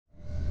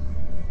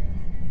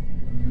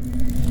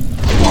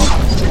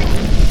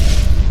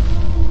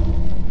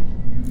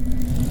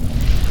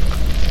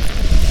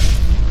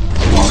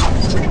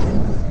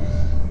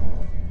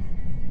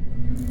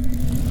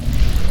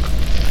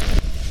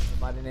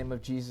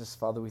of Jesus,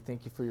 Father, we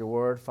thank you for your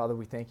word. Father,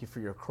 we thank you for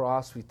your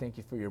cross. We thank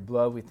you for your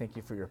blood. We thank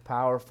you for your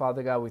power,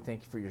 Father God. We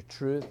thank you for your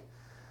truth.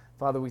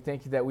 Father, we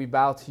thank you that we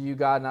bow to you,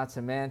 God, not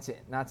to man,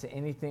 not to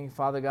anything,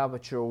 Father God,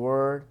 but your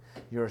word,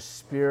 your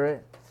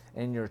spirit,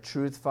 and your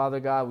truth, Father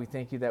God. We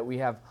thank you that we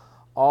have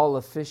all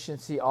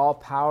efficiency, all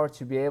power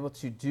to be able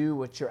to do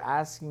what you're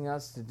asking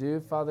us to do,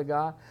 Father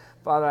God.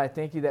 Father, I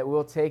thank you that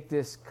we'll take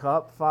this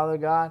cup, Father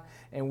God,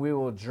 and we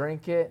will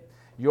drink it.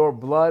 Your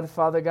blood,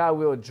 Father God,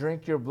 we will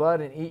drink your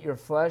blood and eat your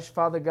flesh,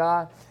 Father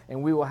God,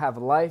 and we will have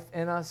life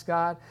in us,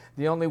 God.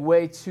 The only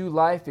way to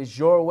life is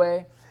your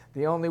way.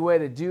 The only way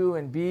to do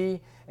and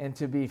be and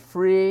to be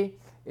free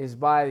is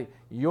by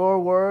your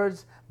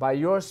words, by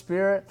your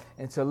spirit,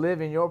 and to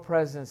live in your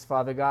presence,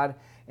 Father God.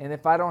 And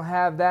if I don't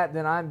have that,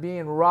 then I'm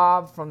being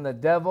robbed from the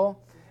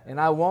devil, and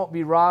I won't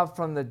be robbed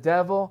from the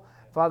devil.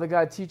 Father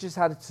God, teach us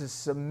how to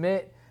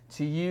submit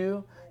to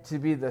you, to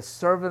be the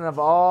servant of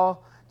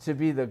all, to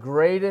be the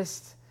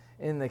greatest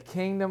in the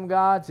kingdom,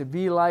 God, to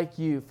be like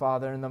you,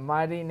 Father, in the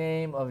mighty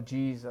name of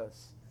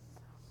Jesus.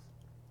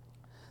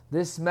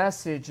 This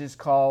message is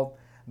called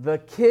The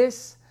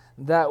Kiss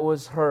That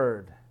Was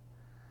Heard.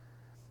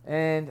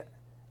 And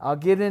I'll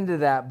get into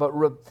that, but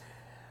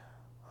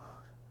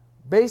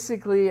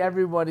basically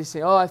everybody's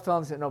saying, oh, I fell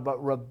in sin. No,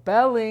 but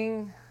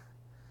rebelling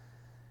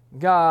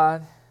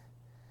God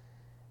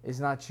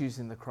is not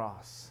choosing the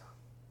cross.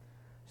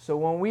 So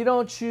when we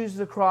don't choose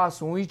the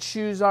cross, when we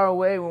choose our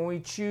way, when we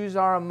choose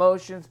our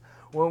emotions,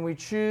 when we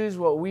choose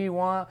what we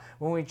want,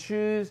 when we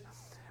choose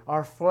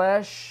our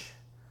flesh,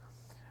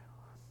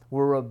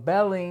 we're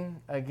rebelling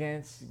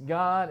against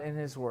God and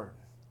His Word.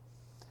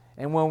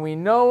 And when we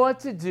know what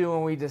to do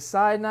and we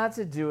decide not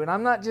to do it,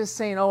 I'm not just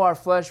saying, oh, our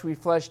flesh, we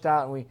fleshed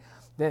out, and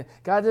then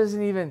God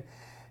doesn't even,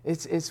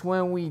 it's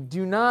when we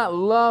do not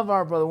love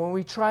our brother, when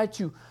we try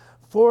to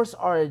force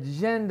our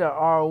agenda,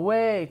 our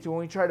way, when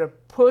we try to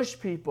push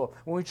people,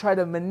 when we try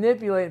to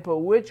manipulate and put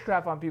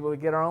witchcraft on people to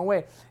get our own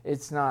way,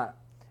 it's not.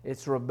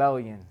 It's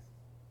rebellion.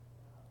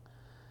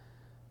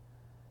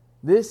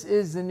 This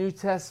is the New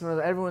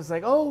Testament. Everyone's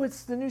like, oh,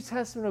 it's the New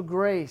Testament of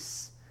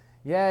grace.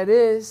 Yeah, it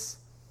is.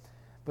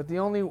 But the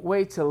only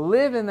way to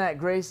live in that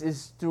grace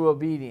is through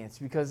obedience.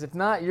 Because if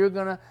not, you're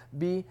going to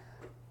be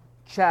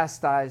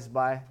chastised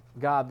by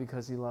God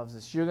because He loves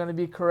us. You're going to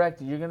be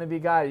corrected. You're going to be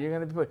guided.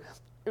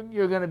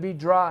 You're going to be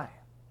dry.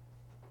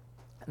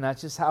 And that's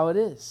just how it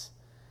is.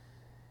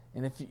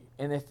 And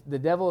if the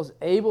devil is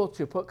able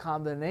to put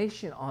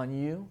condemnation on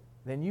you,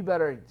 then you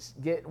better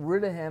get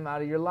rid of him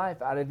out of your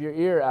life, out of your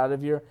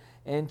ear,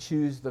 and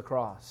choose the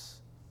cross.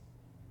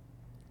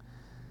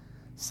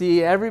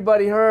 See,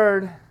 everybody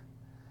heard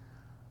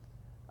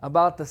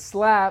about the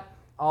slap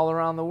all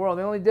around the world.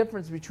 The only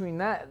difference between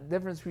that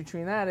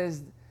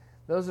is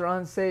those are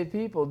unsaved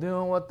people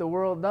doing what the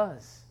world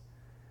does.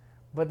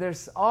 But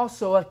there's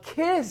also a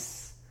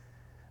kiss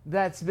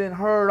that's been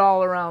heard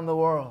all around the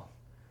world.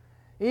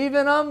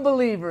 Even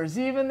unbelievers,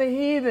 even the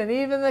heathen,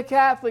 even the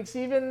Catholics,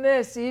 even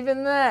this,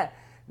 even that,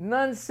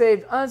 none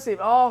saved,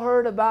 unsaved, all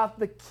heard about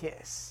the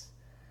kiss.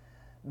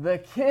 The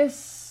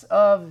kiss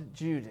of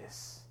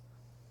Judas.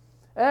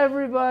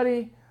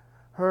 Everybody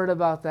heard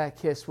about that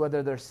kiss,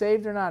 whether they're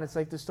saved or not. It's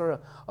like the story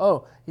of,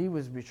 oh, he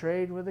was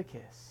betrayed with a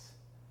kiss.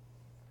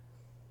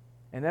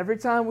 And every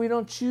time we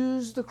don't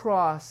choose the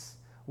cross,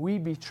 we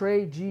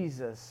betray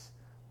Jesus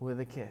with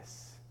a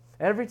kiss.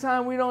 Every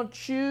time we don't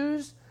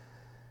choose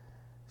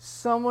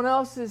someone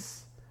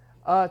else's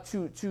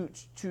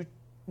to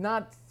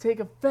not take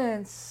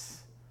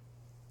offense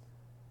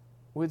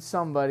with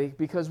somebody,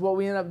 because what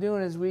we end up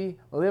doing is we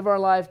live our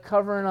life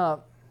covering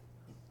up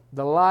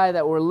the lie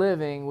that we're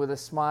living with a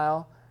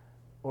smile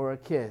or a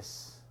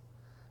kiss.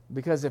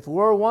 Because if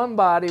we're one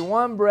body,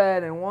 one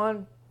bread, and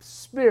one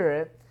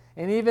spirit,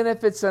 and even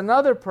if it's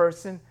another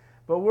person,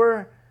 but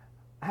we're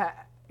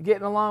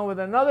getting along with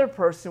another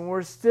person,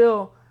 we're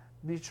still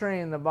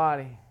betraying the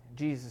body,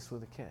 Jesus,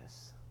 with a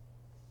kiss.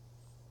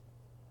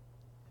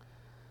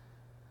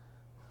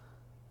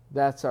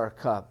 That's our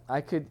cup.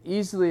 I could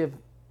easily have,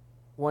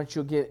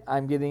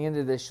 I'm getting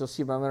into this, you'll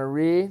see, but I'm going to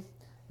read.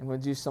 I'm going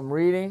to do some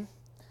reading.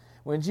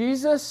 When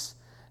Jesus,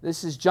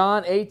 this is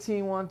John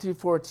 18,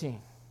 1-14.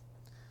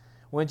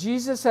 When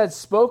Jesus had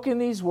spoken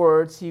these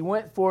words, he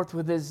went forth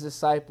with his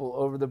disciple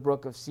over the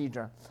brook of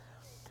Cedron,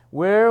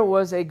 where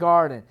was a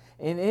garden,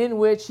 and in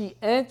which he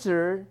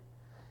entered,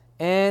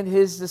 and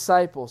his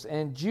disciples.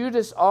 And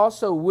Judas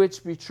also,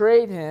 which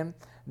betrayed him,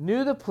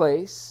 knew the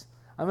place.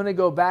 I'm going to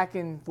go back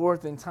and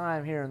forth in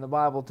time here in the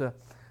Bible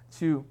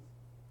to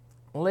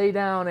lay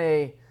down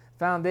a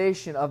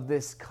foundation of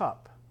this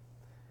cup.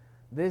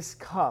 This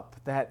cup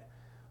that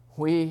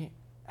we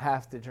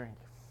have to drink.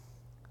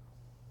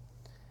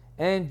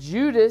 And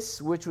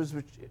Judas, which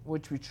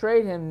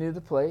betrayed him, knew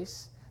the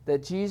place,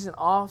 that Jesus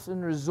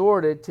often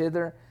resorted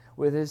thither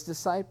with his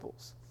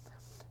disciples.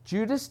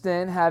 Judas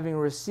then, having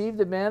received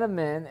a band of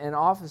men and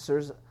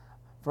officers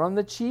from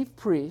the chief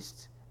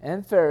priests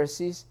and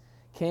Pharisees,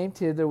 came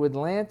thither with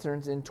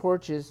lanterns and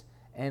torches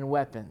and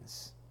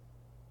weapons.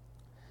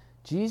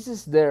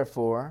 Jesus,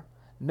 therefore,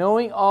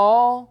 knowing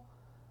all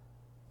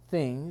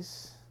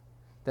things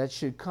that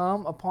should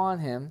come upon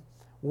him,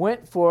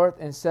 went forth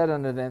and said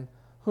unto them,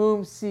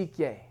 Whom seek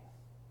ye?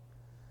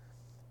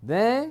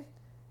 Then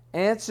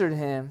answered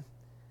him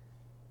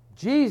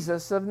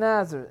Jesus of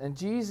Nazareth. And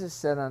Jesus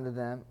said unto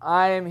them,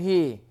 I am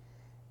he.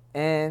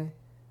 And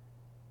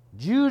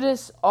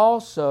Judas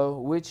also,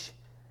 which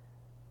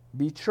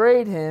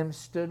betrayed him,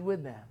 stood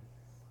with them.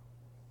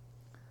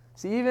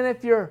 See, even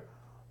if you're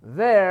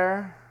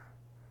there,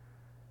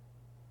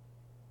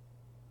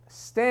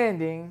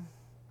 standing,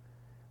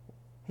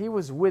 he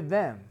was with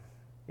them,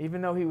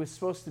 even though he was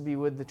supposed to be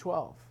with the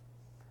 12.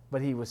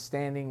 But he was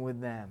standing with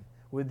them,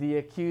 with the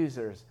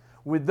accusers,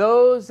 with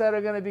those that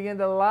are going to begin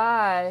to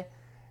lie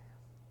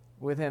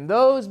with him,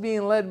 those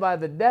being led by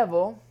the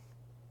devil,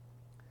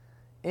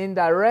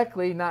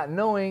 indirectly, not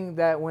knowing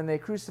that when they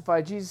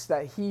crucified Jesus,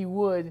 that he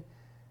would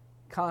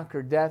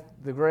conquer death,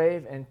 the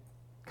grave, and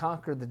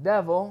conquer the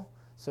devil.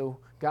 So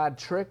God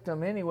tricked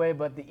them anyway,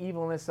 but the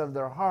evilness of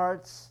their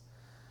hearts.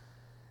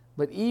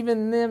 But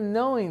even them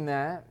knowing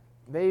that,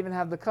 they even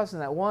have the custom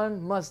that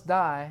one must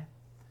die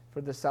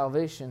for the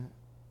salvation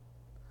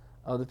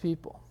of the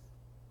people.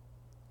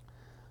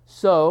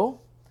 So,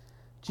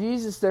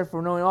 Jesus,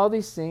 therefore, knowing all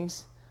these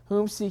things,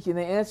 whom seeking,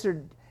 they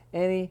answered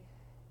and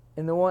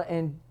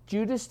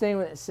Judas staying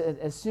with it, said,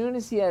 as soon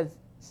as he had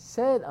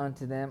said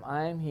unto them,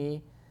 I am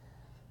he,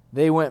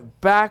 they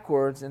went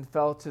backwards and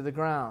fell to the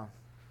ground.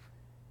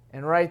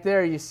 And right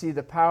there you see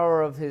the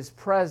power of his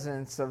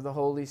presence of the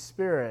Holy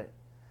Spirit.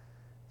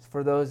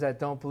 For those that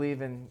don't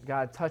believe in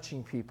God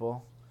touching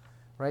people,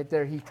 right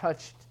there he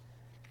touched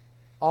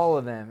all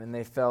of them and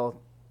they fell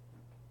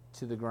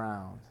to the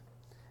ground.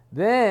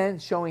 Then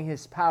showing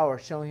his power,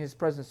 showing his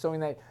presence, showing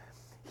that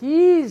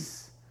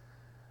he's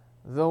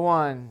the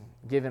one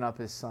giving up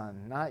his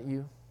son, not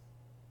you.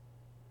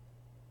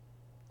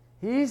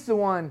 He's the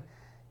one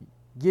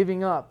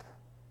giving up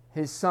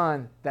his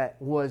son that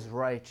was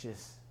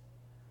righteous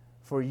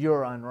for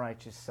your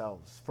unrighteous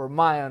selves, for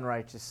my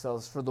unrighteous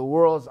selves, for the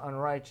world's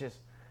unrighteous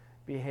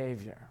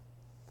behavior.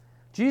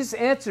 Jesus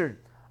answered,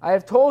 I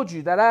have told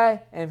you that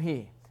I am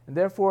he, and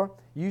therefore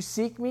you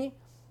seek me,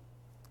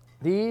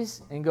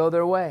 these, and go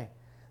their way.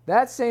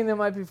 That saying that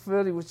might be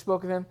fulfilled, which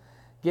spoke of him,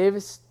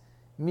 gavest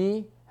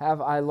me,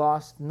 have I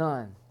lost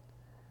none.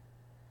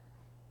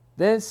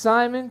 Then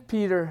Simon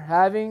Peter,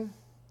 having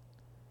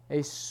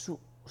a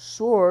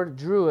sword,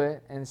 drew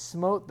it, and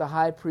smote the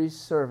high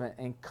priest's servant,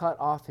 and cut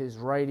off his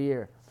right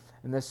ear.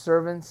 And the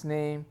servant's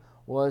name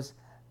was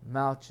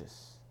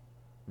Malchus,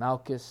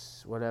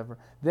 whatever.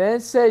 Then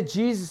said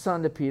Jesus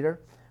unto Peter,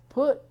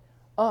 Put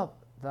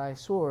up thy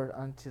sword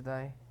unto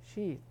thy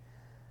sheath.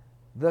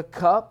 The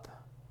cup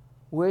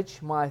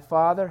which my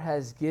Father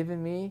has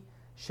given me,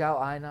 shall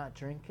I not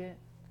drink it?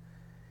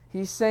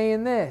 He's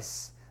saying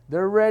this.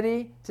 They're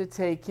ready to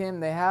take him.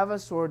 They have a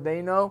sword.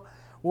 They know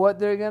what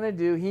they're going to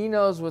do. He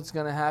knows what's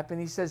going to happen.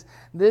 He says,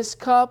 this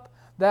cup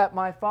that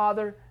my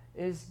Father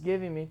is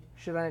giving me,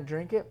 should I not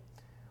drink it?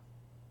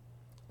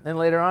 Then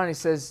later on he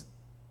says,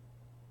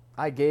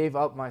 I gave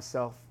up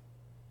myself.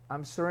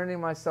 I'm surrendering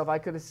myself. I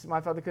could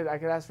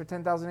ask for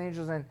 10,000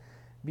 angels and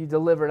be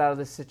delivered out of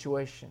this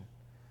situation.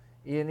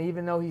 And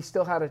even though he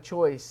still had a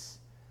choice,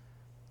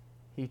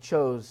 he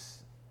chose.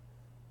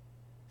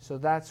 So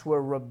that's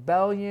where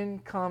rebellion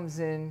comes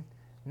in,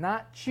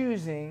 not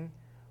choosing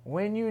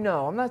when you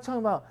know. I'm not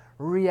talking about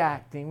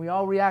reacting. We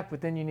all react, but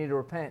then you need to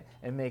repent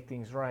and make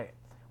things right.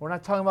 We're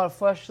not talking about a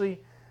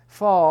fleshly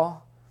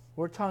fall.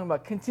 We're talking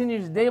about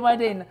continuous day by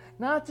day,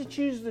 not to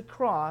choose the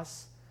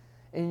cross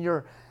in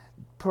your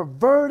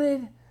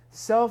perverted,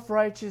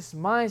 self-righteous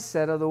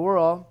mindset of the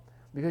world,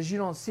 because you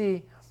don't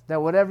see that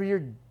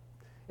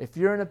if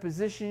you're in a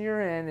position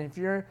you're in, if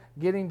you're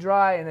getting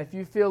dry, and if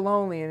you feel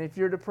lonely, and if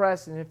you're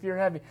depressed, and if you're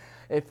heavy,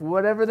 if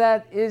whatever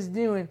that is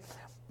doing,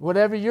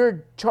 whatever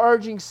you're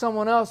charging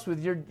someone else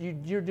with,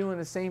 you're doing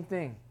the same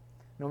thing.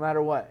 No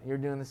matter what, you're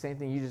doing the same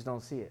thing. You just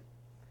don't see it.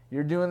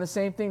 You're doing the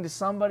same thing to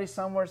somebody,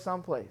 somewhere,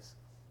 someplace.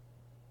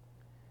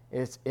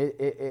 It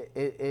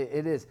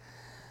is.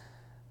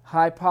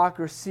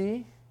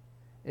 Hypocrisy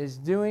is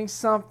doing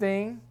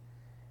something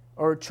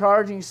or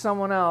charging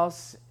someone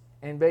else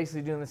and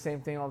basically doing the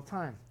same thing all the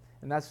time.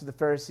 And that's what the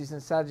Pharisees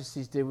and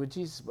Sadducees did with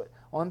Jesus. But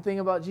one thing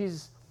about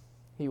Jesus,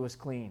 he was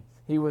clean.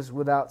 He was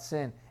without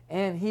sin.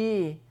 And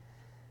he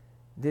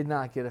did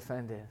not get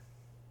offended.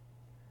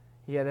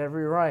 He had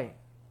every right.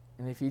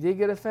 And if he did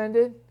get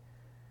offended,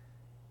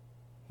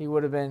 he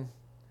would have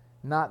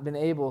not been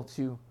able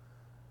to.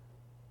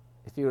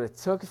 If he would have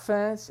took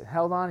offense and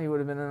held on, he would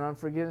have been in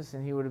unforgiveness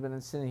and he would have been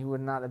in sin. He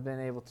would not have been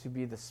able to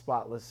be the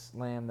spotless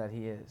lamb that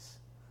he is.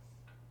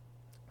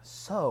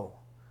 So,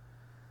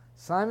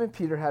 Simon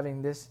Peter,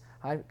 having this,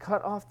 I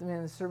cut off the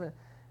man, the servant,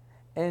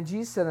 and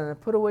Jesus said unto him,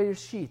 Put away your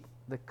sheath,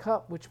 the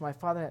cup which my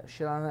Father hath,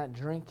 should I not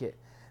drink it?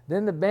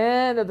 Then the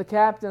band of the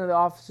captain of the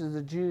officers of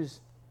the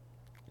Jews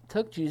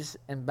took Jesus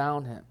and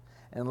bound him,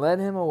 and led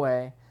him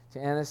away to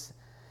Annas,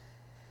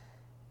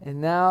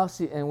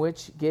 and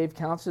which gave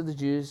counsel to the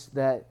Jews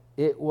that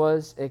it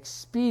was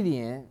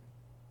expedient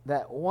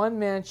that one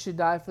man should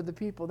die for the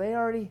people. They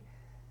already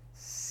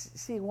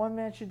see, one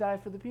man should die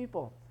for the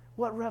people.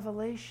 What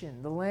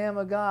revelation? The Lamb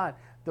of God.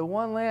 The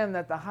one lamb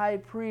that the high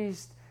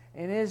priest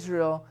in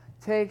Israel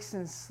takes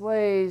and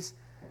slays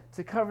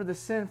to cover the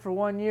sin for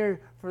 1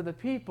 year for the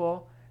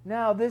people.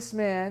 Now this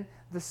man,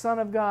 the Son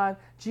of God,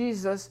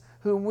 Jesus,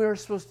 whom we're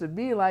supposed to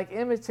be like,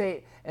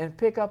 imitate, and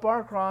pick up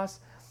our cross,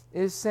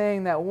 is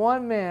saying that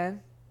one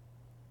man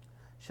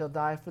shall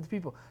die for the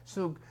people.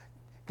 So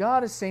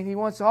God is saying He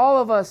wants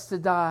all of us to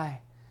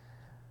die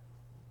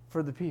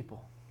for the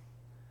people,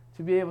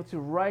 to be able to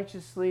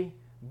righteously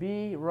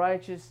be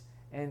righteous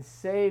and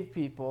save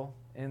people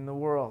in the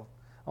world.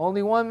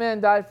 Only one man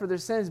died for their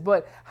sins,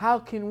 but how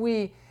can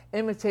we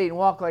imitate and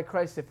walk like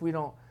Christ if we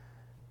don't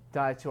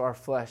die to our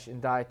flesh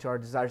and die to our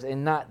desires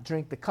and not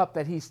drink the cup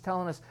that He's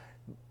telling us?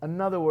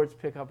 In other words,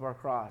 pick up our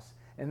cross.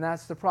 And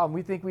that's the problem.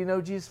 We think we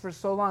know Jesus for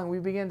so long, we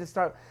begin to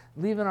start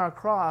leaving our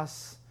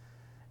cross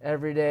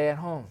every day at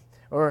home,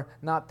 or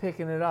not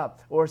picking it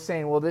up, or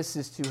saying, well, this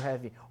is too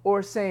heavy,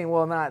 or saying,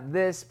 well, not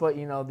this, but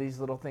these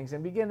little things,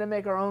 and begin to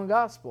make our own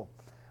gospel.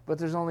 But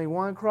there's only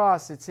one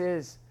cross, it's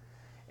His.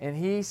 And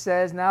He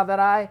says, now that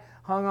I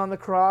hung on the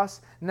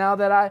cross, now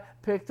that I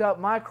picked up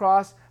my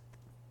cross,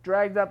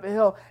 dragged up a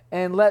hill,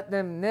 and let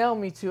them nail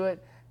me to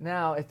it,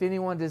 now if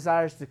anyone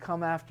desires to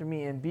come after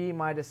me and be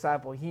my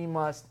disciple, he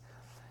must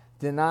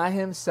deny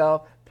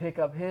himself, pick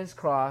up his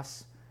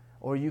cross,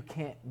 or you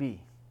can't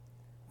be.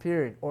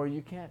 Period. Or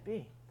you can't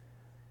be.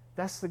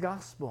 That's the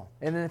gospel.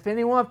 And if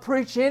anyone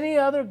preach any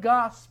other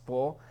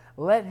gospel,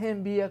 let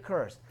him be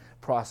accursed.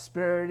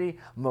 Prosperity,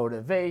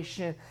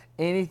 motivation,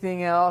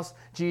 anything else.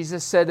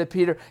 Jesus said to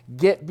Peter,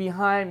 get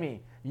behind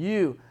me.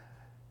 You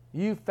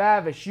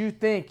favish, you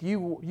think,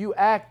 you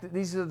act,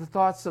 these are the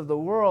thoughts of the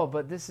world,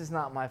 but this is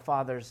not my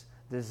Father's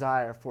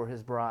desire for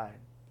His bride.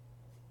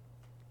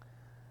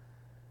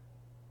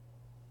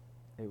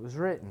 It was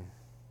written.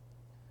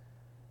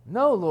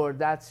 No, Lord,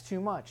 that's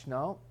too much.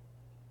 No,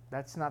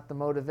 that's not the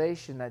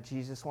motivation that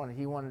Jesus wanted.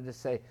 He wanted to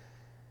say,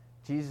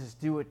 Jesus,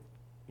 do what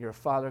your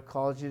Father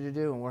called you to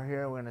do, and we're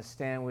here, we're going to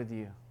stand with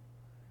you.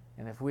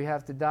 And if we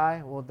have to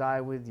die, we'll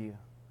die with you.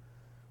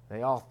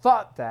 They all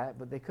thought that,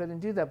 but they couldn't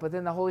do that. But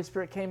then the Holy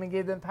Spirit came and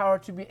gave them power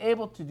to be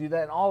able to do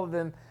that, and all of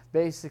them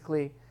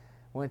basically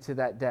went to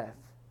that death.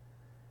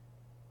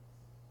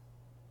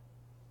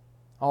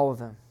 All of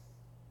them.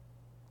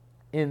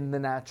 In the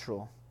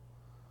natural.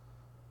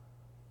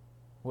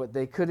 What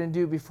they couldn't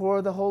do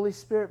before the Holy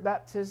Spirit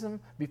baptism,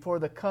 before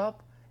the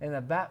cup and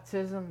the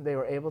baptism, they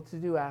were able to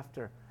do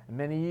after. And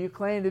many of you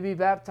claim to be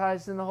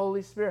baptized in the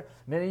Holy Spirit.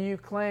 Many of you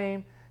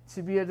claim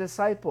to be a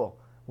disciple.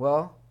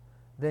 Well,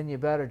 then you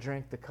better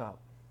drink the cup.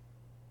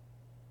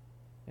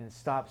 And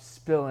stop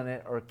spilling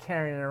it or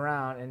carrying it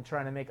around and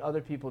trying to make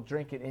other people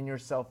drink it in your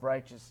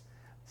self-righteous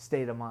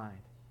state of mind.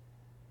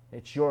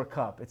 It's your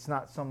cup. It's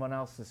not someone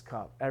else's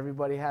cup.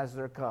 Everybody has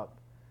their cup,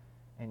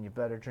 and you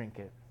better drink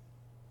it.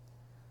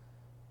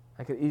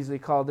 I could easily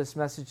call this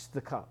message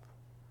the cup.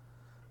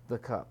 The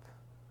cup.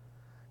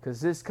 Because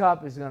this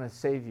cup is going to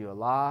save you a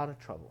lot of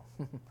trouble.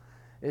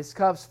 This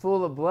cup's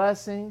full of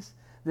blessings.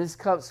 This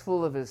cup's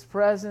full of His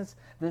presence.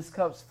 This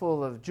cup's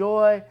full of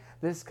joy.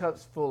 This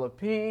cup's full of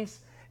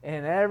peace.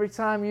 And every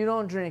time you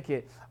don't drink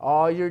it,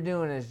 all you're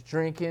doing is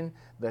drinking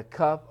the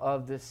cup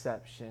of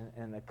deception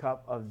and the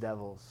cup of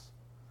devils.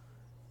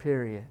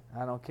 Period.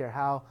 I don't care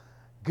how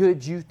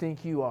good you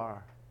think you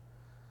are.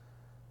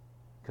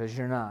 Because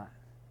you're not.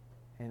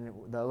 And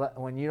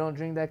when you don't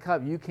drink that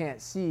cup, you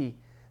can't see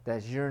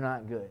that you're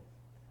not good.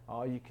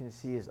 All you can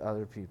see is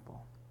other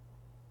people.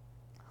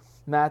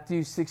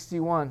 Matthew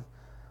 61,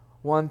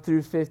 1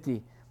 through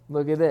 50.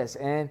 Look at this.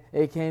 And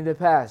it came to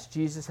pass,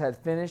 Jesus had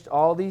finished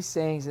all these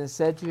sayings and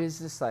said to His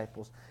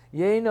disciples,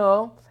 yea,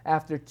 no,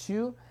 after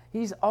two,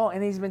 he's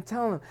been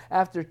telling them,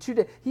 after 2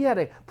 days, He had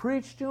to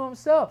preach to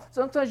Himself.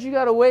 Sometimes you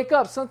got to wake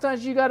up.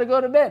 Sometimes you got to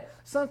go to bed.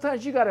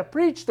 Sometimes you got to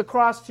preach the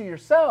cross to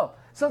yourself.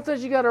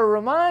 Sometimes you got to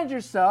remind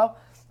yourself,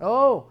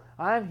 oh,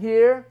 I'm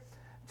here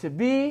to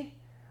be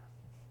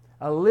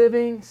a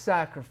living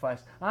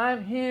sacrifice.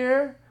 I'm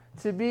here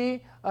to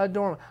be a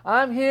doorman.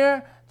 I'm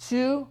here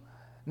to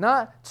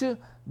not to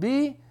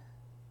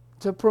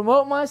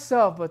promote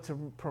myself, but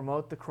to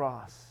promote the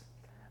cross.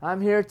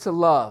 I'm here to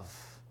love.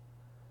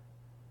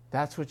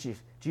 That's what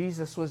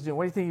Jesus was doing.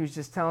 What do you think He was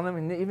just telling them?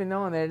 And even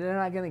knowing that they're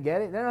not going to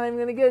get it, they're not even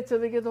going to get it till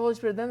they get the Holy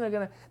Spirit.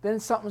 Then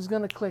something's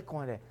going to click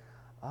one day.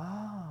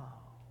 Oh,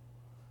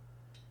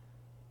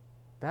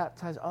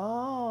 baptized.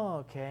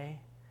 Oh, okay.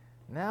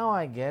 Now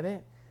I get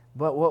it.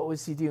 But what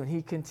was He doing?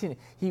 He continued.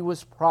 He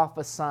was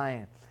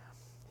prophesying.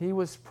 He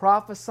was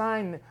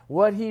prophesying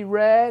what he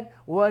read,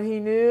 what he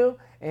knew,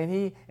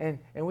 and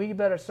we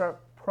better start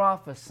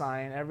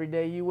prophesying every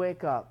day you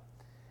wake up.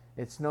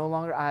 It's no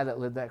longer I that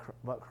live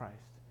but Christ.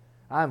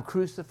 I am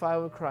crucified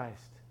with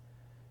Christ.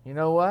 You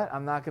know what?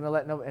 I'm not going to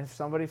let nobody. If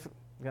somebody's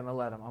going to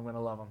let them, I'm going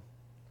to love them.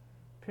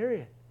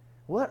 Period.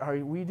 What are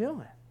we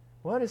doing?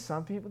 What is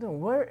some people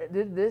doing? Where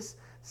did this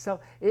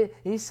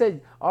he said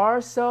our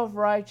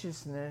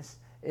self-righteousness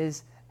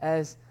is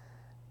as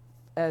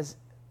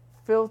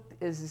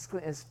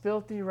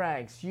filthy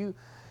rags.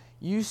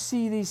 You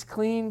see these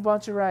clean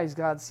bunch of rags.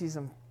 God sees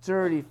them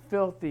dirty,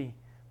 filthy,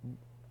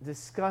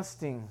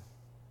 disgusting,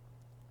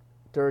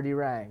 dirty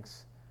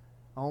rags.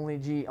 Only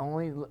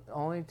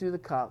through the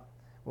cup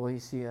will he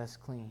see us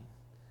clean.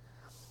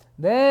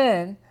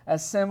 Then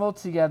assembled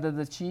together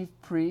the chief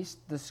priests,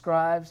 the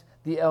scribes,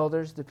 the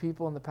elders, the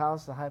people in the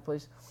palace, the high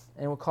place,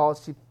 and were called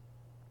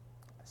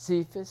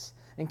Cephas,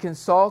 and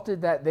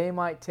consulted that they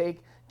might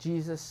take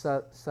Jesus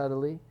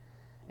subtly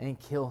and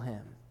kill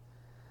him.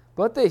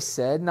 But they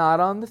said, not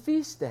on the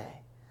feast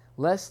day,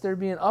 lest there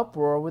be an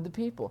uproar with the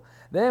people.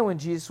 Then when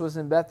Jesus was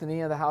in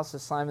Bethany in the house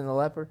of Simon the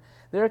leper,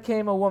 there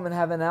came a woman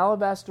having an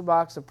alabaster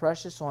box of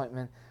precious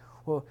ointment.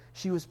 Well,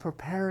 she was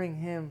preparing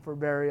him for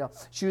burial.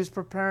 She was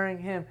preparing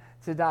him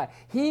to die.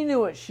 He knew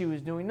what she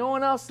was doing. No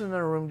one else in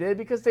the room did,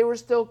 because they were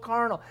still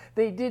carnal.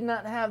 They did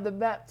not have the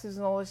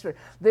baptism of the Holy Spirit.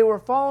 They were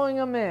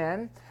following a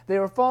man. They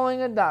were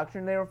following a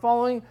doctrine. They were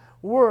following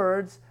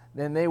words.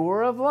 Then they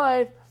were of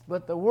life,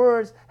 but the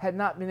words had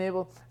not been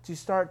able to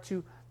start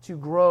to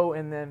grow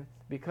in them,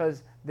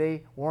 because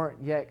they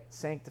weren't yet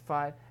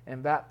sanctified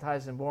and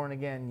baptized and born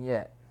again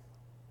yet.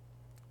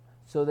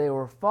 So they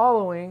were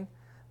following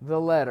the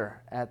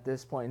letter at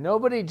this point.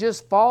 Nobody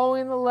just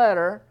following the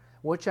letter,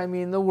 which I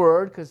mean the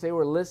word, because they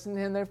were listening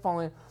to him, they're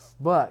following,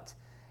 but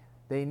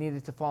they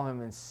needed to follow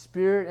him in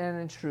spirit and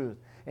in truth.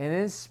 And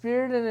in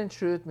spirit and in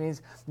truth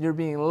means you're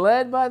being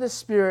led by the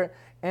Spirit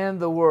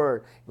and the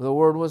Word. The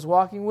Word was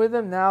walking with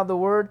them. Now the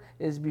Word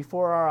is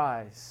before our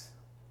eyes.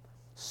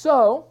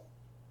 So,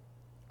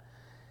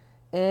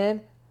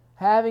 and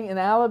having an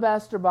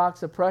alabaster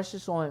box of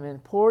precious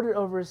ointment, poured it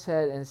over his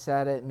head and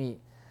sat at meat.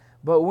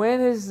 But when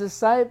his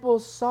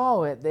disciples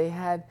saw it, they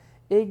had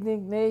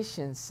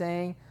indignation,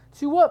 saying,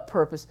 to what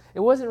purpose?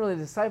 It wasn't really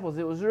the disciples,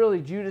 it was really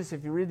Judas.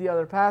 If you read the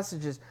other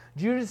passages,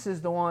 Judas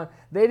is the one,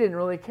 they didn't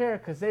really care,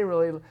 because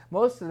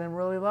most of them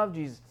really loved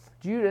Jesus.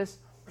 Judas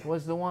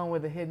was the one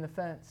with the hidden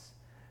offense.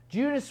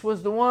 Judas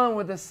was the one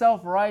with the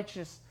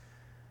self-righteous.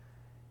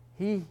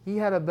 He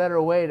had a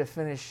better way to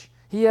finish.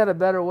 He had a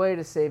better way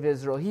to save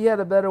Israel. He had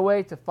a better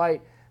way to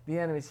fight the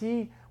enemies.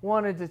 He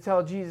wanted to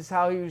tell Jesus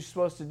how he was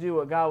supposed to do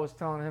what God was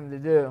telling him to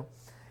do.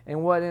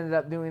 And what ended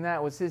up doing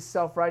that was his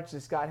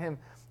self-righteousness got him,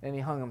 and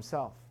he hung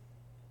himself.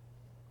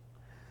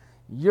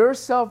 Your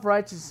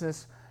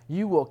self-righteousness,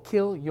 you will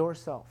kill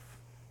yourself.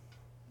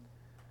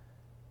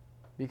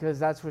 Because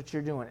that's what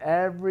you're doing.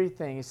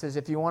 Everything. He says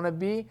if you want to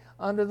be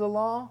under the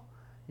law,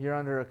 you're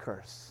under a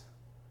curse.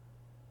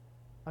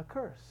 A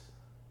curse.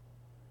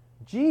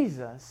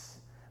 Jesus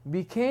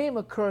became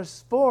a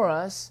curse for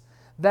us,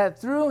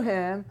 that through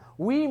him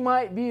we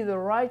might be the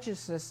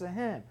righteousness of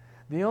him.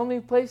 The only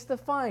place to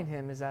find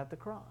him is at the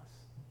cross.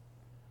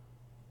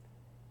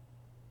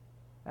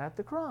 At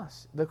the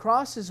cross. The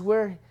cross is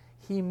where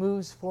he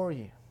moves for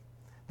you.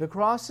 The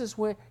cross is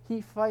where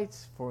he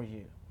fights for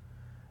you.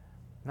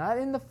 Not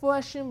in the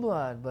flesh and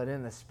blood, but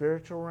in the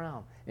spiritual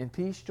realm. In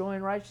peace, joy,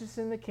 and righteousness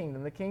in the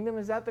kingdom. The kingdom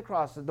is at the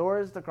cross. The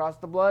door is the cross.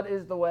 The blood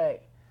is the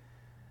way.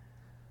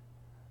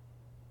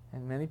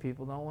 And many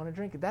people don't want to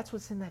drink it. That's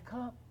what's in that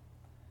cup.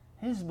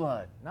 His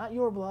blood. Not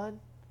your blood.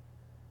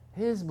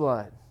 His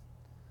blood.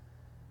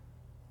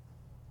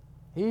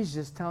 He's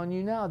just telling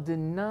you now,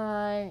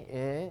 deny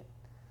it.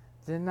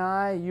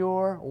 Deny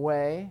your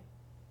way.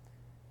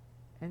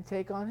 And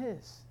take on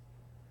his.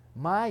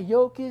 My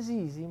yoke is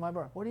easy, my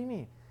burden. What do you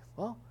mean?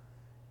 Well,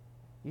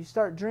 you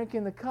start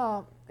drinking the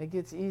cup, it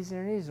gets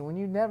easier and easier. When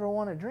you never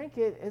want to drink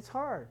it, it's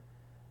hard.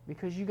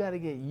 Because you got to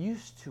get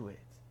used to it.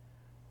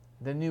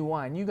 The new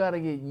wine. You got to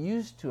get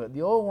used to it.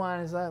 The old wine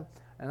is an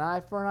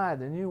eye for an eye.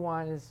 The new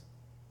wine is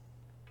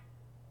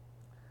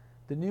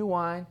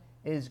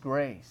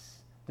grace.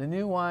 The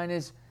new wine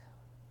is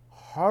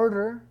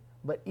harder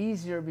but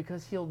easier,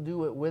 because he'll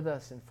do it with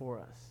us and for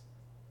us.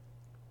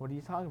 What are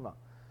you talking about?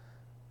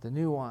 The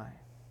new wine.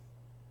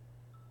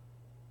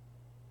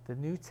 The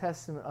New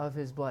Testament of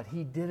his blood.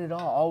 He did it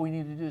all. All we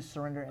need to do is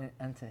surrender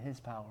unto his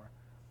power.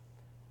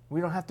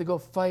 We don't have to go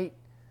fight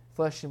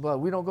flesh and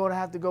blood. We don't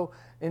have to go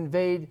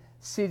invade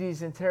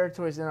cities and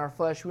territories in our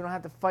flesh. We don't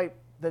have to fight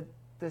the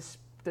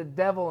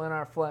devil in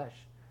our flesh.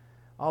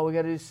 All we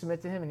got to do is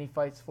submit to him, and he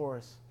fights for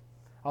us.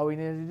 All we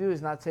need to do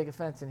is not take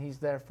offense, and he's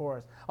there for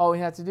us. All we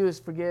have to do is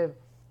forgive,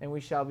 and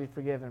we shall be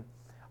forgiven.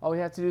 All we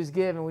have to do is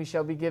give, and we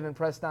shall be given,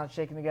 pressed down,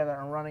 shaken together,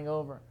 and running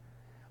over.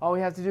 All we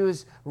have to do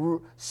is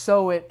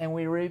sow it, and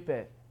we reap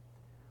it.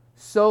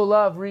 Sow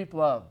love, reap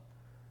love.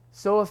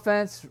 Sow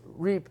offense,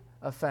 reap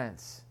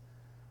offense.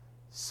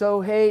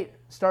 Sow hate,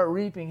 start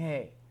reaping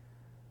hate.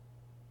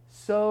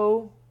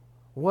 Sow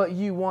what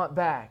you want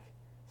back.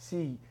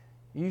 See,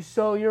 you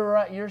sow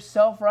your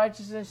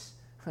self-righteousness,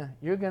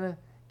 you're going to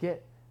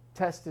get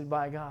tested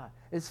by God.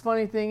 It's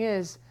funny thing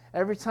is,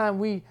 every time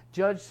we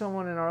judge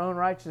someone in our own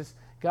righteousness,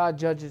 God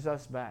judges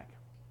us back.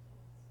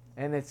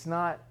 And it's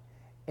not,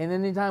 and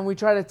anytime we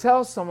try to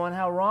tell someone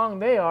how wrong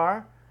they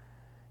are,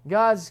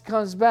 God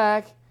comes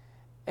back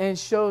and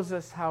shows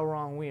us how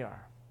wrong we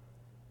are.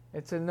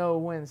 It's a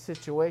no-win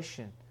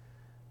situation.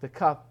 The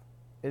cup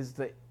is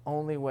the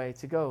only way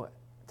to go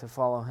to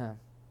follow him.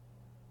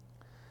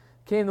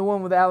 came the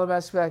woman with the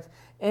alabaster flask,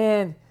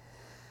 and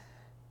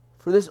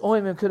for this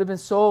ointment could have been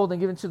sold and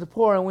given to the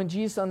poor. And when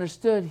Jesus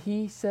understood,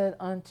 he said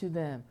unto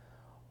them,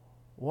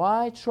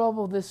 why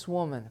trouble this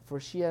woman? For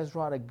she has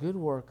wrought a good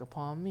work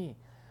upon me.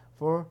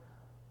 For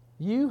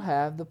you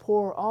have the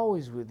poor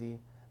always with you,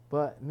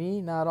 but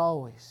me not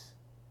always.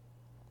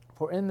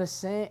 For in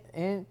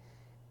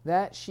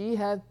that she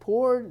had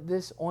poured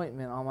this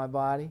ointment on my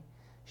body,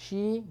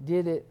 she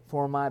did it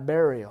for my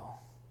burial.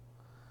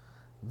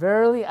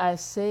 Verily I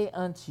say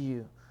unto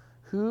you,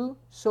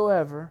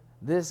 whosoever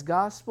this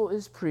gospel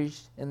is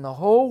preached in the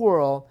whole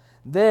world,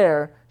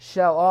 there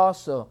shall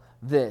also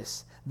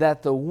this,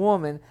 that the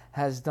woman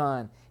has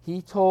done,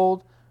 he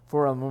told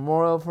for a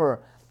memorial of her.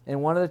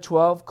 And one of the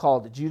 12,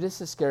 called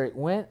Judas Iscariot,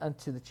 went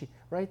unto the chief.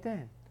 Right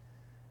then,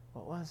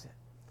 what was it?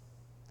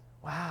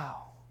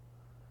 Wow.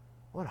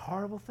 What a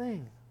horrible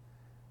thing.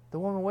 The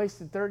woman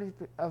wasted 30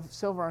 of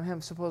silver on him,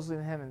 supposedly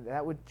in heaven.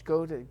 That would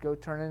go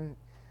turn in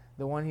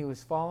the one he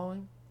was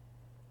following?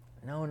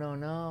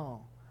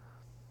 No.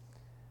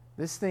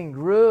 This thing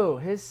grew.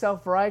 His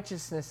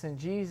self-righteousness in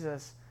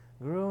Jesus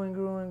grew and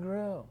grew and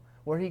grew,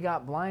 where he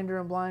got blinder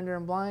and blinder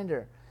and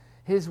blinder.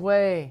 His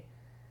way,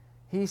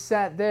 he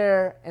sat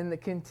there and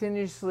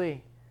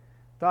continuously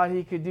thought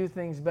he could do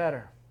things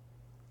better.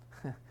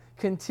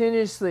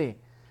 Continuously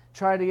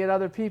tried to get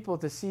other people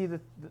to see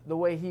the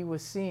way he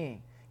was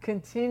seeing.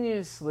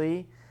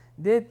 Continuously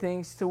did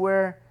things to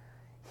where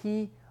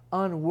he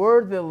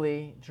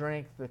unworthily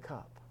drank the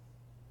cup.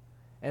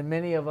 And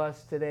many of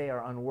us today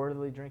are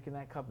unworthily drinking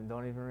that cup and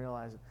don't even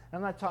realize it.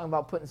 I'm not talking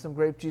about putting some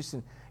grape juice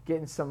and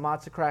getting some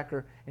matzah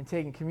cracker and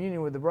taking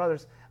communion with the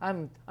brothers.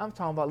 I'm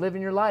talking about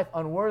living your life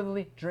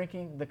unworthily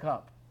drinking the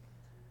cup.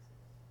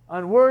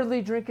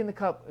 Unworthily drinking the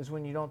cup is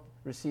when you don't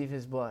receive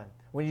his blood,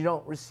 when you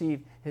don't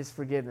receive his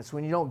forgiveness,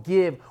 when you don't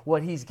give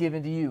what he's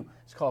given to you.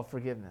 It's called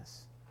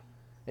forgiveness.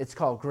 It's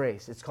called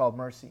grace. It's called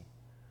mercy.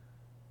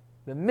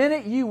 The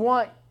minute you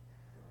want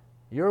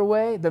your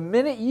way, the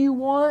minute you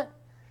want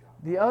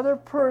the other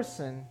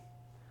person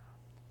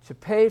to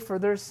pay for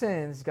their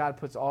sins, God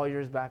puts all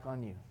yours back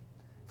on you.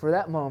 For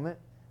that moment,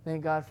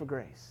 thank God for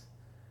grace.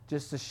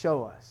 Just to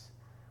show us.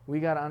 We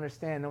got to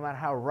understand, no matter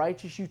how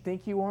righteous you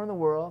think you are in the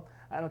world,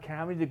 I don't care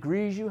how many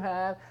degrees you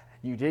have,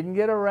 you didn't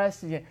get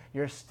arrested yet,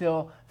 you're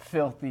still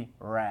filthy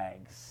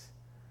rags.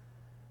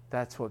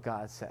 That's what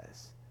God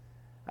says.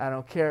 I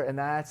don't care, and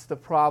that's the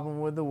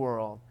problem with the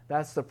world.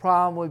 That's the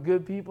problem with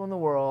good people in the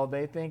world.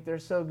 They think they're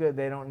so good,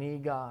 they don't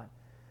need God.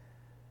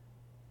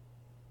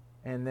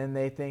 And then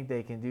they think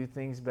they can do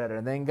things better.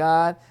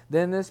 And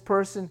then this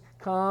person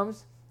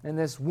comes, and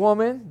this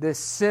woman, this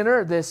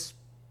sinner, this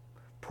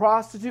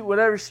prostitute,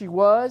 whatever she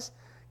was,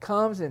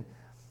 comes and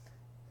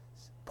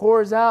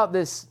pours out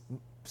this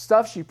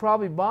stuff she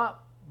probably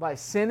bought by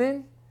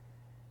sinning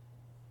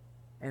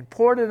and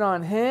poured it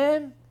on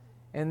him.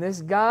 And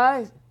this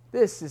guy,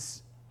 this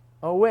is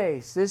a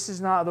waste. This is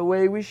not the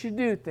way we should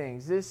do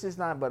things. This is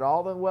not, but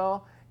all the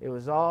well, it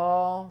was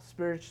all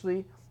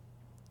spiritually,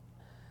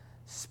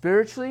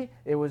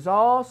 it was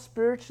all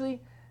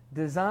spiritually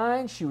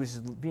designed. She was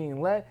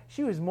being led.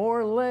 She was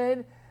more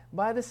led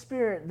by the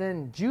Spirit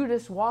than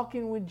Judas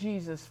walking with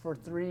Jesus for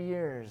 3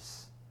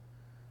 years.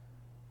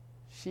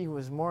 She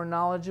was more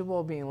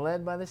knowledgeable, being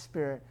led by the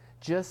Spirit,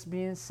 just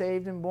being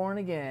saved and born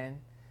again,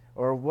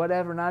 or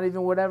whatever, not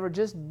even whatever,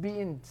 just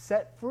being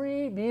set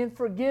free, being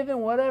forgiven,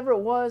 whatever it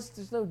was.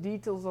 There's no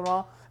details at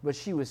all. But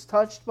she was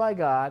touched by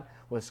God,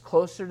 was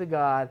closer to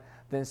God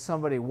than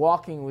somebody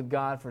walking with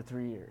God for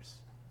 3 years.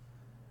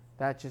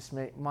 That just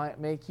might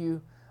make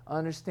you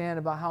understand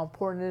about how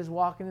important it is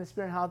walking in the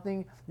Spirit, how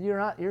you're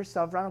not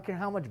yourself. I don't care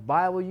how much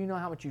Bible you know,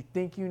 how much you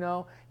think you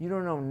don't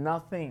know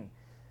nothing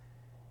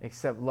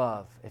except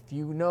love. If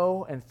you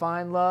know and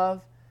find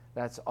love,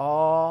 that's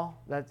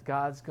all that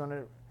God's going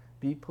to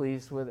be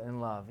pleased with in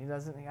love.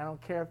 I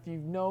don't care if you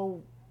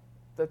know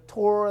the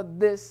Torah,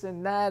 this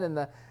and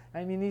that,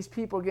 these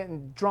people are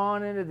getting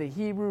drawn into the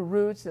Hebrew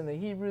roots and the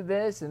Hebrew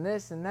this and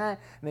that,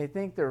 and they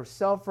think they're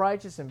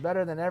self-righteous and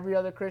better than every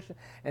other Christian.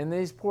 And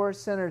these poor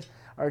sinners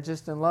are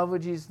just in love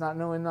with Jesus, not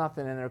knowing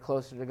nothing, and they're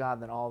closer to God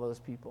than all those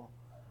people.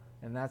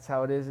 And that's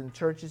how it is in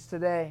churches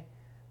today.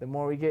 The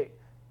more we get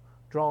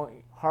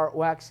heart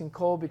waxing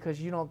cold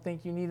because you don't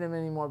think you need them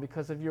anymore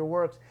because of your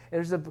works.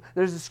 There's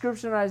a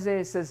scripture in Isaiah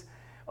that says,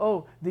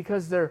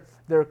 because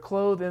they're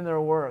clothed in their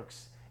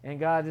works. And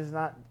God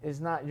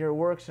is not your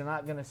works are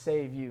not going to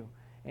save you.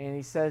 And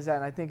he says that,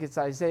 and I think it's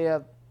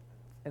Isaiah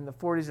in the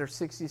 40s or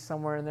 60s,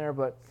 somewhere in there,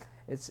 but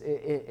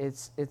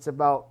it's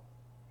about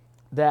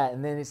that.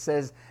 And then it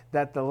says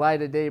that the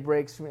light of day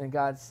breaks through and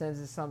God sends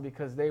his son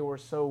because they were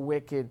so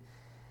wicked.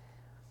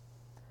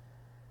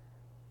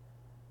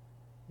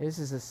 This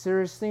is a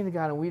serious thing to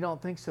God, and we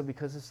don't think so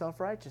because of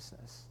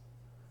self-righteousness.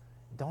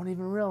 Don't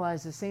even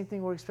realize the same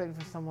thing we're expecting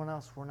from someone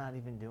else, we're not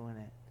even doing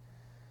it.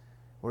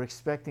 We're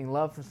expecting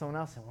love from someone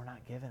else, and we're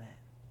not giving it.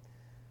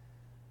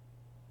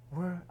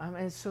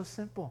 It's so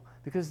simple.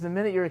 Because the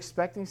minute you're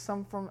expecting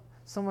some from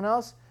someone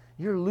else,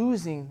 you're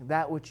losing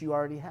that which you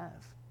already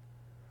have.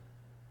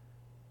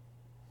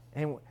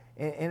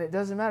 And it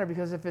doesn't matter,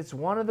 because if it's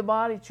one of the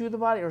body, two of the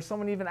body, or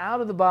someone even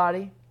out of the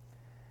body,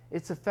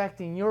 it's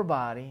affecting your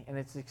body and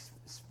it's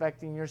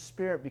affecting your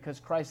spirit, because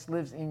Christ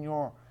lives in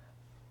your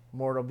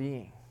mortal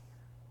being.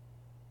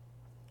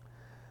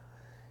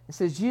 It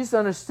says, Jesus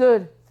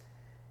understood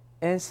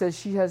and says,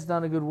 she has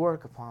done a good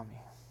work upon me.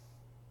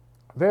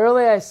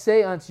 Verily I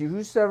say unto you,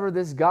 whosoever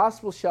this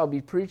gospel shall be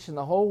preached in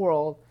the whole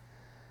world,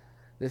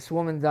 this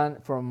woman done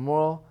for a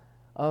memorial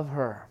of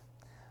her.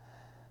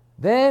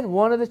 Then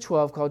one of the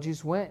 12 called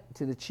Jesus went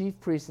to the chief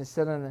priest and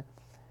said unto them,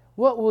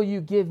 what will you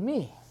give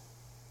me?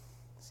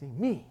 See,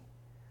 me.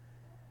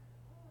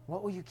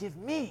 What will you give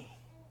me?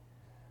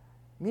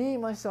 Me,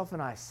 myself,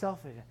 and I.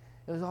 Selfish.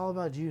 It was all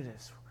about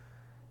Judas.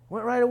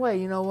 Went right away.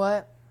 You know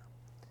what?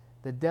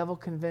 The devil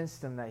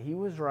convinced him that he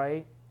was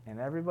right and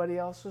everybody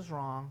else was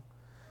wrong.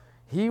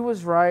 He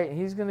was right, and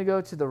he's going to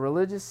go to the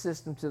religious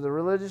system, to the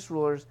religious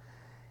rulers,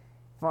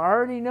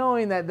 already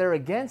knowing that they're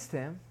against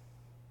him,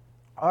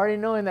 already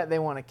knowing that they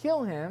want to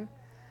kill him.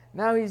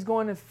 Now he's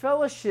going to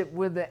fellowship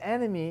with the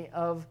enemy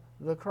of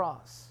the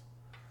cross,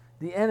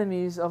 the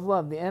enemies of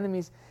love, the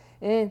enemies.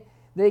 And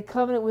they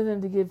covenant with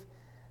him to give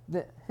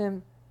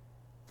him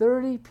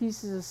 30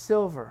 pieces of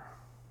silver.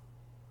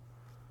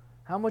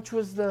 How much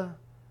was the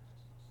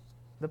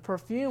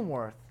perfume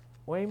worth?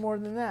 Way more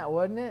than that,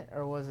 wasn't it?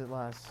 Or was it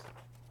less?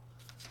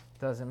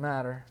 Doesn't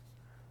matter.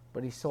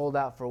 But he sold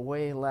out for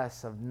way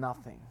less of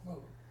nothing.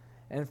 Whoa.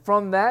 And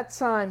from that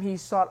time, he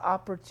sought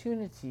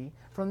opportunity.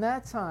 From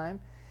that time,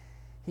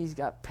 he's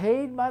got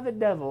paid by the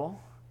devil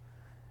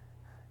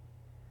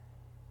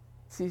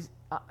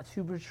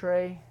to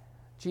betray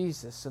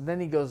Jesus. So then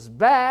he goes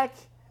back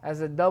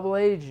as a double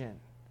agent.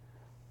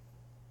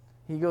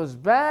 He goes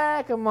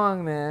back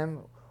among them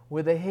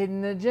with a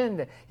hidden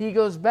agenda. He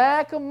goes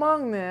back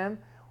among them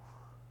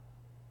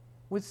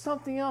with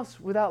something else,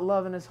 without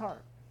love in his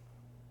heart.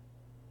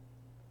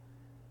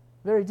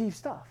 Very deep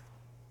stuff.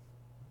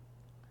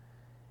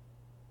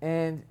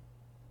 And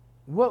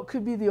what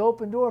could be the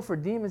open door for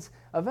demons?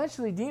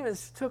 Eventually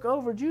demons took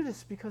over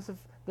Judas because of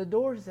the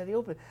doors that he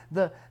opened.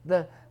 The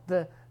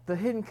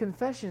hidden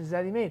confessions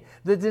that he made.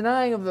 The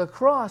denying of the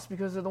cross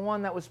because of the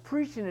one that was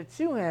preaching it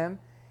to him.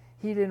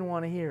 He didn't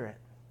want to hear it.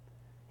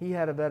 He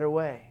had a better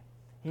way.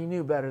 He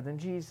knew better than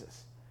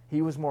Jesus.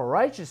 He was more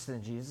righteous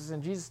than Jesus,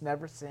 and Jesus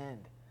never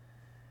sinned.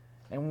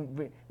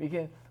 And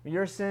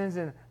your sins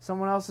and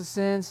someone else's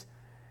sins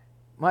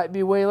might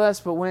be way less,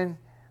 but when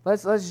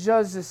let's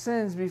judge the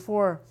sins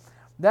before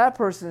that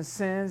person's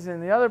sins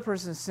and the other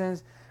person's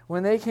sins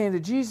when they came to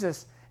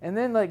Jesus, and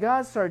then let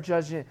God start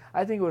judging it.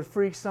 I think it would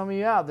freak some of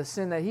you out, the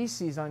sin that he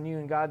sees on you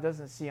and God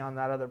doesn't see on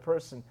that other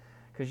person,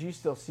 because you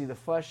still see the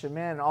flesh of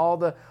man, all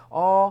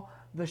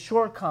the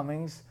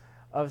shortcomings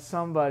of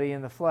somebody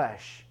in the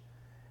flesh.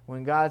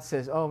 When God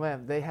says, oh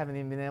man, they haven't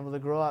even been able to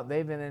grow up.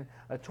 They've been in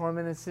a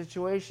tormented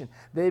situation.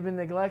 They've been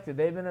neglected.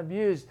 They've been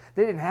abused.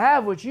 They didn't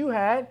have what you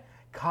had.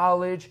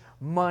 College,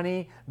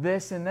 money,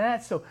 this and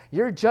that. So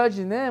you're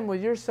judging them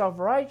with your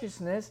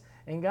self-righteousness,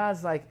 and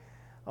God's like,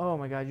 oh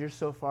my God, you're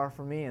so far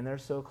from me, and they're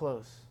so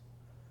close.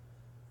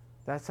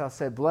 That's how it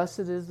said,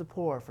 blessed is the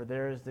poor, for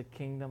there is the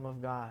kingdom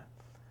of God.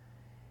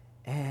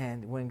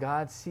 And when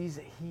God sees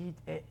it, he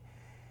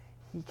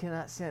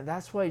cannot sin.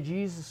 That's why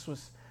Jesus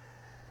was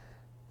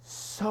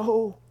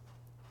so,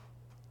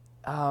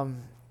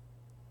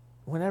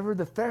 whenever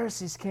the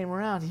Pharisees came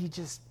around, he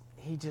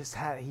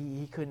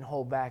couldn't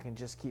hold back and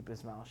just keep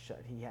his mouth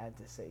shut. He had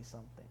to say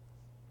something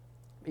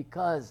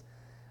because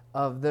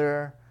of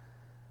they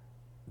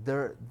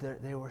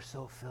were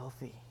so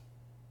filthy,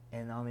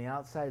 and on the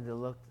outside they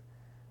looked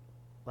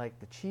like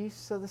the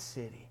chiefs of the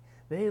city.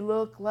 They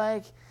looked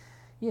like,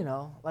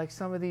 like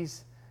some of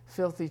these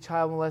filthy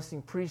child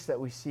molesting priests that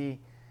we see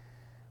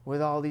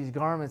with all these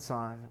garments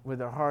on, with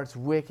their hearts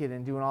wicked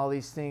and doing all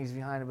these things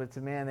behind it. But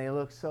to man, they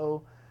look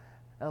so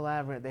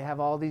elaborate. They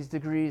have all these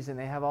degrees and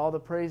they have all the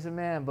praise of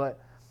man, but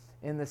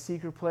in the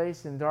secret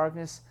place, in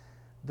darkness,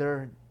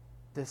 they're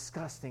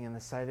disgusting in the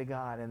sight of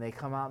God. And they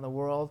come out in the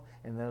world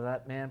and they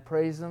let man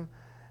praise them,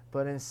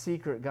 but in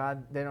secret,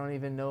 God, they don't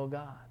even know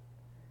God.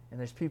 And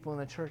there's people in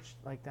the church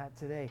like that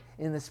today,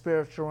 in the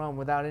spiritual realm,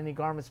 without any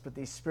garments, but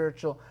these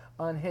spiritual,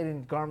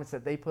 unhidden garments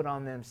that they put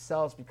on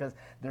themselves because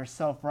their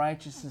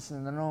self-righteousness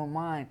in their own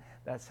mind,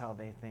 that's how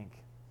they think.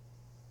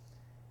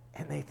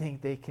 And they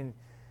think they can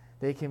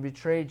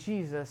betray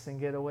Jesus and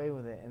get away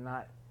with it and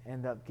not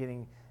end up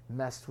getting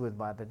messed with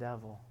by the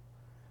devil.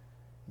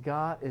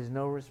 God is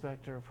no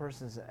respecter of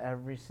persons in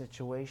every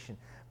situation.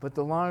 But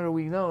the longer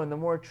we know and the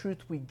more truth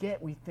we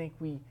get, we think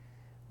we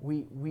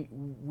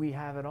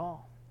have it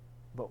all.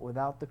 But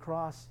without the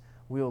cross,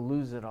 we'll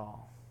lose it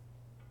all.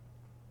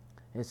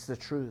 It's the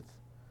truth.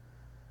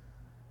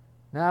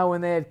 Now when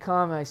they had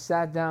come, he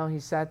sat down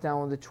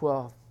with the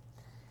 12.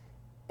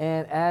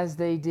 And as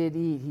they did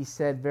eat, he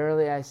said,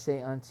 verily I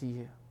say unto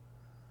you,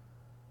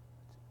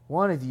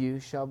 one of you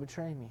shall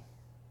betray me.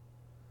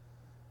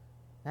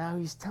 Now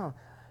he's telling.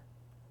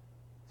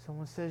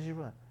 Someone says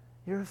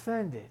you're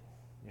offended.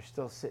 You're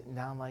still sitting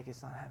down like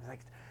it's not happening.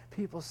 Like,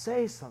 people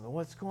say something.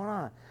 What's going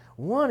on?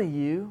 One of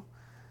you.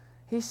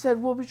 he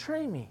said, will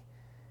betray me.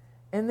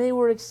 And they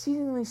were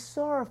exceedingly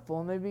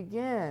sorrowful, and they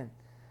began.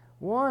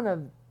 One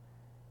of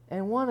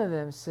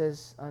them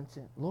says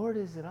unto him, Lord,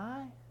 is it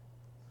I?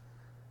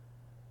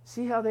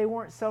 See how they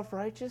weren't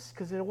self-righteous?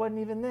 Because it wasn't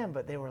even them,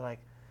 but they were like,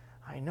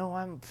 I know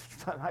I'm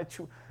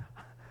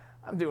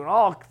doing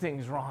all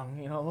things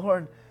wrong,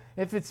 Lord.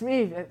 If it's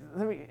me,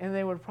 and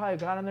they would probably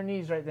got on their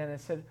knees right then and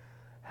said,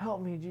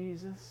 help me,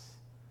 Jesus.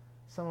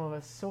 Some of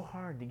us, so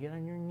hard to get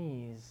on your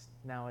knees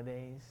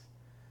nowadays.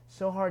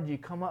 So hard you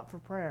come up for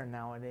prayer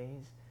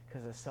nowadays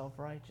because of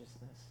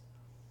self-righteousness.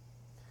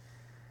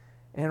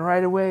 And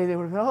right away they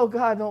would go, oh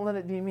God, don't let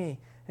it be me.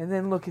 And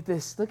then look at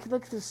this. Look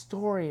at this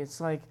story. It's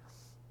like,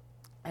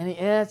 and he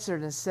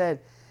answered and said,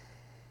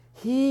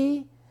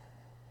 he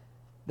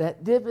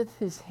that dippeth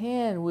his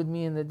hand with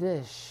me in the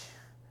dish,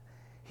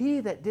 he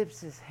that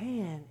dips his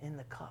hand in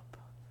the cup,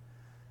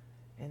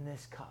 in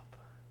this cup.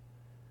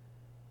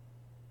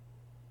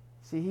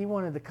 See, he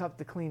wanted the cup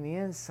to clean the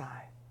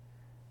inside.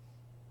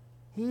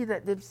 He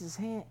that dips his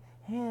hand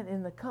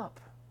in the cup,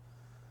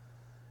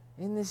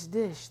 in this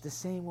dish, the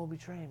same will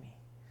betray me.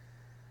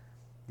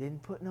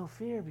 Didn't put no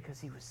fear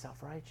because he was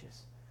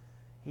self-righteous.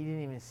 He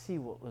didn't even see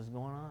what was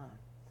going on.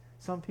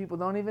 Some people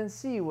don't even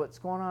see what's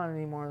going on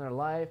anymore in their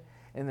life,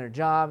 in their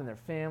job, in their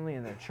family,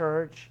 in their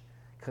church,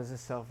 because of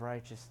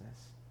self-righteousness.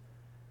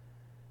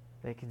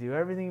 They can do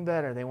everything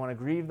better. They want to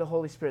grieve the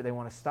Holy Spirit. They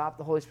want to stop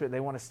the Holy Spirit. They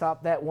want to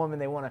stop that woman.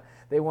 They want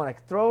to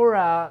throw her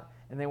out,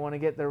 and they want to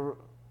get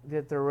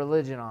their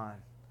religion on.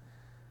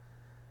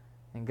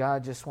 And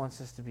God just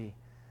wants us to be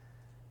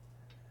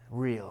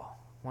real,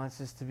 wants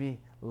us to be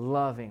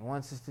loving,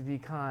 wants us to be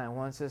kind,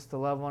 wants us to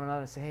love one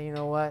another and say, hey, you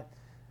know what?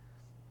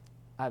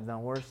 I've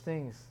done worse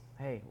things.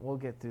 Hey, we'll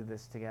get through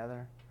this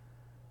together.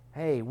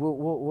 Hey, I'm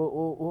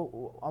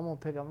going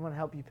to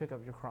help you pick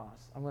up your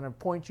cross. I'm going to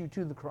point you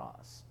to the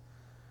cross.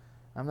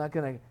 I'm not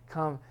going to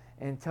come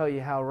and tell you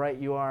how right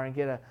you are and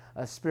get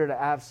a spirit of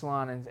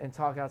Absalom and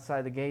talk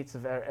outside the gates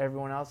of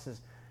everyone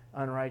else's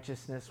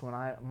unrighteousness when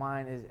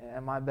mine is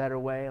my better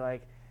way,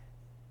 like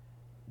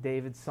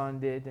David's son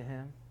did to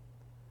him.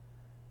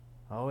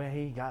 Oh,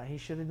 he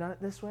should have done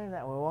it this way or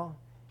that way. Well,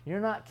 you're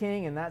not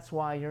king, and that's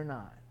why you're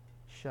not.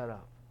 Shut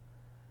up.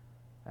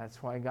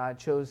 That's why God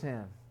chose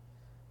him,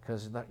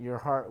 because your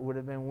heart would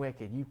have been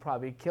wicked. You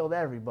probably killed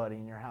everybody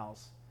in your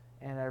house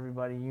and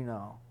everybody you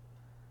know.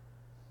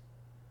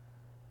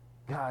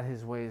 God,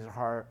 his ways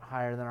are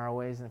higher than our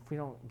ways, and if we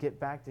don't get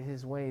back to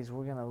his ways,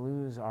 we're going to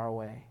lose our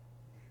way.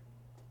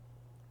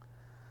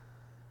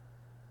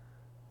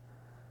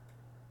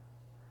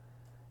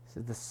 So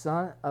the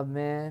Son of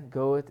Man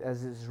goeth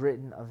as is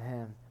written of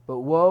him. But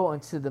woe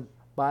unto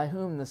by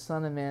whom the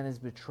Son of Man is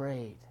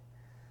betrayed.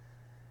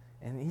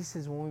 And he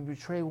says when we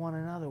betray one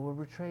another, we're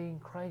betraying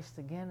Christ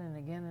again and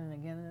again and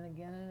again and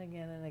again and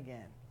again and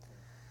again.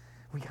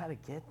 We got to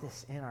get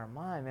this in our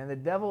mind, man. The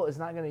devil is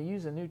not going to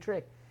use a new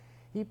trick.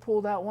 He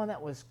pulled out one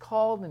that was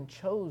called and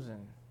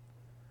chosen.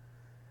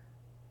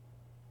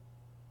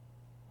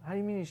 How do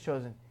you mean he's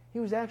chosen? He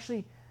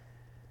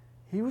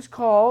was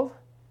called,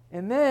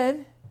 and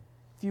then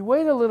if you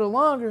wait a little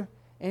longer,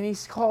 and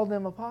he's called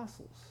them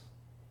apostles,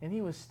 and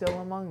he was still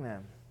among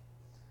them.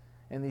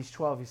 And these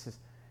 12, he says,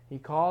 he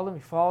called them,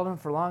 he followed them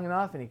for long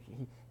enough, and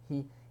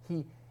he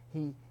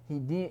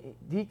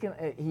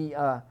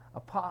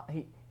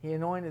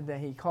anointed them,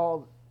 he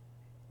called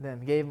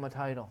them, gave them a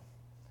title,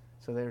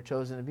 so they were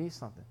chosen to be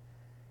something.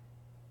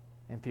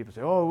 And people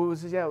say, "Oh,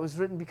 it was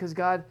written because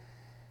God."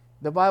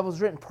 The Bible's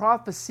written.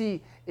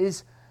 Prophecy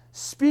is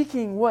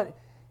speaking what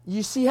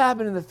you see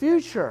happen in the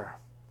future.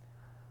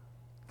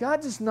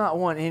 God does not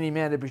want any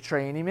man to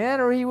betray any man,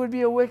 or he would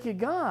be a wicked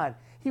God.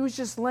 He was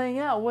just laying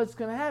out what's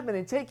going to happen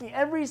and taking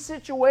every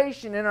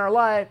situation in our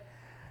life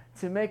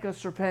to make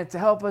us repent, to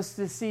help us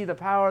to see the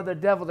power of the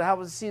devil, to help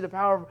us to see the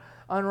power of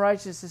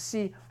unrighteousness, to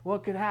see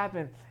what could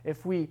happen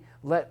if we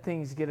let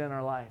things get in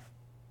our life.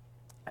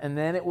 And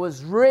then it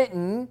was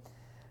written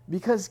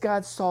because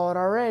God saw it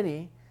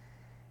already.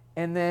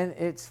 And then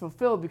it's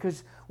fulfilled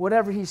because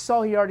whatever he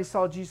saw, he already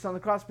saw Jesus on the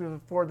cross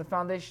before the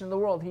foundation of the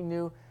world. He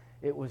knew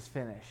it was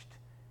finished.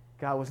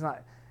 God was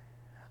not,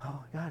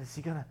 oh, God, is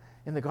he going to,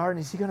 in the garden,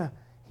 is he going to,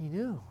 he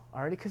knew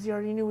already because he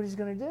already knew what he's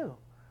going to do.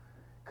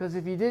 Because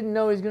if he didn't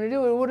know what he's going to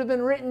do, it would have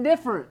been written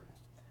different.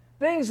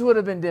 Things would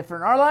have been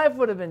different. Our life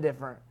would have been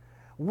different.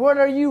 What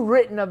are you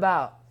written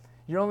about?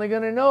 You're only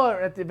going to know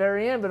it at the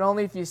very end, but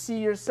only if you see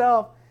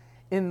yourself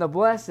in the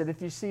blessed.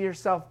 If you see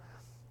yourself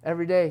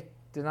every day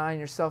denying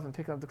yourself and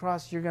picking up the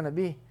cross, you're going to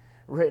be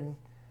written,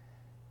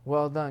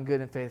 well done,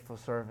 good and faithful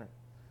servant.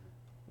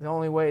 The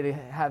only way to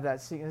have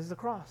that seen is the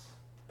cross.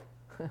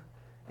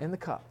 And the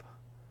cup.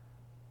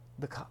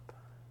 The cup.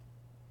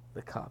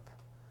 The cup.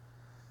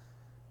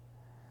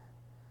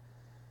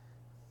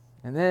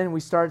 And then we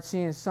start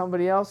seeing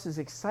somebody else's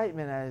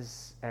excitement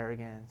as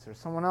arrogance, or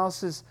someone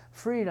else's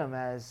freedom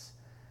as,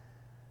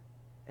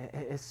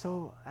 it's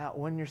so,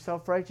 when you're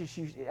self-righteous,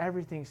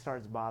 everything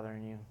starts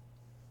bothering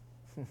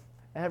you.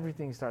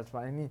 Everything starts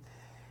bothering you.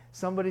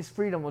 Somebody's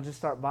freedom will just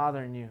start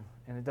bothering you,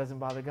 and it doesn't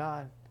bother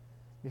God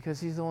because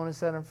he's the one who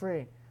set him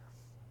free.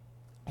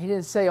 He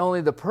didn't say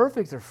only the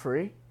perfect are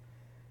free.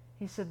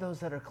 He said those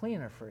that are clean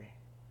are free.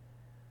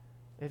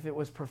 If it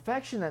was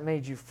perfection that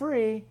made you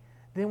free,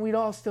 then we'd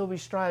all still be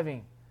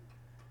striving.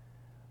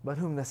 But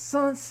whom the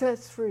Son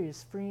sets free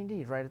is free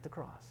indeed, right at the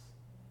cross.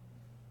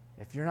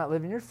 If you're not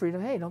living your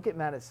freedom, hey, don't get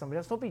mad at somebody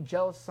else. Don't be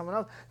jealous of someone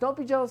else. Don't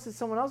be jealous that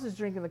someone else is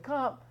drinking the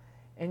cup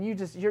and you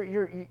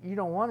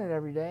don't want it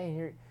every day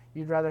and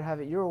you'd rather have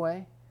it your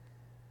way.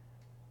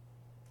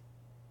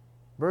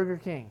 Burger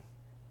King.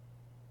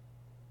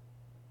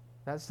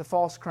 That's the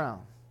false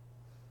crown.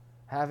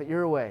 Have it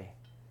your way.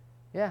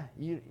 Yeah,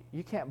 you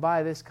can't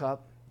buy this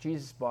cup.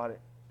 Jesus bought it.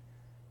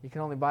 You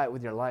can only buy it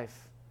with your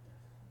life.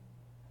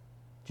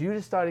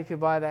 Judas thought he could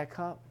buy that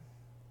cup,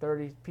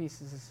 30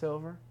 pieces of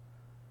silver.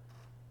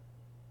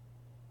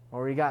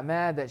 Or he got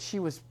mad that she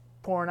was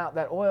pouring out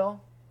that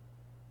oil.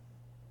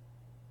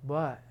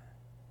 But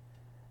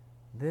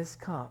this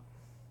cup,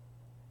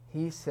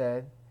 he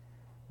said,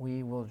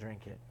 we will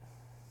drink it.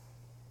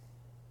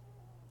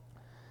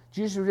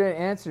 Jesus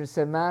answered and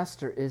said,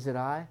 Master, is it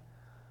I?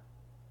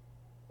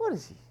 What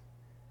is he?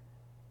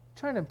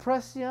 Trying to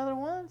impress the other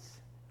ones?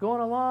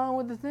 Going along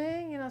with the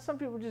thing? You know, some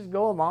people just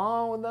go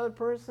along with the other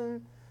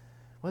person.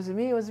 Was it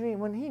me? Was it me?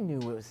 When he knew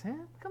it was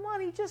him. Come on,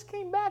 he just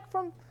came back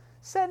from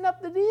setting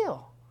up the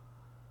deal.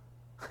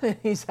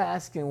 He's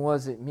asking,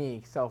 was it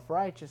me?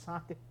 Self-righteous,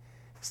 huh?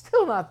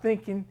 Still not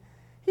thinking.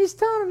 He's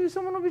telling him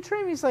someone will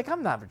betray me. He's like,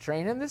 I'm not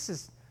betraying him. This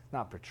is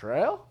not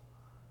betrayal.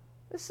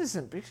 This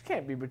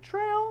can't be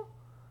betrayal.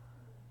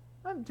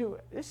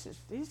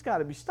 He's got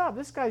to be stopped.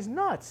 This guy's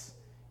nuts.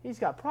 He's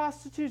got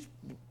prostitutes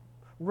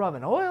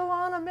rubbing oil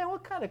on him. Man,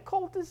 what kind of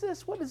cult is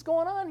this? What is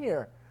going on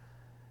here?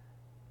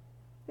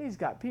 He's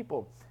got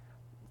people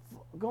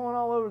going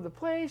all over the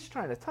place,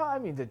 trying to talk. I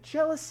mean, the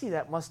jealousy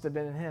that must have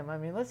been in him. I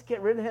mean, let's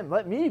get rid of him.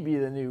 Let me be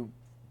the new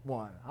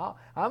one.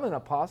 I'm an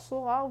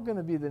apostle. I'm going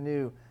to be the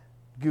new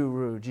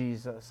guru,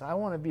 Jesus. I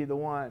want to be the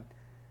one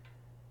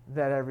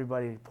that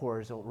everybody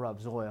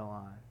rubs oil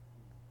on.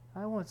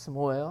 I want some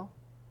oil.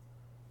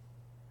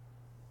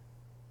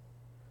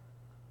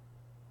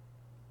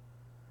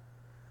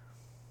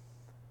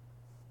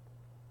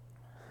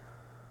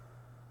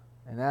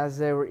 And as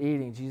they were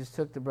eating, Jesus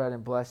took the bread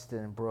and blessed it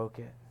and broke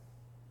it.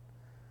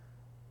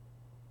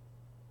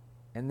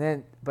 And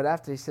then, but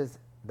after he says,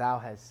 thou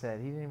hast said,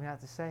 he didn't even have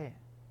to say it.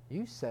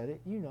 You said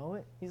it. You know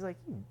it. He's like,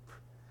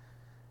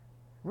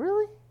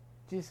 really?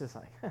 Jesus is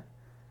like,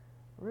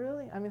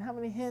 really? I mean, how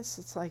many hints?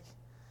 It's like,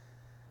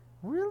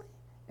 really?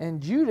 And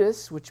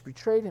Judas, which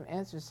betrayed him,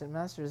 answered and said,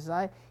 Master, is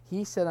I?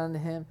 He said unto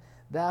him,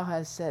 thou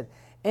hast said.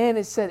 And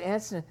it said,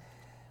 answering,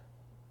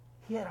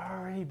 he had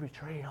already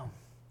betrayed him.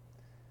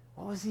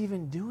 What was he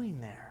even doing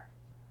there?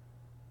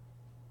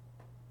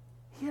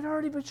 He had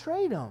already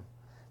betrayed him.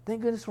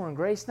 Thank goodness we're in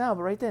grace now,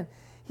 but right then,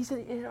 he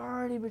said he had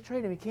already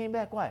betrayed him. He came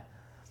back, why?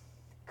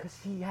 Because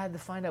he had to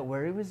find out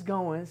where he was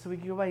going so he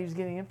could go by. He was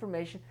getting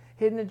information,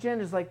 hidden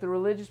agendas like the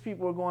religious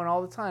people were going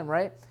all the time,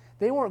 right?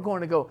 They weren't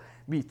going to go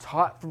be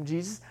taught from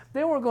Jesus.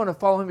 They weren't going to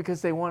follow him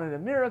because they wanted a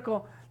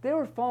miracle. They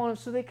were following him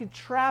so they could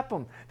trap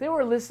him. They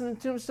were listening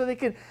to him so they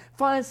could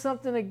find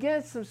something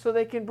against him so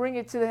they can bring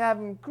it to have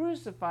him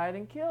crucified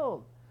and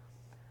killed.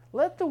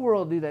 Let the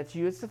world do that to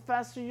you. It's the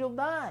faster you'll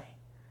die.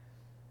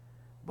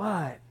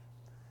 But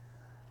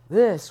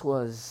this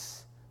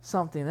was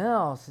something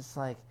else. It's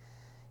like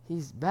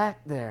he's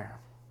back there.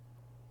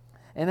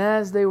 And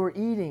as they were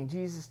eating,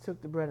 Jesus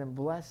took the bread and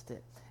blessed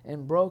it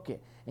and broke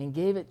it and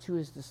gave it to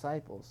his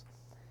disciples.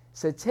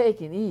 Said, take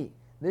and eat.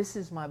 This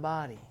is my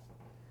body.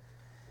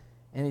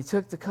 And he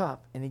took the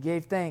cup and he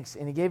gave thanks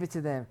and he gave it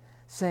to them,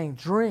 saying,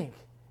 drink,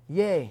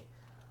 yea,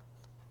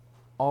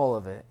 all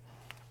of it.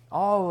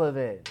 All of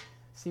it.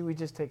 See, we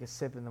just take a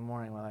sip in the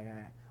morning. We're like,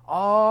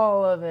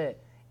 all of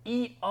it.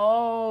 Eat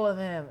all of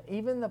him.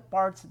 Even the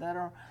parts that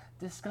are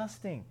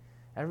disgusting.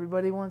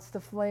 Everybody wants the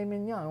filet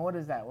mignon. What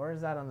is that? Where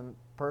is that on the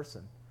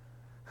person?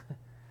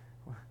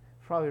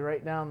 Probably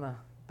right down the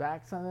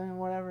back something,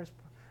 whatever.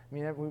 I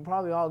mean, we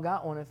probably all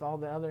got one if all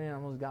the other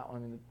animals got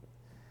one.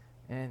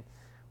 And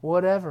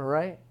whatever,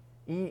 right?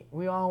 Eat.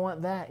 We all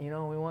want that, we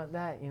want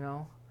that, We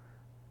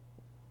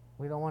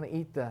don't want to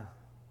eat the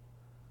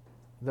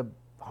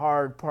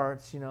hard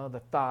parts,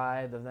 the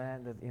thigh,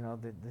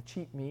 the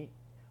cheap meat,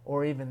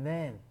 or even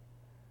then.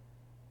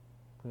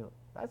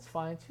 That's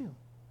fine too.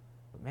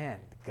 But man,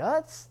 the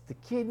guts, the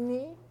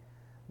kidney,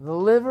 the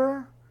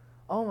liver,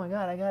 oh my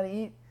God, I got to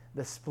eat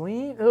the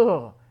spleen,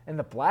 and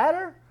the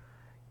bladder,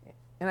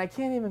 and I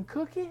can't even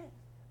cook it.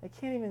 I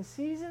can't even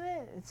season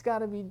it. It's got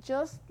to be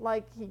just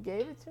like he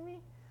gave it to me.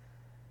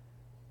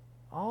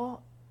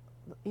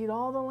 Eat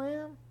all the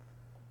lamb.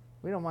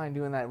 We don't mind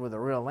doing that with a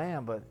real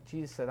lamb, but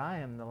Jesus said, I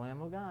am the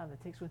Lamb of God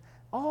that takes with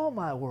all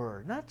my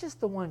word, not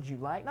just the ones you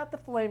like, not the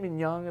filet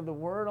mignon of the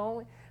word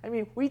only. I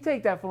mean, we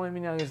take that filet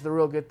mignon as the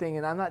real good thing,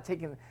 and I'm not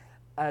taking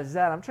as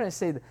that. I'm trying to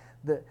say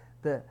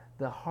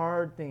the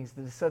hard things,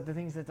 the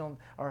things that don't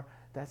are.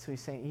 That's what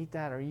he's saying. Eat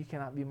that, or you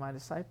cannot be my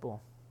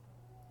disciple.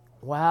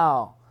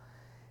 Wow.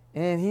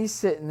 And he's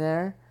sitting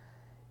there,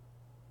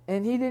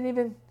 and he didn't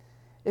even.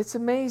 It's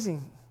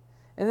amazing.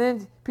 And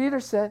then Peter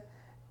said,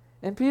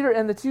 and Peter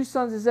and the two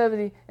sons of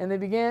Zebedee, and they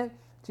began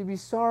to be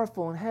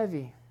sorrowful and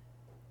heavy.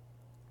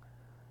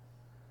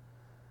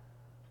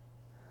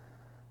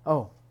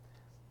 Oh.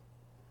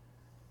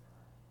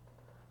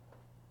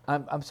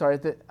 I'm sorry,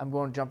 I'm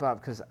going to jump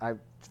out because I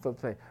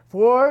flipped the page.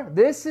 For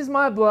this is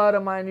my blood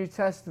of my New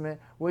Testament,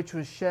 which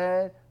was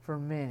shed for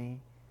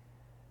many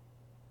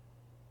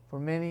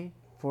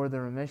for the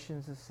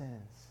remissions of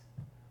sins.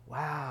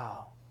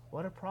 Wow,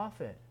 what a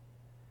prophet.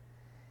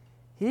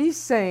 He's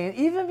saying,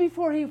 even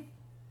before he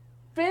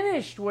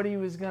finished what he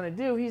was going to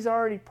do, he's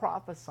already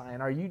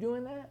prophesying. Are you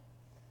doing that?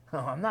 Oh,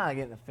 I'm not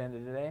getting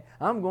offended today.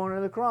 I'm going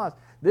to the cross.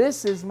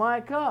 This is my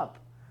cup.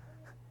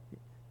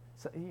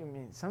 So,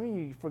 some of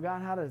you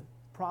forgot how to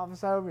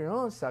prophesy over your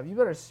own self. You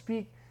better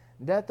speak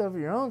death over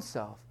your own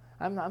self.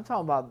 I'm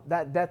talking about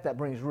that death that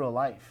brings real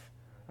life.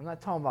 I'm not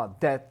talking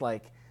about death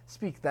like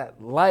speak that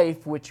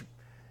life which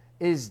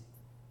is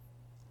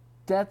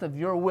death of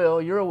your will,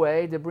 your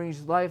way, that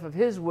brings life of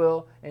his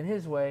will and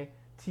his way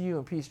to you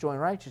in peace, joy, and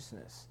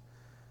righteousness.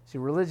 See,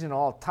 religion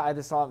all tie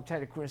this all, try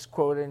to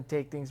quote it and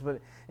take things,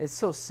 but it's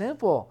so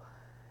simple.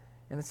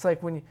 And it's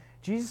like when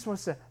Jesus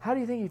wants to, how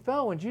do you think he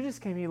felt when Judas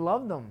came? He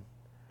loved them.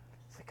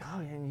 It's like, oh,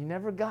 man, you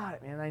never got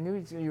it, man. I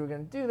knew you were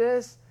going to do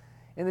this.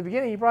 In the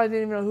beginning, he probably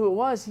didn't even know who it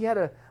was. He had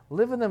to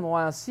live with them a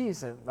while and see. He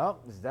said, oh,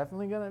 it's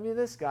definitely going to be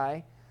this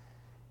guy.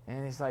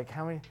 And he's like,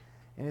 how many?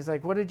 And he's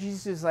like, what did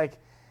Jesus, like,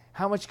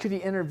 how much could he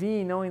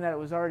intervene knowing that it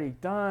was already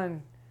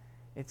done?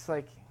 It's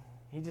like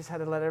he just had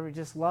to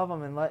just love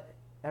them and let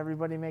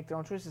everybody make their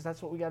own choices.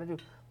 That's what we got to do.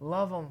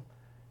 Love them.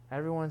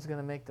 Everyone's going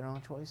to make their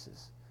own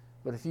choices.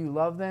 But if you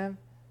love them,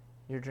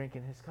 you're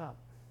drinking his cup.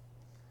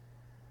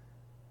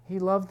 He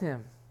loved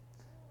him,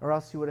 or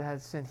else he would have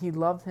had sin. He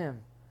loved him.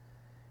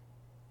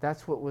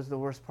 That's what was the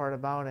worst part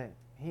about it.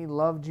 He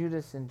loved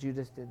Judas, and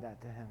Judas did that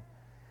to him.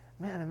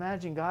 Man,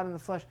 imagine God in the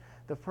flesh,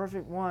 the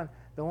perfect one,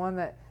 the one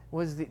that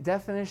was the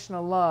definition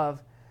of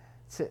love,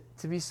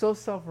 to be so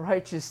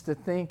self-righteous to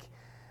think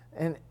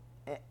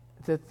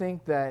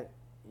that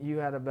you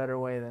had a better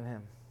way than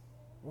him.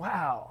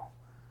 Wow.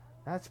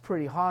 That's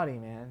pretty haughty,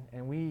 man.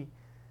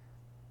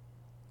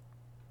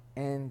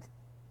 And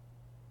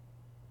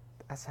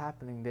that's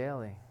happening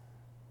daily.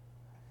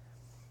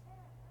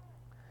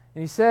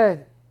 And he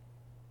said,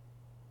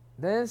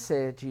 then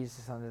saith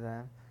Jesus unto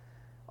them,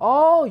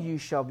 all you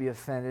shall be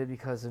offended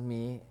because of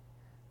me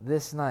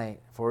this night,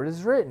 for it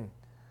is written,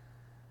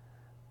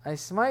 I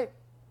smite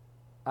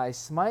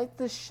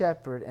the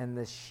shepherd, and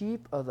the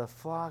sheep of the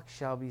flock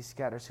shall be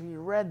scattered. So he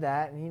read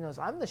that, and he knows,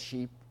 I'm the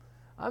sheep.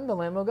 I'm the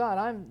Lamb of God.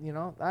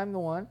 I'm the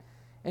one,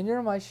 and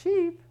you're my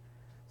sheep.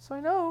 So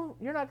I know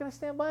you're not going to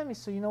stand by me.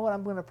 So you know what?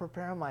 I'm going to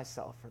prepare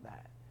myself for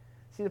that.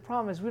 See, the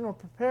problem is we don't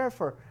prepare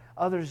for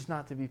others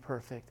not to be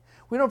perfect.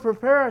 We don't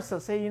prepare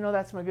ourselves. Say,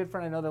 that's my good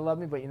friend. I know they love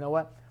me, but you know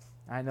what?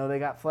 I know they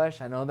got flesh.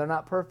 I know they're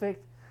not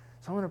perfect.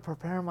 So I'm going to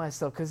prepare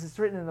myself because it's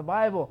written in the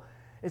Bible.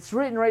 It's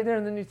written right there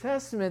in the New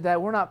Testament that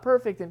we're not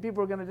perfect and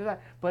people are going to do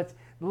that. But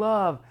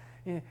love,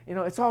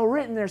 it's all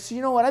written there. So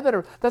you know what?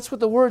 That's what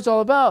the Word's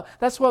all about.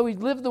 That's why we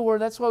live the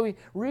Word. That's why we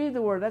read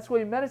the Word. That's why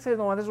we meditate on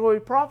the Word. That's why we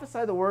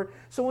prophesy the Word.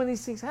 So when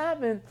these things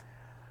happen,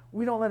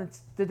 we don't let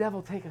the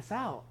devil take us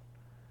out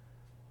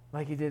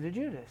like he did to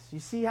Judas. You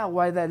see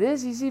why that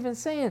is? He's even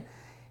saying,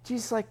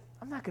 Jesus, like,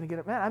 I'm not going to get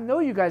up mad. I know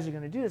you guys are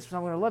going to do this, so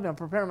I'm going to love you. I'm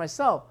preparing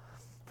myself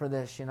for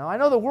this, I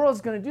know the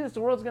world's going to do this. The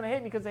world's going to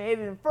hate me because they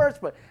hated him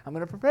first, but I'm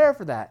going to prepare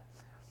for that.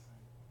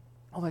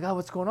 Oh my God,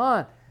 what's going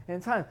on?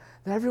 In time,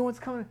 that everyone's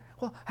coming.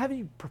 Well, haven't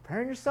you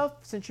prepared yourself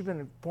since you've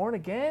been born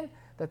again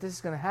that this is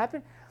going to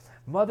happen?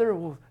 Mother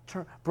will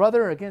turn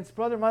brother against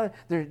brother. Mother,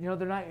 they're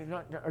not.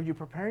 Are you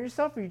preparing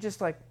yourself, or are you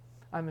just like,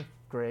 I'm in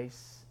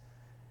grace?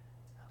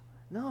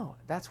 No,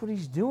 that's what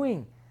he's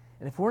doing.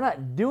 And if we're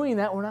not doing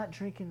that, we're not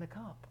drinking the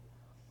cup.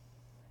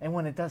 And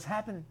when it does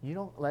happen, you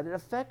don't let it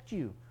affect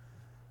you.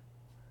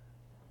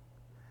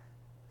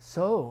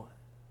 So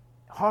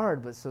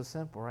hard, but so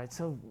simple, right?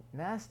 So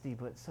nasty,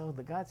 but so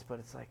the guts, but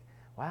it's like,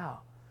 wow.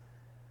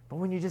 But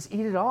when you just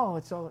eat it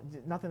all,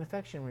 nothing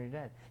affects you when you're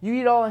dead. You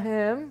eat all of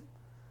him,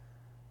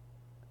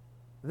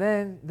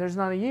 then there's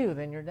none of you,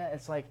 then you're dead.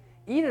 It's like,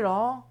 eat it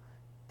all.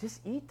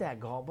 Just eat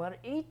that gallbladder,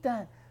 eat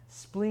that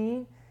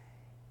spleen,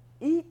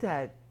 eat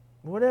that,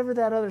 whatever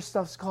that other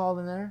stuff's called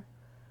in there.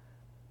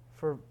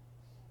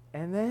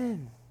 And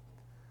then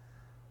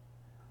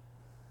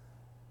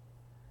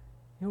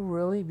you'll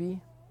really be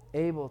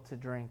able to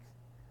drink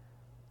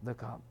the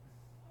cup.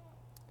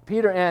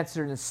 Peter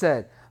answered and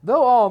said,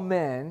 though all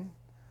men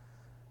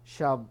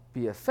shall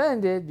be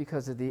offended,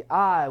 because of thee,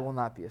 I will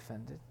not be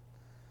offended.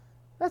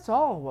 That's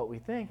all what we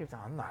think.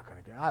 I'm not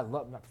going to do it. I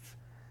love that.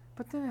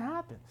 But then it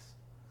happens.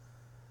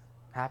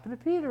 Happened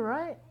to Peter,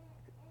 right?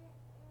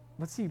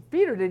 But see,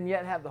 Peter didn't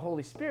yet have the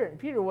Holy Spirit, and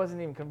Peter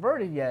wasn't even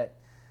converted yet.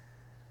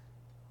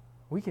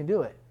 We can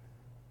do it.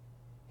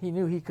 He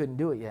knew he couldn't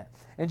do it yet.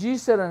 And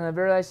Jesus said unto him,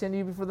 verily I say unto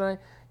you, before the night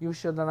you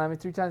shall deny me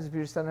 3 times. And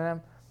Peter said unto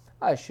him,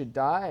 I should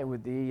die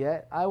with thee,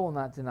 yet I will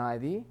not deny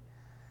thee.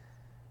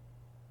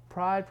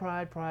 Pride.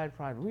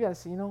 We got to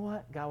say, you know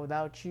what? God,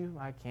 without you,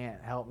 I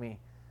can't. Help me.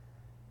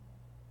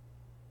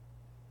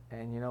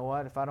 And you know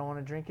what? If I don't want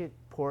to drink it,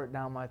 pour it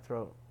down my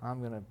throat. I'm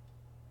going to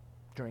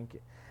drink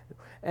it.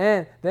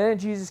 And then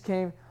Jesus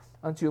came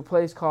unto a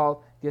place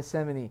called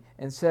Gethsemane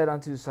and said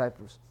unto the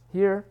disciples,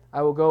 Here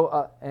I will go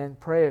up and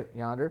pray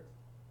yonder.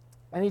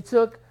 And he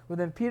took with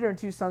him Peter and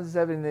 2 sons of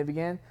Zebedee, and they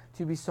began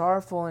to be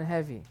sorrowful and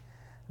heavy.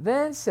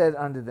 Then said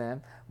unto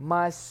them,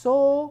 My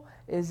soul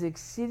is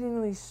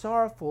exceedingly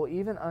sorrowful,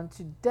 even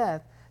unto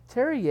death.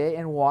 Tarry ye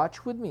and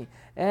watch with me.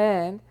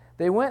 And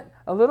they went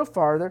a little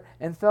farther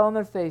and fell on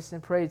their face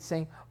and prayed,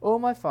 saying, O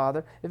my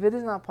Father, if it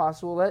is not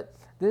possible, let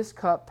this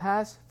cup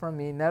pass from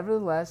me.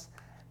 Nevertheless,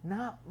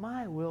 not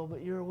my will,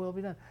 but your will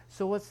be done.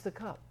 So what's the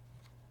cup?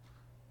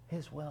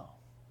 His will.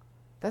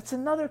 That's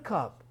another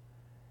cup.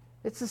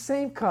 It's the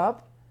same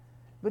cup,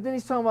 but then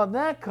he's talking about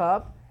that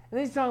cup, and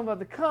then he's talking about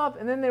the cup,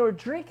 and then they were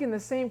drinking the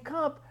same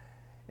cup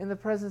in the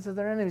presence of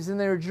their enemies. And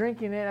they were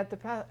drinking it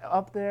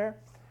up there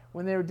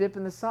when they were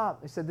dipping the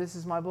sop. They said, This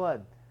is my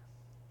blood.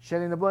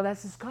 Shedding the blood,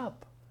 that's his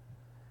cup.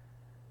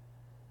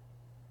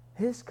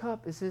 His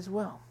cup is his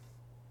will.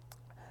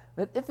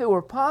 But if it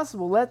were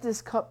possible, let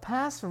this cup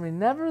pass from me.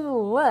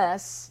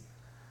 Nevertheless,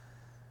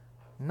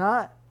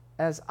 not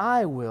as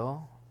I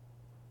will,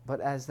 but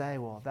as thy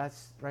will.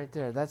 That's right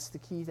there. That's the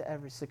key to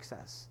every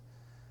success.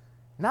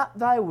 Not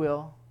thy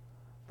will,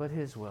 but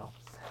his will.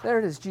 There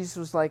it is. Jesus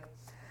was like,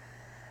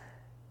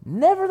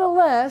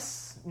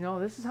 nevertheless,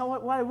 this is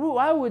what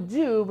I would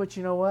do, but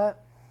you know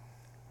what?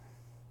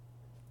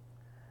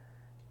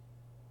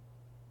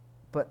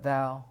 But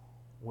thou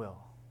will.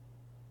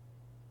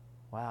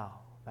 Wow,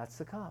 that's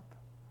the cup.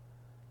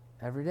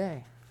 Every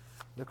day,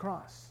 the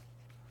cross.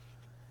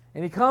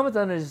 And he cometh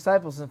unto his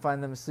disciples and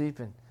find them asleep,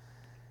 and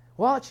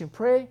watch and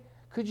pray.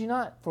 Could you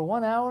not for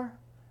 1 hour?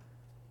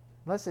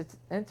 Lest it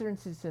enter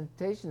into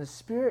temptation. The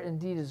spirit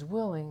indeed is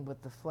willing,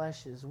 but the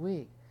flesh is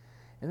weak.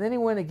 And then he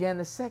went again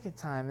the second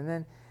time. And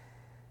then,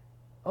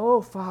 O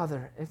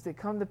Father, if they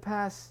come to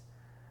pass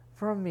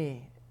from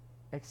me,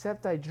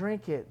 except I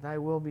drink it, thy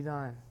will be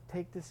done.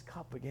 Take this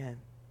cup again.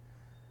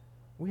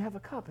 We have a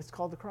cup. It's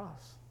called the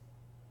cross.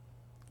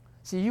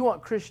 See, you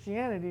want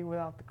Christianity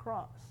without the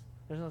cross.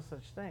 There's no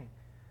such thing.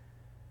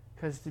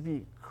 Because to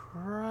be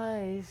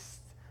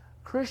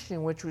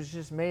Christian, which was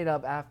just made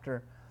up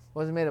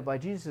wasn't made up by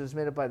Jesus, it was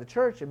made up by the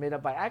church. It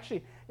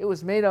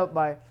was made up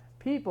by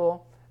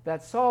people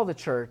that saw the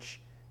church,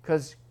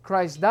 because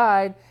Christ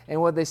died, and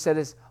what they said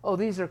is, oh,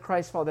 these are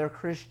Christ's followers, they're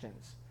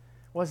Christians.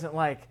 It wasn't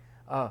like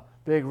a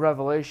big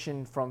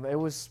revelation it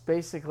was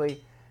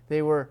basically,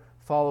 they were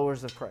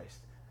followers of Christ,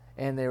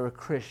 and they were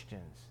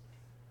Christians.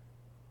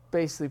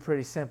 Basically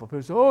pretty simple.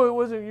 People say, oh, it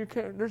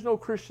wasn't, there's no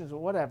Christians,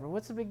 or whatever.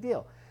 What's the big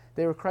deal?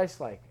 They were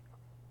Christ-like.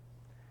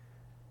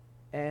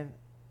 And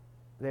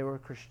they were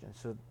Christians.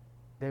 So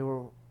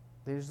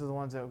these are the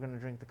ones that were going to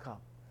drink the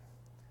cup.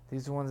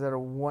 These are the ones that are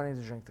wanting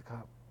to drink the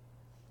cup.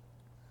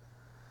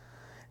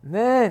 And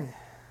then,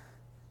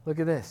 look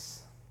at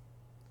this.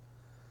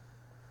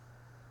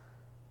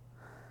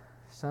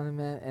 Son of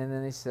Man, and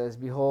then he says,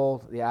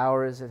 Behold, the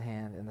hour is at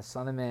hand, and the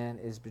Son of Man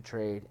is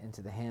betrayed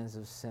into the hands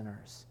of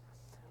sinners.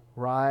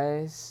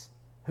 Rise.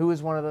 Who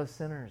is one of those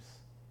sinners?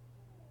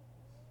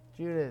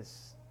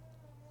 Judas.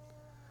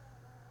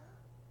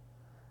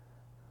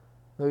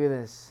 Look at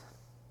this.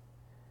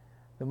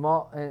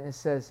 And it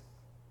says,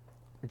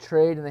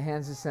 betrayed in the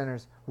hands of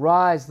sinners.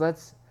 Rise,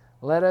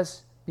 let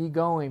us be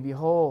going.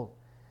 Behold,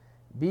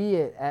 be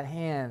it at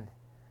hand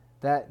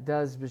that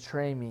does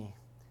betray me.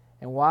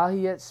 And while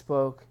he yet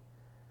spoke,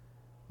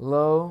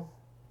 lo,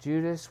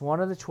 Judas, one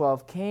of the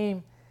 12,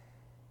 came,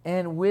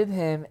 and with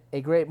him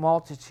a great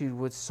multitude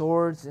with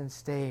swords and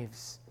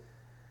staves.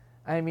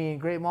 I mean,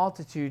 great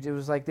multitude. It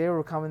was like they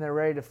were coming there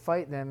ready to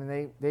fight them,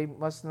 and they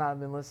must not have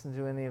been listening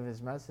to any of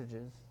his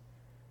messages.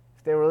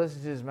 If they were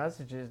listening to his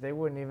messages, they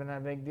wouldn't even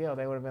have a big deal.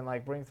 They would have been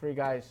like, bring 3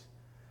 guys.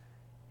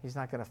 He's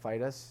not going to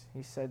fight us.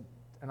 He said,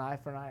 an eye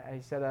for an eye.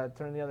 He said,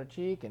 turn the other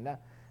cheek.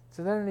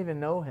 So they don't even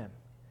know him.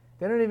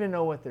 They don't even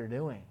know what they're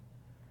doing.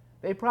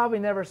 They probably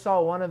never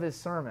saw one of his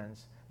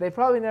sermons. They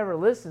probably never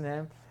listened to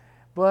him,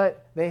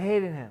 but they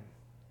hated him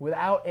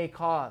without a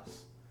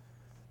cause.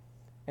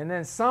 And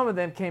then some of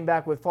them came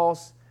back with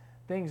false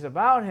things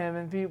about him,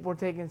 and people were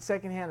taking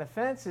secondhand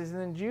offenses. And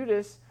then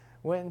Judas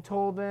went and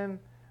told them,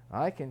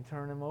 I can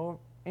turn him over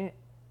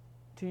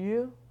to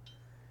you.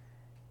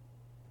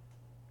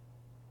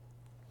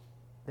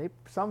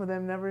 Some of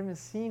them never even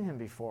seen him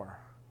before.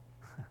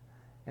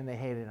 And they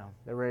hated him.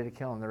 They're ready to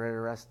kill him. They're ready to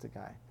arrest the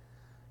guy.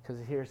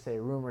 Because of hearsay,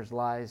 rumors,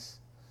 lies.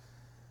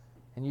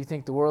 And you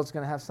think the world's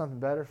going to have something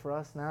better for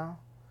us now?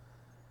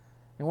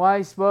 And while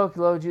he spoke,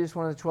 lo, Judas,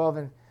 one of the 12,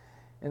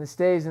 and the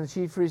staves and the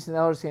chief priests and the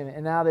elders came.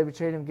 And now they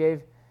betrayed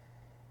him,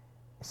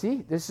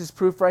 See, this is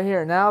proof right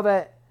here. Now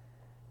that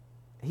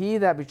he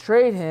that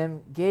betrayed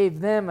him gave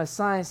them a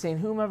sign, saying,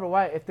 whomever,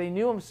 why? If they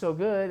knew him so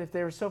good, if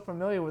they were so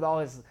familiar with all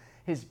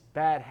his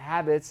bad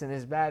habits and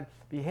his bad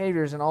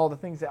behaviors and all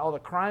the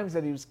crimes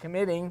that he was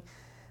committing,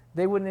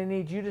 they wouldn't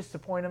need Judas to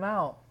point him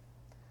out.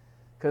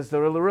 Because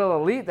the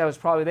real elite, that was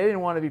probably, they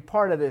didn't want to be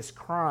part of this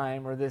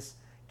crime or this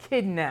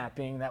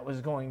kidnapping that was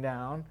going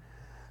down.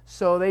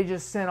 So they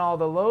just sent all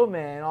the low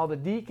men, all the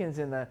deacons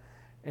and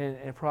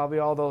probably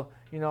all the,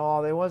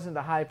 they wasn't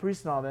the high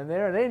priest and all them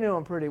there. They knew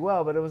them pretty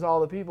well, but it was all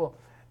the people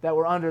that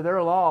were under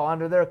their law,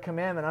 under their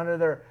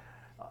commandment,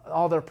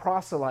 all their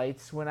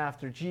proselytes went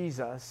after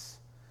Jesus,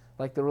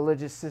 like the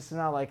religious system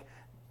now, like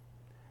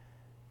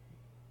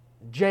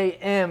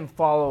JM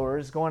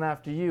followers going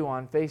after you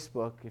on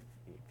Facebook, if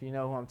you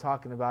know who I'm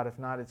talking about. If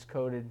not, it's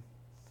coded.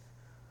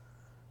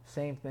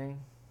 Same thing.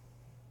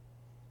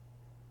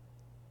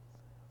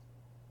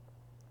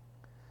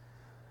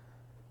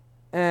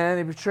 And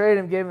they betrayed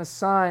him, gave him a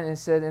sign, and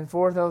said, and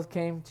forthwith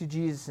came to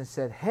Jesus and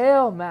said,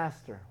 Hail,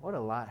 Master. What a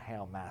lot,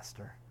 Hail,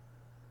 Master.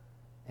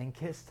 And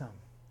kissed him.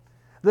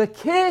 The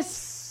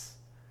kiss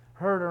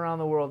heard around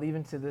the world,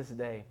 even to this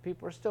day.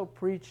 People are still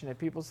preaching it.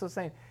 People are still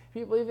saying,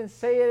 people even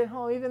say it at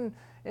home, even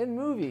in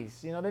movies.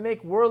 They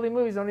make worldly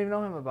movies, don't even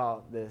know him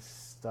about this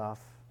stuff.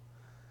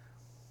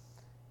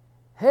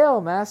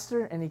 Hail,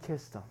 Master, and he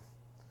kissed him.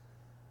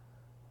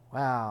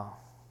 Wow.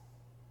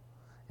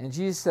 And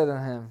Jesus said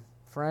unto him,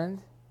 Friend,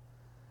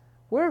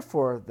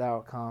 wherefore thou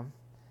art come?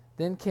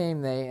 Then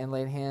came they and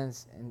laid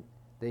hands, and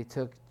they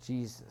took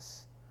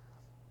Jesus.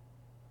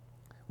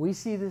 We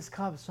see this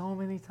cup so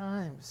many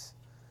times.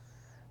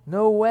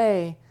 No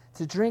way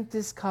to drink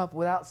this cup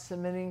without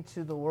submitting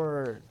to the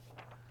Word.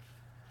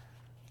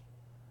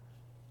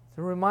 It's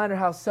a reminder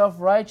how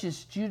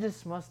self-righteous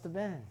Judas must have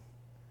been.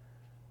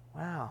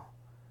 Wow.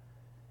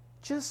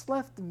 Just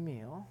left the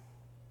meal,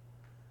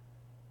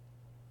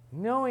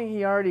 knowing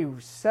he already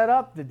set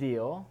up the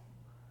deal,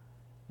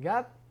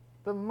 got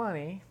the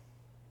money,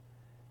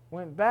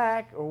 went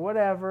back or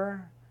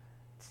whatever,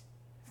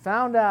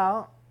 found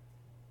out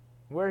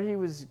where he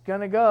was going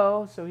to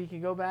go so he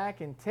could go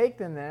back and take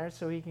them there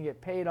so he can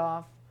get paid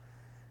off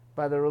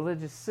by the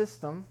religious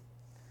system.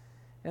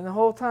 And the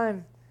whole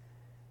time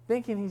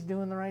thinking he's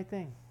doing the right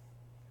thing.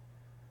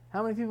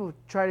 How many people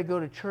try to go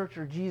to church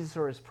or Jesus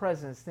or his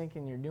presence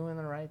thinking you're doing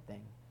the right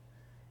thing?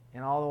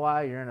 And all the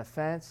while you're in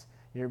offense,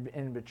 you're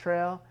in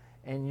betrayal,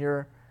 and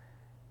you're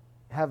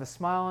have a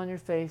smile on your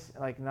face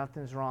like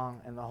nothing's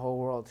wrong, and the whole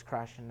world's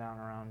crashing down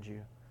around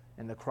you,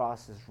 and the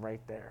cross is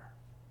right there.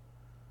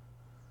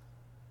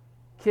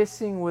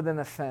 Kissing with an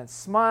offense,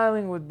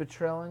 smiling with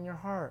betrayal in your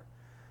heart,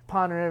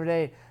 pondering every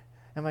day,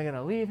 am I going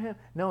to leave him?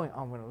 Knowing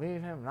I'm going to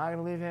leave him, I'm not going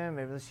to leave him.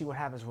 Maybe let's see what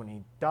happens when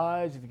he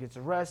dies, if he gets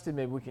arrested.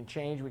 Maybe we can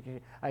change.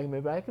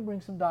 Maybe I can bring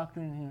some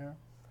doctrine in here.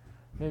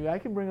 Maybe I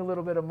can bring a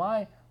little bit of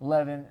my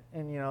leaven,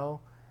 and no,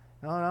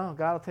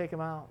 God will take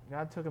him out.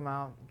 God took him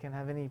out. You can't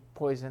have any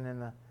poison in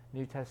the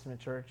New Testament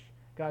church.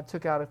 God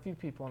took out a few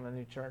people in the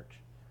new church.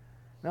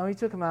 No, he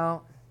took him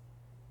out.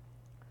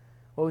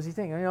 What was he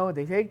thinking?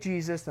 They take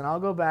Jesus, then I'll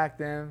go back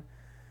then.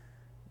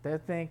 They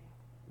think,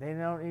 they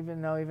don't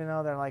even know,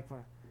 they're like,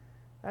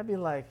 I'd be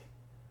like,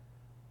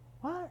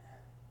 what?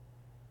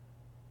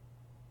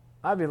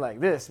 I'd be like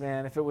this,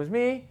 man. If it was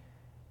me,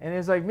 and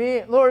it's like,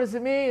 me, Lord, is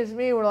it me? Is it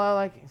me? We're all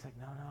like, he's like,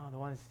 no, the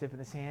one that's dipping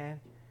his hand.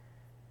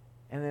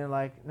 And they're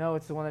like, no,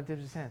 it's the one that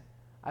dips his hand.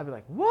 I'd be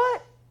like,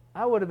 what?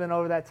 I would have been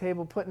over that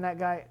table putting that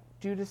guy,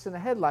 Judas, in a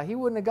headlock. He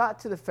wouldn't have got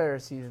to the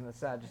Pharisees and the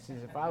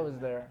Sadducees if I was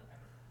there.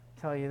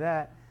 Tell you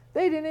that.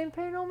 They didn't even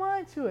pay no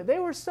mind to it. They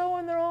were so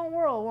in their own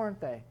world,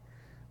 weren't they?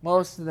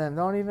 Most of them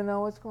don't even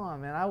know what's going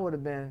on, man. I would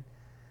have been.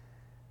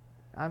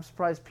 I'm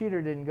surprised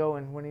Peter didn't go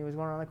in when he was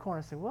going around the corner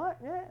and say, what?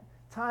 Yeah,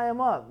 tie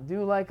him up.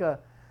 Do like a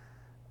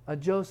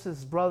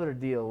Joseph's brother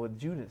deal with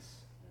Judas.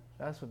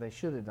 That's what they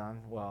should have done.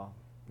 Well,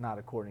 not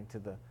according to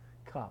the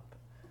cup.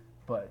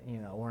 But,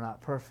 we're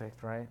not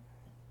perfect, right?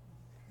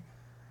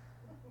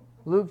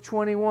 Luke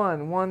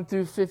 21, 1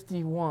 through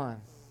 51.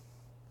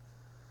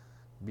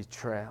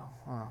 Betrayal.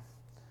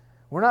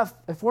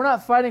 If we're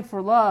not fighting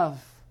for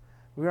love,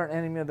 we are an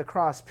enemy of the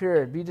cross,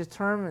 period. Be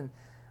determined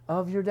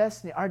of your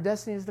destiny. Our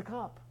destiny is the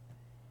cup.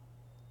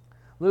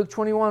 Luke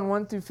 21,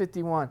 1 through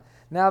 51.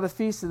 Now the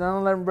feast of the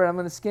unleavened bread. I'm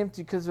going to skim to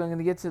you because I'm going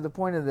to get to the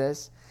point of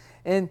this.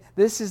 And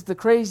this is the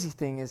crazy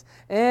thing is,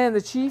 and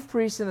the chief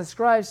priests and the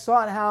scribes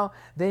sought how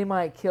they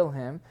might kill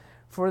him,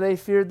 for they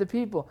feared the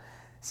people.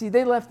 See,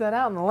 they left that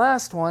out in the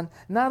last one.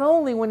 Not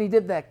only when he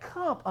did that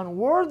cup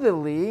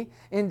unworthily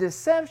in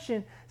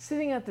deception,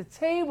 sitting at the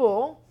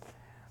table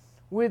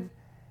with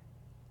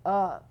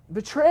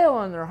betrayal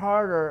on their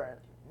heart, or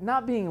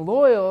not being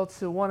loyal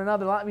to one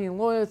another, not being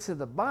loyal to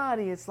the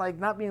body. It's like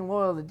not being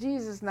loyal to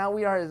Jesus. Now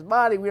we are his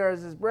body, we are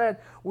his bread,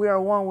 we are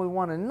one with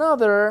one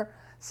another.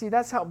 See,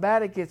 that's how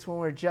bad it gets when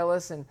we're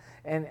jealous and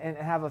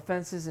have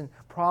offenses and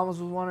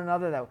problems with one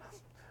another that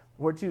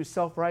we're too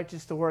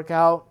self-righteous to work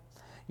out.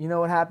 You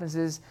know what happens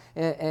is,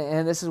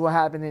 and this is what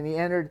happened,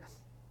 and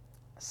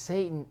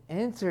Satan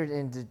entered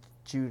into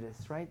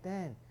Judas right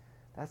then.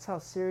 That's how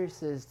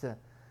serious it is to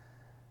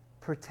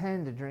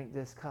pretend to drink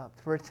this cup,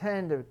 to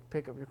pretend to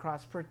pick up your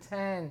cross,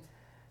 pretend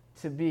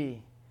to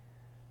be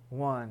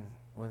one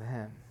with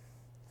him.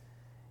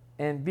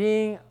 And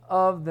being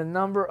of the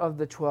number of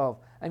the 12.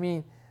 I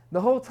mean,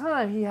 the whole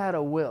time he had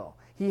a will.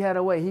 He had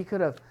a way. He could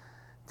have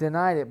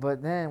denied it.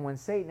 But then when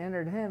Satan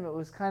entered him, it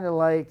was kind of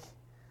like,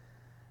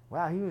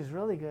 wow, he was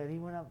really good. He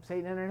went up,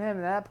 Satan entered him.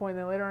 And at that point,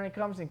 then later on he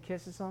comes and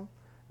kisses him.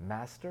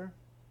 Master,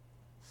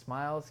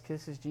 smiles,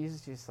 kisses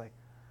Jesus. Jesus like,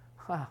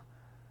 huh.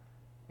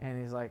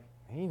 And he's like,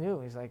 he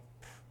knew. He's like,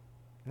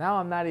 now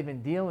I'm not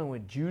even dealing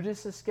with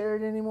Judas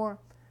Iscariot anymore.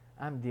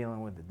 I'm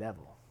dealing with the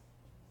devil.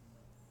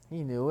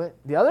 He knew it.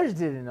 The others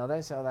didn't know that.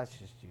 They said, oh, that's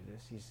just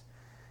Judas.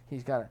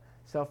 He's got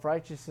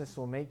self-righteousness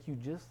will make you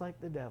just like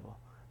the devil.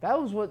 That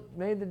was what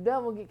made the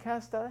devil get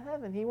cast out of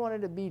heaven. He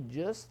wanted to be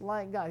just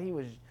like God. He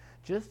was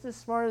just as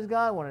smart as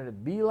God, wanted to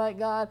be like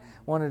God,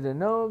 wanted to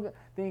know,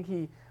 think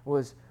he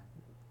was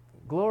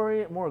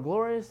more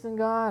glorious than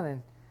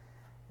God,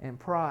 and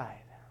pride.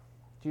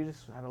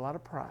 Judas had a lot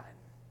of pride.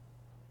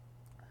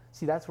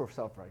 See, that's where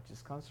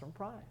self-righteousness comes from,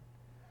 pride.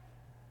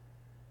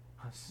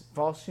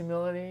 False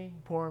humility,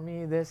 poor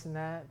me, this and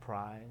that,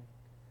 pride.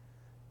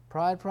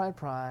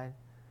 Pride.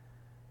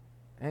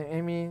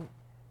 I mean,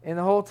 and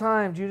the whole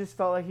time, Judas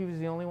felt like he was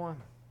the only one.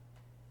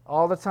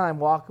 All the time,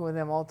 walking with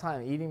them all the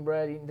time, eating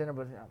bread, eating dinner,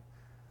 but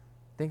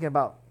thinking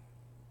about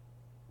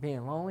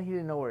being lonely. He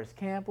didn't know where his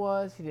camp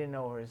was. He didn't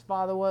know where his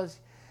father was.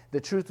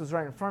 The truth was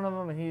right in front of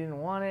him, and he didn't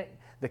want it.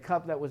 The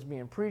cup that was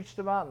being preached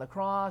about on the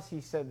cross, he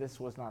said this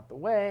was not the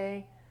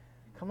way.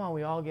 Come on,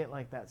 we all get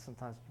like that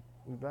sometimes.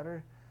 We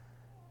better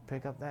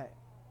pick up that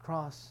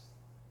cross.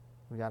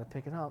 We got to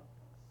pick it up.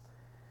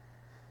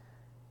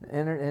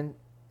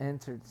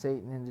 Entered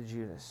Satan into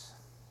Judas.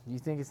 Do you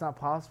think it's not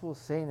possible for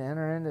Satan to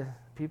enter into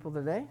people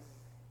today?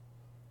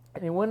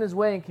 And he went his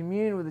way in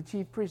communion with the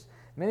chief priest.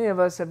 Many of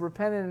us have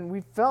repented, and we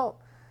felt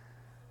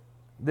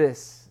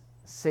this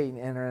Satan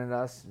enter into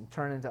us and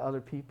turn into other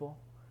people.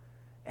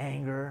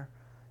 Anger.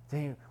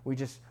 We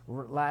just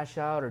lash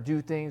out or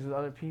do things with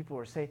other people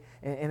or say,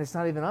 and it's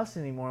not even us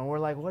anymore. And we're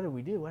like, what did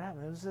we do? What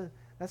happened?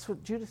 That's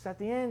what Judas, at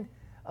the end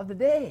of the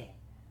day,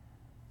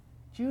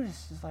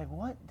 Judas is like,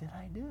 what did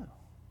I do?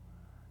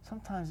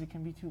 Sometimes it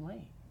can be too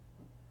late.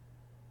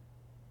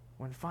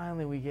 When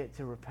finally we get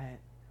to repent,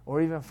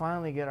 or even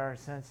finally get our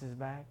senses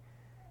back,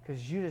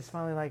 because Judas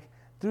finally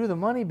threw the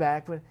money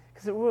back, but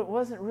because it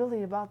wasn't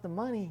really about the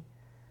money.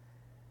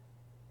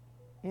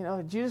 You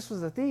know, Judas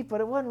was a thief, but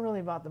it wasn't really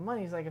about the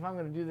money. He's like, if I'm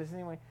going to do this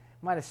anyway,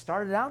 it might have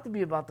started out to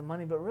be about the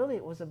money, but really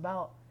it was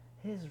about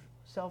his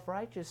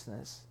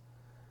self-righteousness.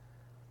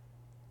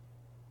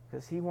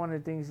 Because he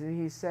wanted things that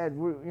he said,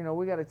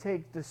 we got to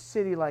take the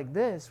city like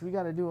this. We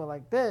got to do it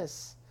like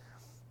this.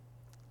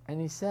 And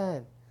he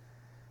said,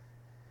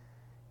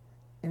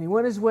 and he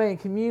went his way and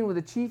communed with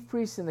the chief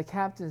priests and the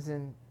captains,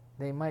 and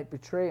they might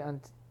betray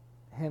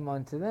him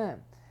unto them.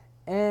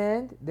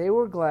 And they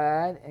were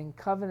glad and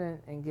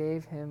covenant and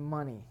gave him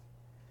money.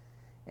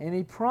 And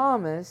he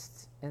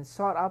promised and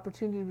sought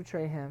opportunity to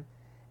betray him,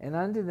 and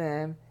unto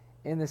them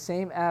in the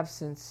same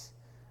absence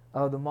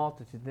of the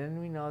multitude. Then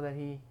we know that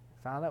he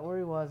found out where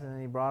he was, and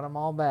then he brought them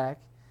all back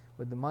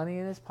with the money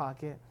in his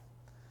pocket.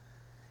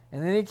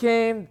 And then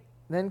came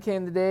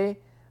the day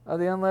of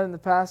the unleavened, the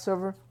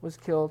Passover was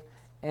killed,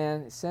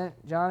 and sent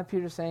John and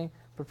Peter, saying,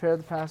 prepare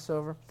the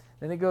Passover.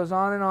 Then it goes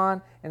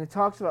on, and it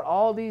talks about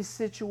all these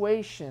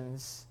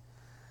situations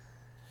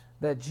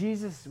that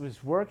Jesus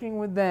was working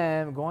with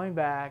them, going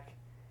back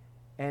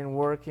and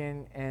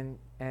working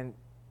and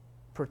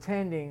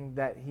pretending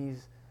that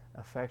he's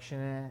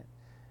affectionate,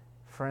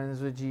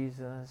 friends with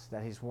Jesus,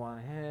 that he's one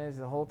of his.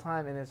 The whole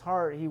time in his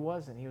heart, he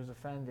wasn't. He was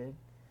offended.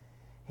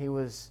 He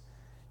was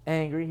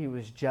angry. He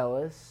was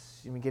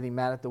jealous. Even getting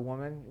mad at the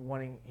woman.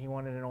 He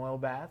wanted an oil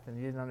bath, and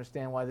he didn't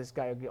understand why this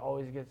guy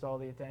always gets all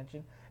the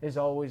attention, is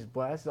always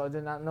blessed.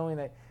 Not knowing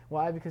that.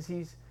 Why? Because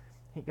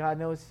God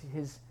knows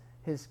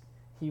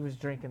he was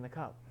drinking the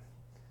cup.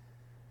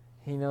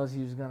 He knows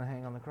he was going to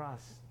hang on the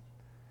cross.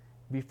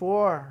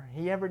 Before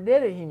he ever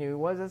did it, he knew he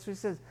was. That's what he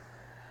says.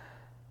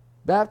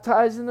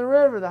 Baptized in the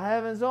river, the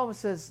heavens open,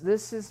 says,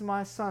 this is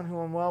my son who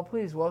I'm well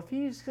pleased. Well, if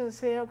he's going to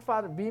say, oh,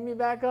 Father, beam me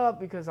back up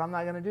because I'm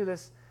not going to do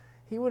this,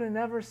 he would have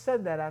never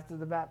said that after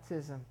the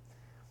baptism.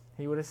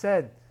 He would have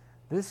said,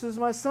 this is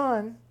my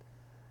son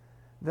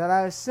that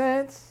I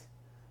sent,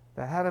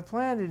 that had a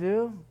plan to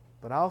do,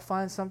 but I'll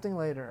find something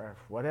later, or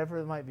whatever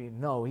it might be.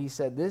 No, he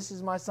said, this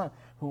is my son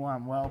who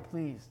I'm well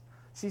pleased.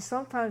 See,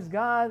 sometimes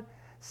God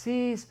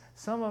sees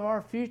some of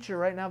our future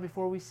right now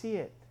before we see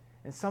it.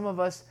 And some of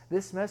us,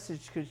 this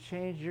message could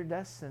change your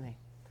destiny,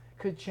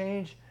 could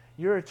change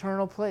your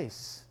eternal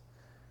place,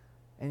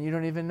 and you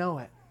don't even know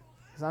it.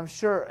 Because I'm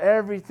sure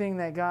everything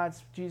that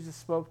Jesus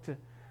spoke to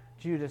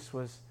Judas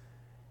was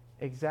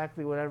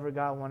exactly whatever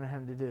God wanted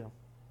him to do,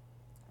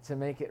 to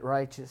make it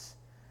righteous.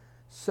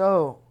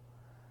 So,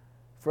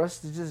 for us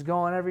to just go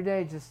on every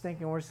day just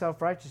thinking we're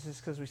self-righteous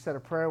just because we said a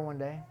prayer one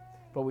day,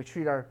 but we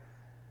treat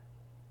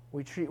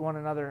one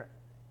another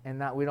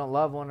and we don't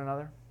love one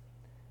another.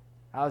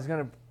 I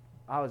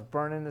was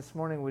burning this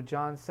morning with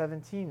John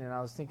 17, and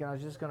I was thinking I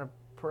was just going to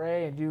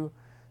pray and do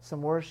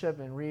some worship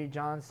and read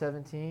John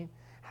 17.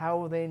 How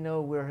will they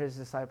know we're his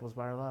disciples?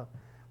 By our love.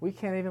 We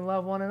can't even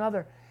love one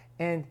another.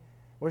 And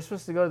we're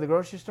supposed to go to the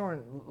grocery store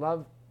and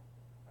love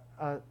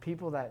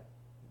people that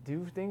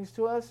do things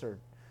to us or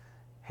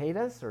hate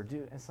us or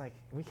do. It's like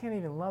we can't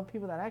even love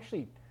people that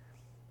actually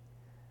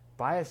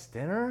buy us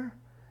dinner,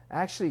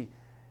 actually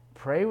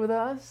pray with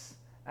us,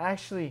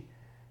 actually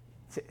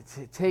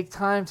take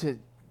time to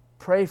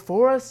pray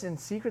for us in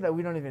secret that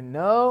we don't even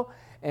know,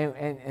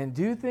 and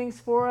do things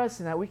for us,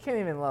 and that we can't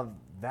even love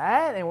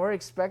that, and we're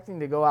expecting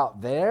to go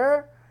out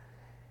there,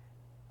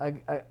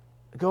 where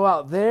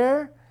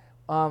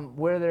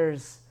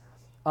there's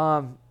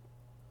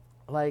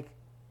like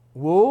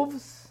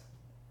wolves,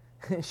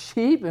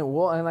 sheep,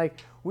 and like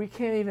we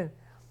can't even,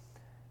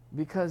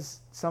 because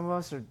some of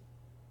us are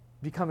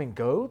becoming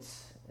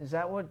goats. Is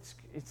that what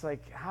it's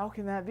like? How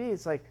can that be?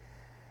 It's like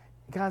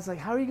God's like,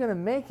 how are you going to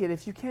make it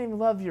if you can't even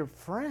love your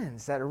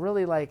friends that are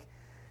really like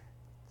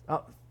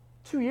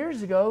 2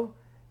 years ago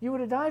you would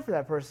have died for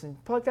that person,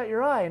 plucked out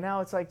your eye, and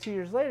now it's like 2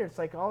 years later, it's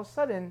like all of a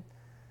sudden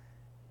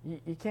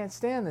you can't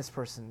stand this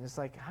person. It's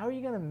like, how are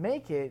you going to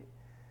make it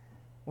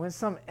when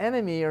some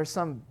enemy or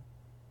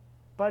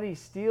somebody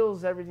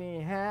steals everything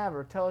you have,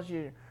 or tells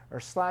you, or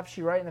slaps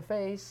you right in the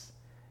face,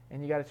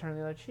 and you got to turn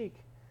the other cheek?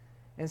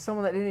 And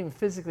someone that didn't even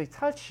physically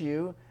touch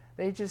you,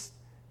 they just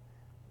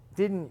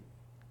didn't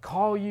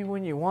call you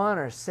when you want,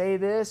 or say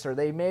this, or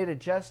they made a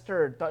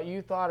gesture, or thought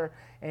you thought,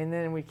 and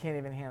then we can't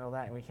even handle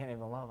that, and we can't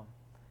even love them.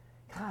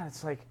 God,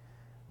 it's like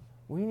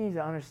we need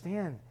to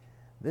understand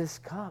this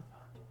cup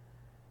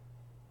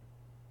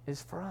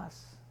is for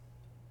us.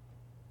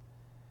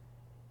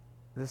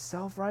 The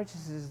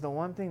self-righteousness is the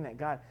one thing that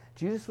God,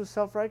 Judas was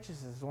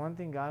self-righteous, is the one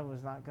thing God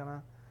was not going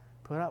to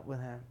put up with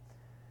him.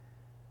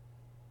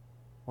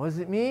 Was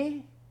it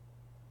me?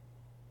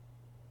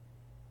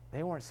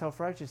 They weren't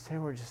self-righteous. They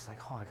were just like,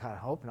 oh, God, I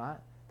hope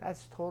not.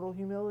 That's total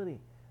humility.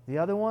 The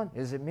other one,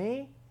 is it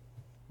me?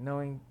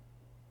 Knowing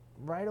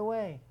right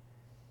away,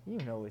 you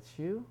know it's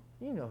you.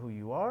 You know who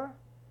you are.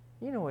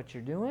 You know what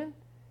you're doing.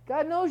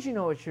 God knows you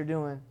know what you're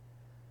doing.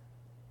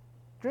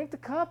 Drink the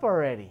cup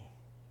already.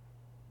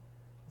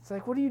 It's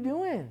like, what are you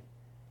doing?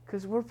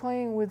 Because we're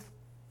playing with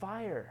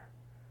fire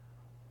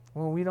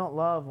when we don't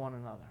love one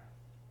another,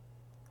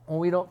 when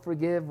we don't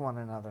forgive one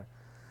another.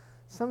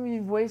 Some of you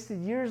have wasted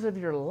years of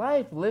your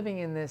life living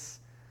in this,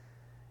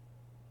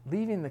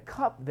 leaving the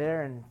cup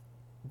there and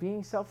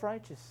being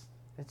self-righteous.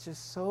 It's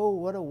just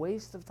what a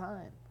waste of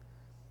time.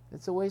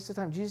 It's a waste of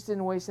time. Jesus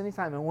didn't waste any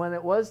time. And when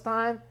it was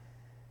time,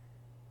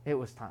 it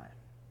was time.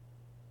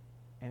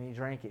 And he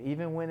drank it,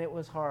 even when it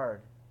was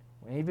hard.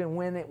 Even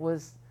when it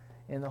was,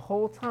 and the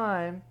whole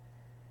time,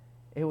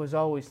 it was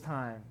always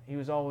time. He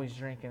was always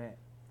drinking it.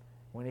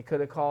 When he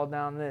could have called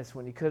down this,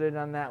 when he could have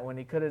done that, when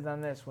he could have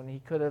done this, when he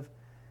could have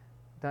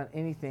done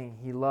anything,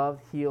 he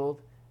loved, healed,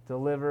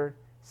 delivered,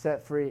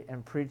 set free,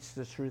 and preached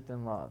the truth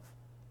in love.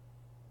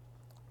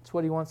 It's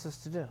what he wants us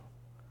to do.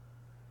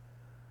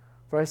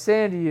 For I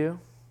say unto you,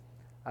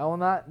 I will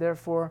not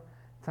therefore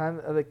time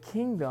of the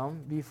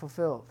kingdom be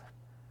fulfilled.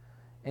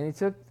 And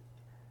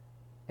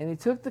he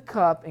took the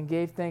cup and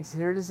gave thanks.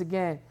 Here it is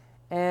again.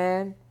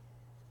 And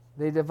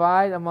they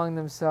divide among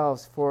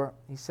themselves. For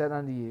he said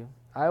unto you,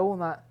 I will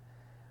not.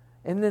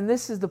 And then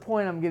this is the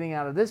point I'm getting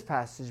out of this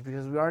passage,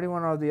 because we already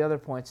went over the other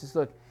points. Is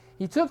look,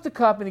 he took the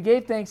cup and he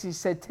gave thanks. He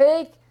said,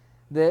 take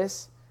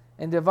this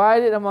and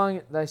divide it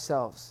among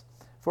thyselves.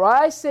 For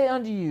I say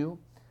unto you,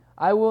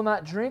 I will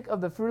not drink of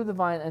the fruit of the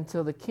vine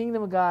until the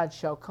kingdom of God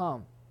shall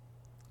come.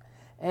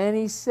 And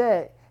he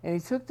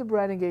took the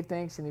bread and gave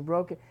thanks, and he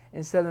broke it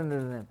and said unto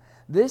them,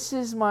 this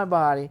is my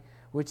body,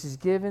 which is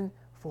given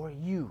for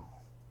you.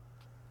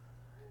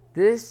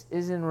 This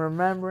is in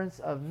remembrance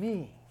of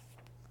me.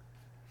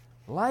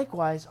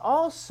 Likewise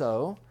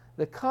also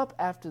the cup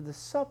after the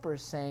supper,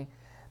 saying,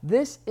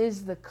 this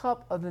is the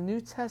cup of the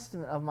New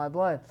Testament of my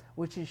blood,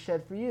 which is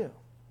shed for you.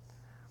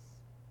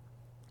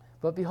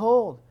 But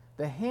behold,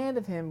 the hand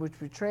of him which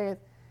betrayeth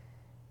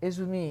is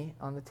with me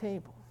on the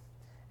table.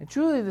 And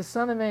truly the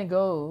Son of Man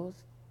goes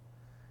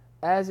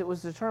as it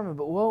was determined,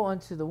 but woe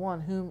unto the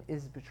one whom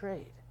is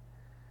betrayed.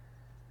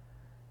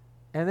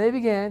 And they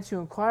began to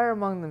inquire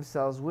among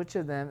themselves which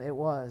of them it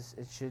was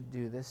it should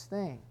do this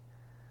thing.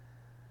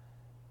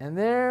 And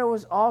there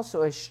was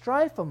also a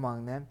strife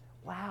among them.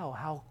 Wow,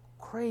 how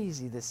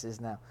crazy this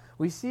is now.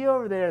 We see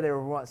over there they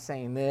were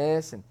saying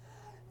this, and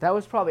that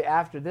was probably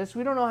after this.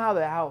 We don't know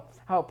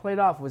how it played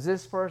off. Was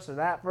this first or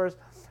that first?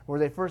 Where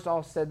they first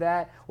all said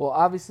that? Well,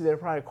 obviously they're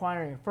probably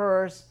inquiring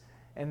first,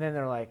 and then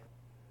they're like,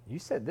 you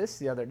said this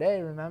the other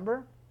day,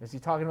 remember? Is he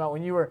talking about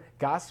when you were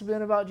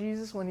gossiping about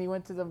Jesus when he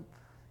went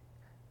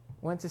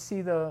to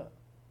see the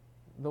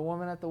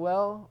woman at the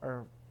well,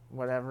 or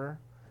whatever?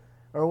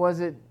 Or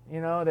was it,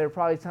 they're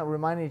probably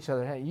reminding each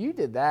other, hey, you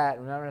did that.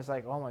 Remember, it's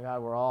like, oh my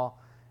God,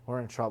 we're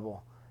in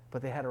trouble.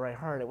 But they had a right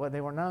heart. None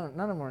of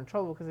them were in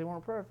trouble because they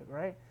weren't perfect,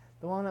 right?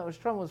 The one that was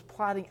in trouble was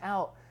plotting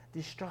out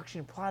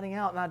destruction, plotting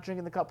out not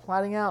drinking the cup,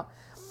 plotting out.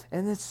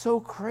 And it's so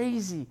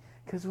crazy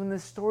because when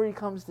this story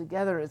comes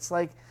together, it's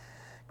like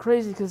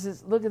crazy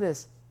because look at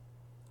this.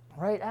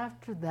 Right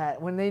after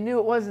that, when they knew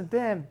it wasn't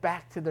them,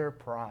 back to their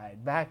pride,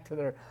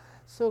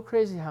 so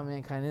crazy how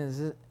mankind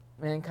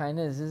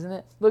is, isn't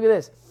it? Look at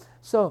this.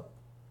 So,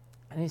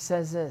 and he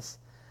says this,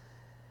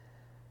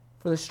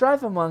 for the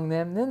strife among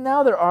them. Then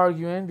now they're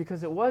arguing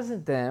because it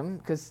wasn't them,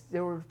 because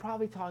they were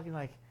probably talking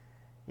like,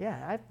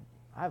 yeah,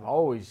 I've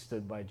always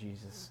stood by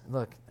Jesus.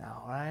 Look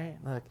now, right?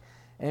 Look.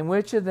 And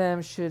which of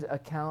them should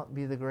account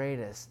be the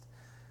greatest?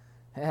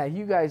 Yeah,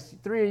 you guys,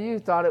 3 of you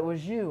thought it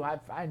was you.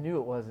 I knew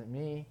it wasn't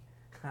me.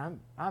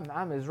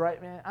 I'm his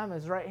right man. I'm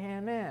his right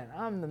hand man.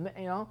 I'm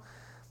the,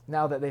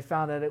 now that they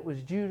found out it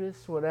was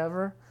Judas,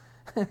 whatever.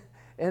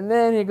 And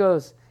then he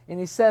goes, and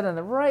he said, and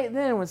right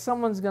then when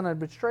someone's going to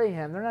betray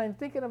him, they're not even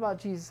thinking about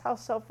Jesus. How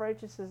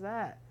self-righteous is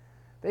that?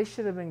 They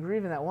should have been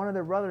grieving that one of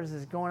their brothers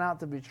is going out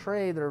to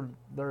betray their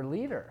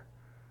leader.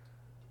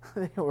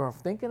 They were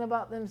thinking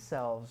about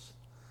themselves.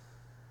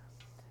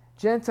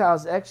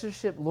 Gentiles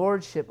exercise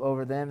lordship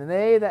over them, and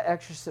they that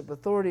exercise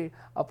authority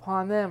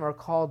upon them are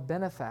called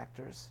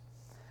benefactors.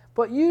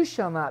 But you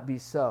shall not be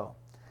so.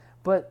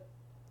 But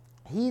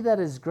he that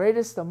is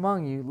greatest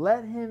among you,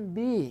 let him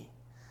be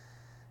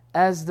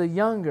as the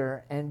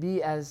younger, and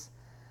be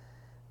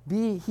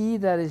he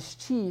that is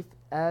chief,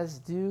 as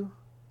do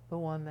the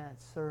one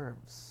that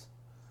serves.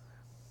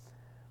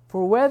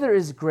 For whether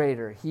is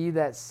greater, he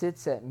that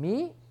sits at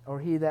meat, or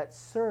he that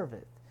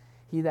serveth?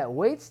 He that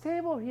waits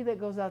table, or he that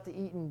goes out to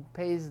eat and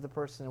pays the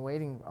person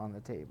waiting on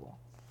the table?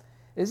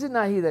 Is it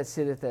not he that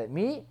sitteth at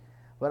meat?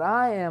 But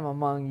I am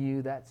among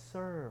you that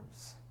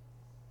serves.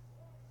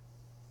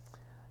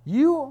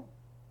 Ye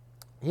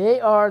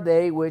are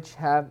they which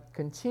have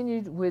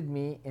continued with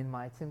me in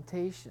my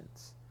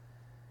temptations.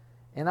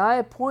 And I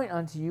appoint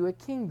unto you a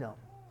kingdom.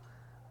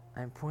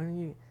 I am appointing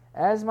you,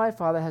 as my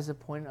Father has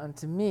appointed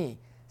unto me.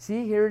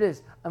 See, here it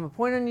is. I'm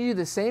appointing unto you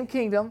the same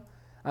kingdom.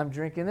 I'm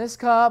drinking this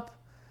cup.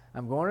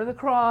 I'm going to the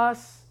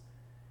cross.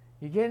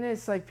 You getting it?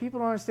 It's like people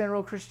don't understand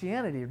real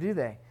Christianity, do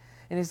they?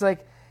 And he's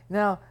like,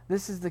 now,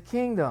 this is the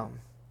kingdom.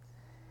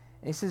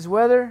 And he says,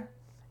 whether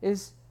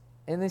is,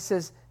 and he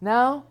says,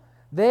 now,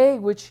 they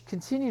which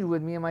continued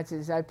with me in my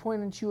temptations, I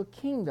appoint unto you a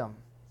kingdom,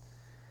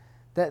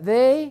 that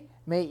they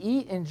may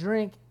eat and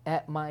drink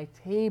at my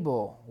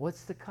table.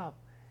 What's the cup?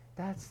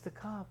 That's the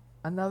cup.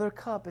 Another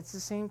cup. It's the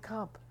same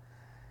cup.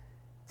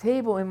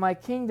 Table in my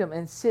kingdom,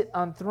 and sit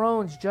on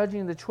thrones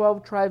judging the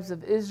 12 tribes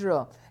of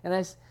Israel.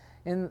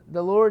 And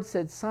the Lord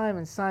said,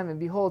 Simon, Simon,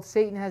 behold,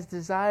 Satan has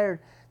desired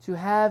to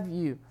have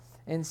you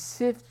and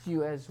sift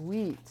you as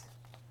wheat.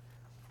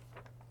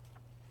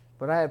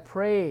 But I have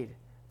prayed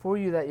for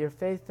you that your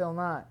faith fail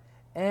not.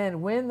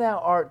 And when thou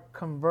art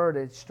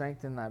converted,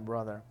 strengthen thy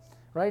brother.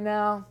 Right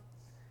now,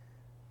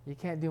 you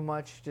can't do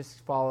much. Just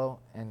follow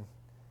and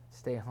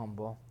stay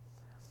humble.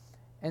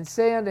 And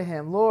say unto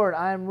him, Lord,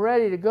 I am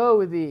ready to go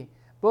with thee,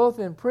 both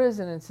in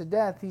prison and to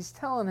death. He's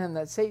telling him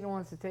that Satan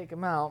wants to take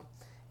him out.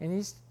 And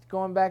he's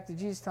going back to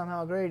Jesus, telling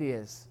how great he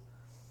is.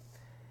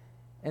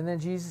 And then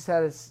Jesus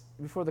had his,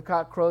 before the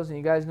cock crows, and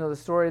you guys know the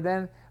story.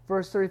 Then,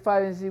 verse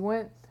 35, as he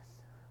went,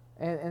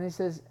 and he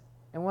says,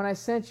 and when I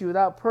sent you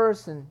without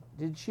person,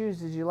 did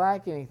you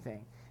lack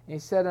anything? And he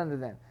said unto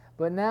them,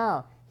 but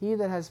now he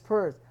that has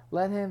purse,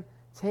 let him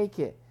take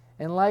it.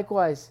 And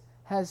likewise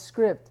has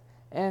scrip,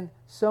 and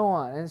so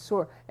on, and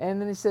sword.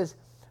 And then he says,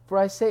 for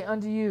I say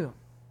unto you,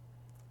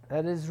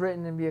 that is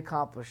written and be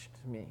accomplished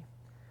to me.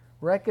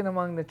 Reckon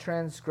among the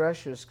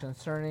transgressors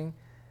concerning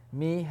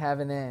me have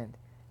an end.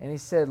 And he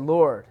said,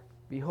 Lord,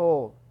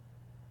 behold.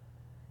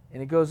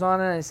 And it goes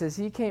on and it says,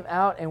 he came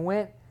out and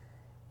went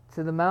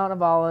to the Mount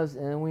of Olives,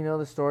 and we know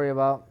the story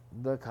about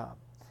the cup.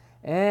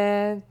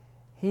 And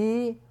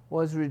he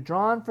was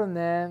withdrawn from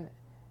them,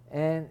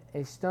 and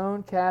a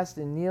stone cast,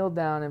 and kneeled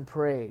down and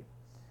prayed,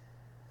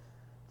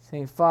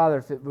 saying, Father,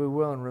 if it be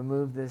willing,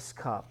 remove this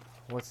cup.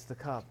 What's the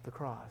cup? The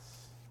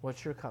cross.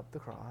 What's your cup? The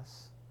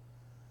cross.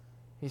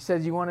 He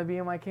says, you want to be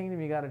in my kingdom,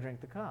 you got to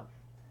drink the cup.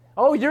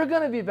 Oh, you're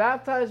going to be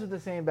baptized with the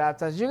same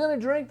baptized. You're going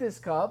to drink this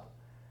cup.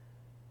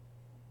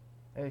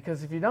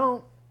 Because if you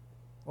don't,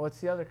 what's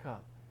the other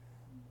cup?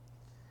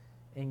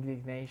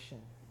 Indignation,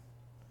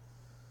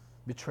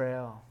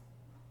 betrayal,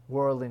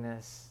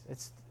 worldliness.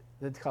 It's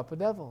the cup of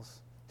devils.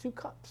 2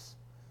 cups.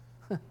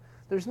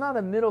 There's not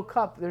a middle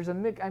cup. There's a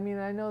mix. I mean,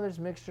 I know there's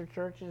mixture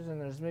churches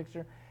and there's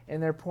mixture,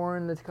 and they're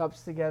pouring the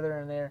cups together,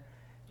 and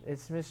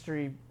it's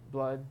mystery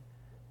blood,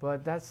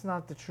 but that's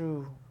not the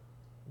true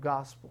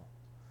gospel.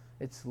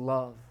 It's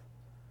love.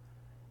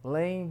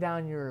 Laying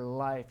down your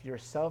life, your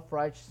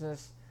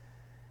self-righteousness.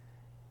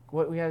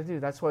 What we got to do,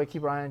 that's why we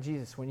keep our eye on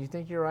Jesus. When you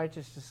think you're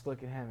righteous, just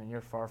look at him, and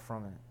you're far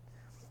from it.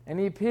 And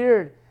he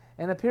appeared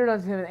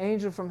unto him an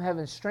angel from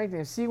heaven, strengthening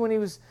him. See, when he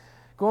was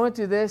going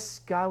through this,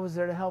 God was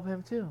there to help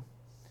him too.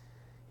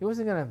 He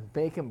wasn't going to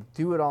make him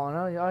do it all.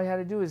 And all he had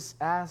to do is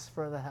ask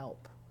for the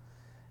help.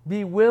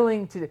 Be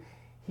willing to.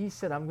 He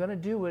said, I'm going to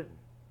do it,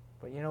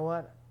 but you know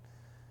what?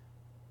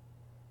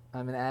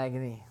 I'm in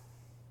agony.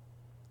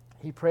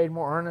 He prayed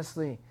more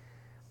earnestly,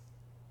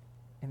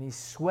 and he's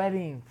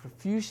sweating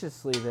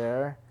profusely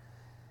there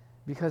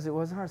because it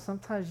wasn't hard.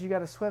 Sometimes you got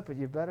to sweat, but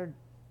you better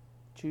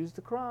choose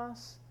the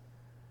cross.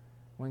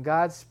 When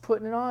God's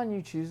putting it on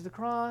you, choose the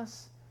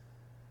cross.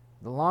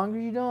 The longer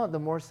you don't, the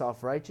more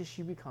self-righteous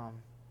you become.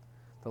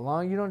 The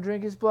longer you don't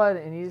drink his blood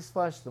and eat his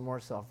flesh, the more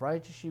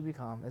self-righteous you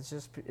become. It's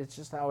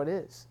just how it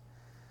is.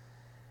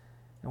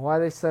 And while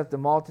they slept, the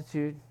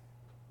multitude,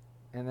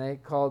 and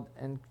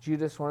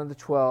Judas, one of the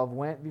 12,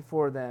 went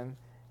before them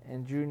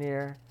and drew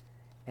near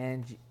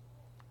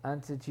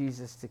unto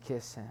Jesus to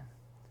kiss him.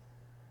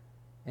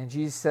 And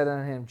Jesus said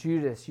unto him,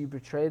 Judas, you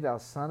betrayed thou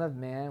Son of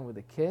Man with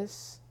a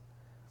kiss?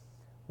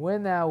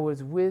 When there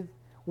was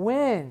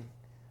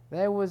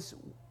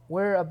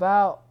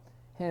whereabout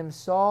him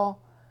saw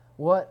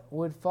what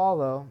would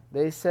follow,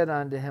 they said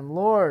unto him,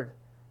 Lord,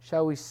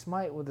 shall we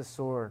smite with the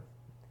sword?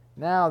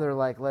 Now they're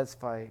like, let's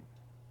fight.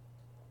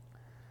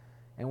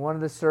 And one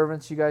of the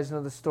servants, you guys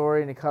know the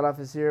story, and he cut off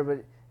his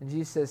ear, and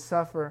Jesus says,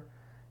 suffer,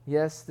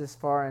 yes, this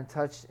far, and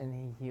touched, and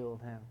he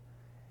healed him.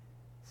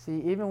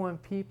 See, even when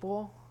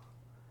people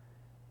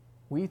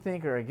we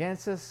think are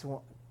against us,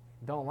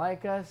 don't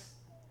like us,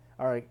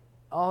 or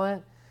all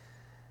that,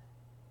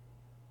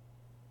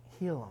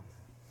 heal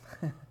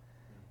them.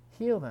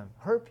 Heal them.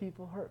 Hurt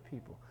people.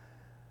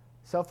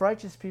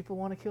 Self-righteous people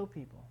want to kill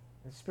people.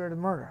 The spirit of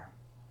murder.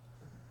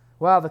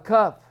 Wow, the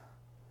cup.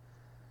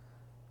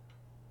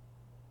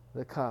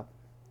 The cup.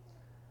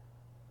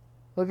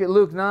 Look at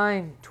Luke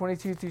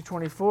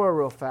 9:22-24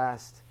 real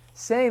fast.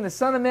 Saying, the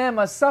Son of Man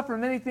must suffer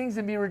many things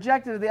and be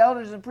rejected of the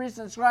elders and priests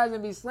and scribes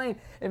and be slain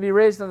and be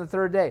raised on the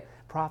third day.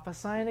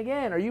 Prophesying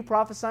again. Are you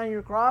prophesying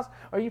your cross?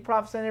 Are you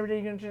prophesying every day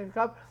you're going to drink the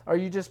cup? Or are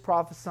you just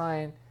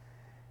prophesying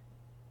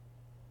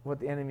what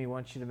the enemy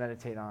wants you to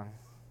meditate on?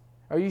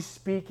 Are you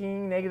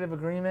speaking negative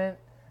agreement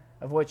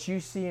of what you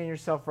see in your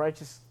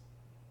self-righteous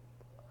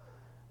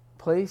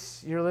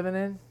place you're living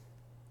in?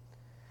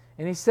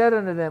 And he said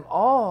unto them,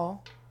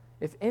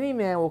 if any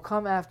man will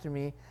come after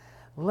me,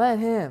 let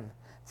him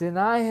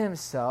deny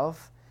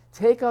himself,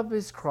 take up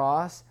his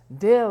cross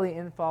daily,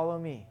 and follow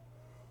me.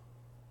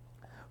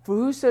 For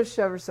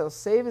whosoever shall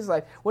save his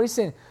life, what he's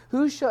saying,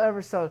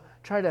 whosoever shall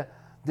try to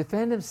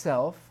defend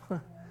himself,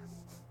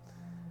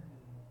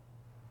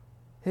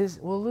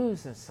 will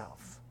lose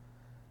himself.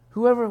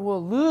 Whoever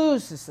will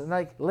lose himself,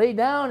 like lay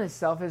down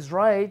himself, his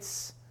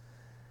rights,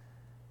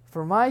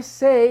 for my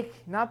sake,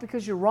 not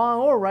because you're wrong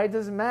or right,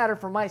 doesn't matter,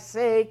 for my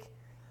sake,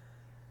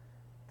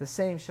 the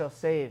same shall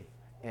save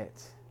it.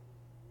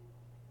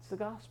 It's the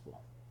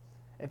gospel.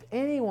 If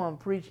anyone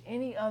preach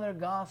any other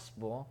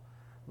gospel,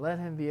 let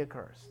him be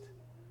accursed.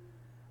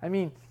 I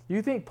mean,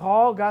 you think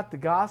Paul got the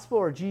gospel,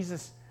 or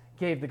Jesus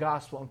gave the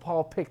gospel and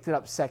Paul picked it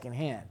up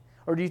secondhand?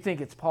 Or do you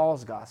think it's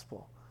Paul's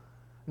gospel?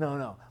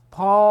 No.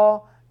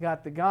 Paul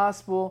got the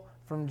gospel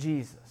from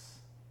Jesus.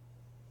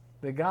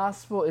 The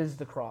gospel is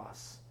the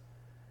cross.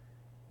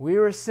 We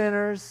were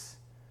sinners.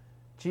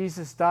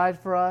 Jesus died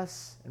for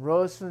us and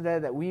rose from the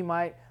dead that we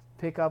might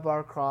pick up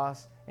our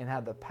cross and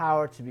have the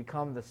power to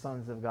become the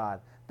sons of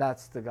God.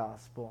 That's the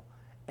gospel.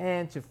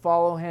 And to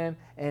follow him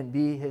and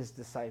be his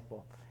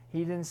disciple.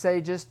 He didn't say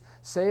just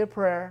say a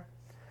prayer.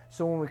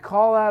 So when we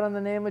call out on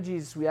the name of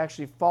Jesus, we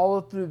actually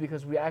follow through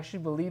because we actually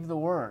believe the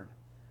word.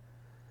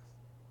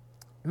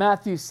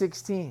 Matthew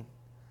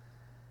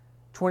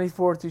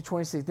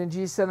 16:24-26. Then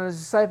Jesus said unto his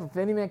disciples, if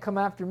any man come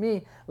after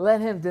me,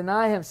 let him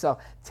deny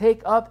himself.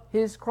 Take up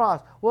his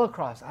cross. What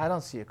cross? I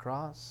don't see a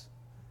cross.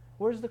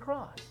 Where's the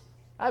cross?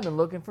 I've been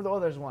looking for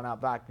there's one out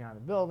back behind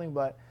the building,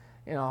 but,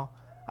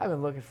 I've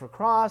been looking for a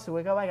cross. I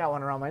wake up, I got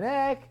one around my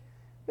neck.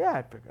 Yeah,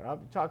 I pick it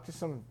up. Talk to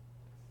some,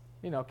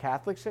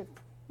 Catholics.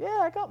 Yeah,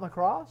 I got my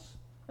cross.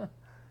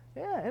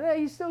 Yeah,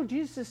 and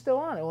Jesus is still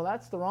on it. Well,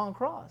 that's the wrong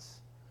cross.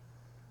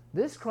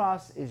 This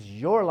cross is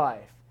your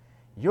life,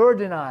 your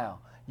denial,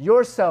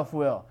 your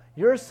self-will,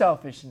 your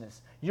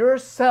selfishness, your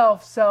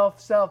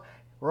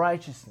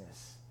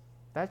self-righteousness.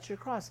 That's your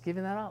cross,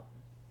 giving that up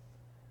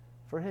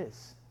for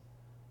his.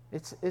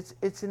 It's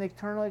an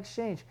eternal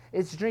exchange.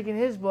 It's drinking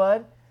his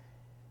blood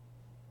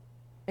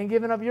and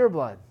giving up your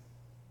blood.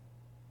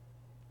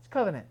 It's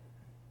covenant.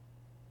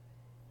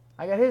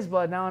 I got his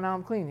blood now, and now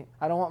I'm clean.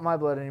 I don't want my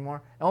blood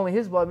anymore. Only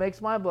his blood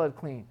makes my blood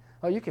clean.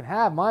 Oh, you can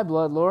have my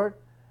blood, Lord.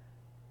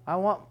 I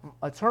want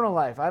eternal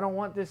life. I don't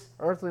want this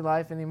earthly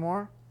life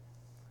anymore.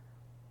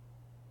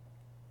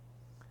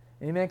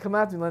 Any man come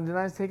after me, let him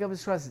deny, take up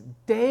his cross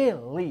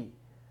daily.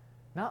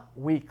 Not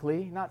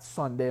weekly, not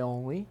Sunday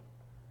only.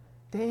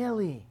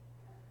 Daily.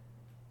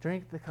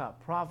 Drink the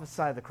cup.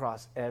 Prophesy the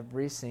cross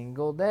every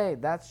single day.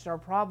 That's our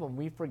problem.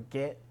 We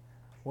forget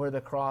where the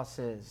cross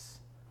is.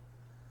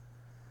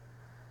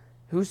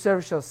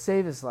 Whosoever shall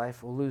save his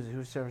life will lose it.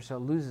 Whosoever shall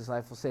lose his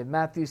life will save it.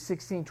 Matthew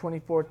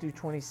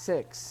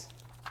 16:24-26.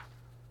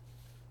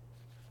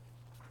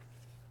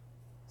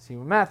 See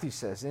what Matthew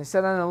says. And he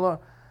said unto the Lord,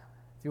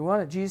 if you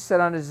want it, Jesus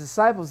said unto his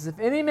disciples, if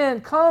any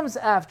man comes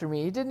after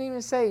me, he didn't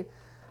even say,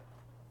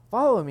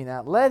 follow me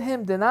now. Let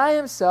him deny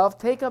himself,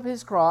 take up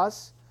his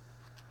cross,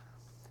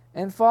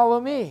 and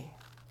follow me.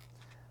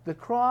 The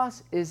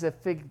cross is a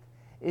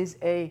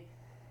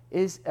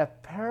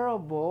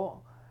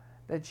parable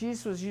that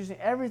Jesus was using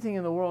everything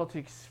in the world to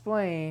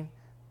explain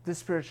the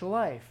spiritual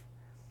life.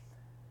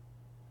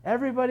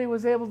 Everybody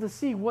was able to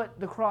see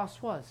what the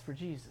cross was for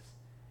Jesus.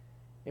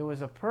 It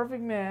was a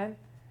perfect man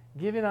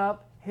giving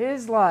up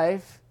his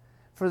life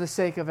for the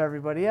sake of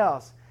everybody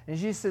else. And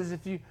Jesus says,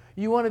 if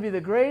you want to be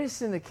the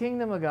greatest in the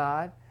kingdom of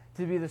God,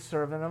 to be the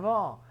servant of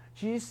all.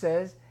 Jesus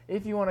says,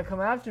 if you want to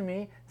come after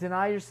me,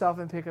 deny yourself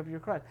and pick up your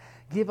cross.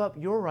 Give up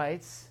your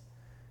rights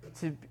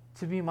to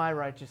be my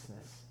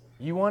righteousness.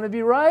 You want to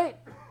be right?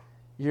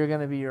 You're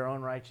going to be your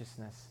own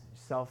righteousness,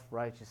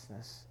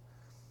 self-righteousness.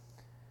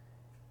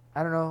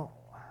 I don't know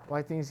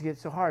why things get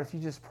so hard. If you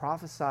just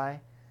prophesy,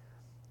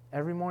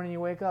 every morning you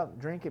wake up,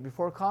 drink it.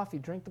 Before coffee,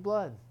 drink the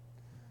blood.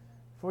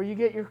 Before you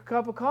get your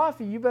cup of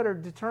coffee, you better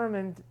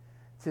determine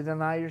to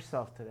deny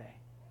yourself today.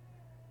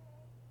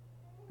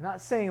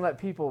 Not saying let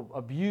people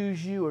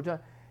abuse you or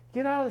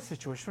get out of the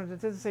situation.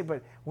 It doesn't say,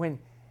 but when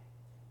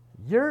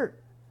you're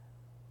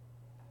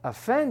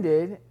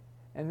offended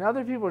and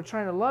other people are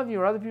trying to love you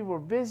or other people are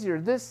busy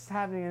or this is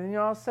happening and then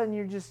all of a sudden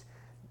you're just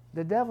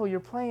the devil, you're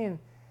playing,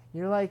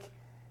 you're like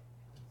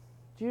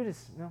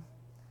Judas,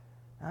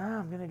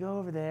 I'm going to go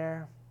over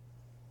there,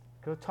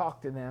 go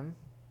talk to them,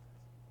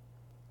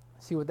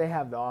 see what they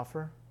have to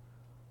offer.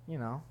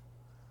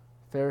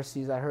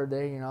 Pharisees, I heard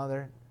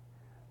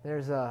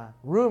there's a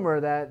rumor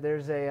that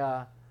there's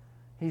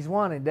he's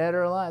wanted, dead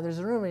or alive. There's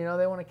a rumor,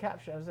 they want to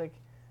capture. I was like,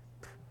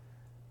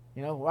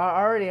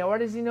 already, why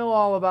does he know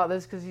all about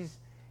this? Because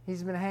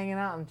he's been hanging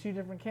out in two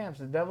different camps,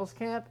 the devil's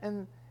camp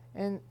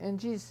and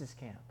Jesus'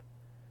 camp.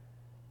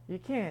 You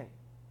can't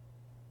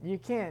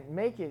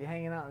make it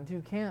hanging out in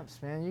two camps,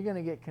 man. You're going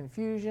to get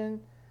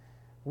confusion,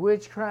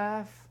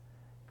 witchcraft,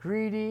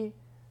 greedy,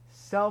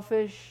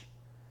 selfish,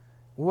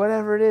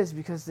 whatever it is,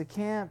 because the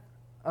camp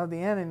of the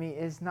enemy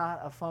is not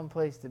a fun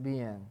place to be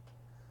in.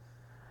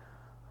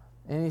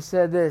 And he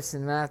said this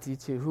in Matthew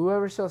 2,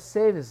 whoever shall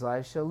save his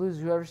life shall lose.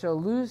 Whoever shall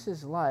lose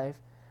his life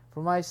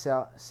for my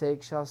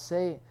sake shall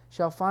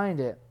find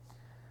it.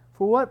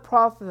 For what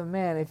profit a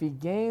man if he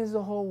gains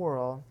the whole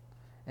world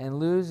and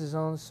lose his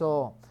own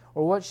soul?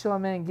 Or what shall a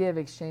man give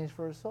in exchange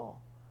for his soul?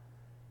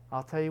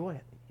 I'll tell you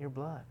what, your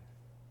blood.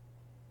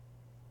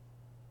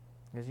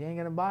 Because you ain't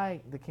going to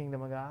buy the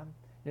kingdom of God.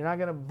 You're not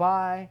going to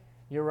buy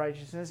your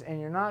righteousness, and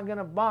you're not going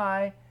to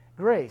buy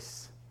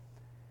grace.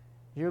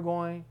 You're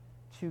going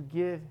to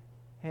give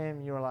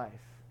him your life.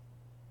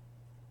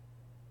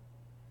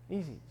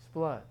 Easy. It's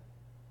blood.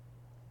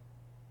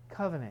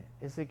 Covenant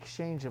is the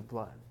exchange of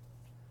blood.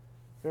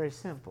 Very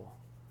simple.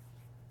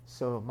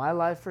 So my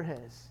life for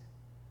his.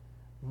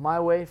 My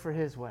way for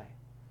his way.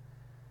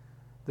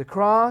 The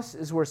cross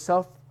is where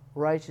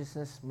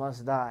self-righteousness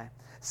must die.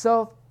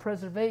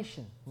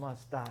 Self-preservation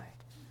must die.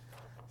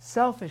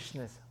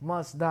 Selfishness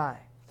must die.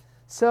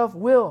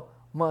 Self-will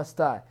must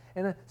die.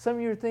 And some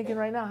of you are thinking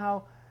right now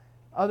how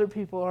other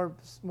people are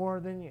more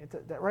than you.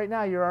 That right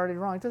now you're already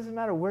wrong. It doesn't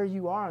matter where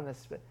you are on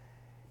this.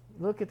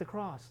 Look at the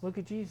cross. Look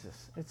at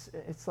Jesus.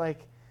 It's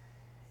like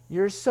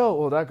you're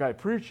well, that guy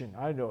preaching,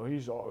 I know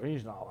he's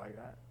not like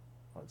that.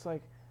 It's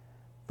like,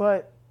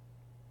 but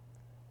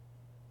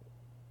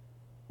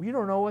you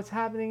don't know what's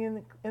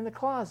happening in the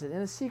closet, in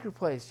a secret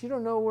place. You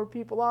don't know where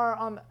people are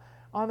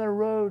on their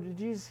road to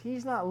Jesus.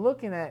 He's not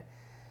looking at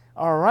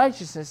our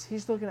righteousness.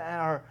 He's looking at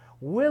our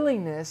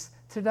willingness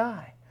to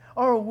die,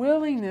 our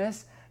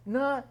willingness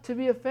not to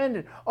be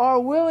offended, our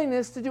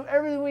willingness to do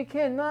everything we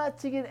can not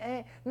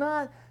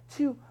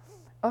to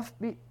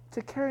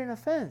carry an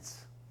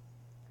offense.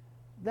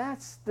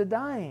 That's the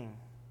dying.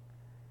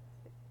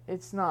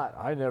 It's not,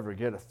 I never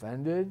get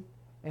offended.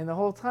 And the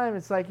whole time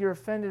it's like you're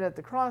offended at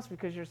the cross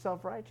because you're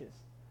self-righteous.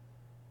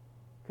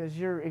 Because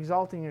you're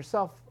exalting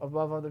yourself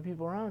above other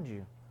people around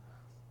you.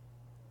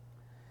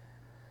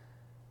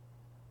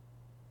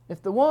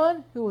 If the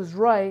one who was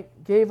right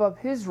gave up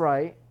his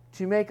right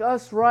to make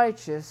us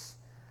righteous,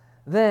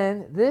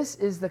 then this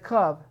is the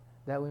cup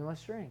that we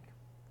must drink.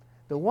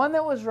 The one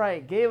that was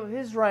right gave up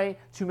his right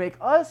to make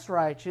us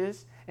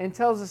righteous and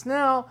tells us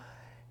now,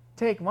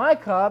 take my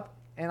cup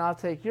and I'll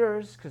take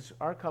yours, because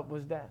our cup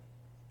was death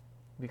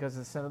because of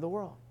the sin of the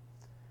world.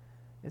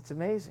 It's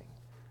amazing.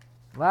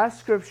 Last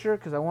scripture,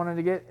 because I wanted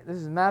to get, this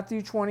is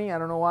Matthew 20. I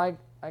don't know why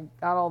I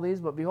got all these,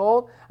 but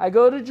behold, I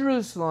go to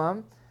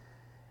Jerusalem.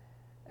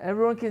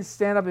 Everyone can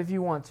stand up if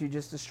you want to,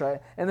 just to try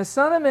it. And the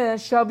Son of Man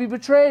shall be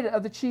betrayed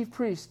of the chief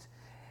priests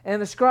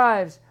and the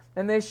scribes,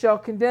 and they shall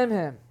condemn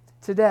him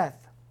to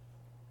death,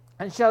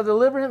 and shall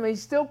deliver him.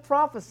 He's still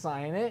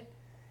prophesying it.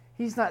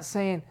 He's not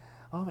saying,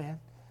 oh man.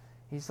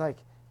 He's like,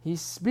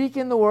 he's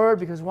speaking the word,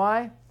 because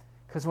why?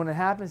 Because when it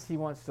happens, he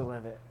wants to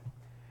live it.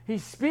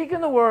 He's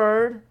speaking the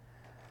word,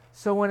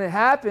 so when it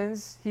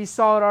happens, he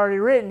saw it already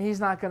written. He's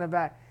not going to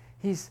back.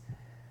 He's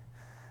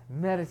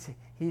meditating.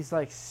 He's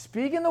like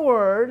speaking the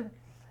word.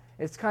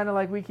 It's kind of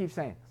like we keep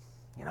saying,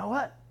 you know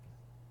what?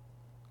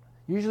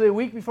 Usually a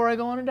week before I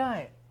go on a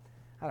diet.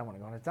 I don't want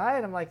to go on a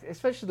diet. I'm like,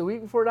 especially the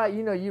week before diet,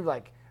 you've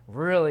like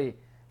really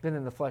been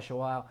in the flesh a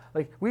while.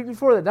 Like week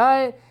before the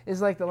diet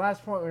is like the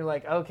last point where you're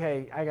like,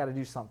 okay, I got to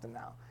do something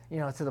now.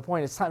 To the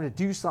point it's time to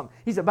do something.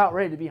 He's about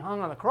ready to be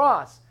hung on the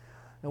cross.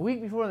 The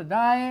week before the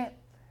diet,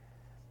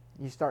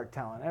 you start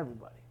telling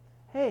everybody,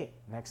 hey,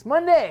 next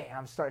Monday,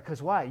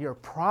 because why? You're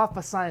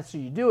prophesying, so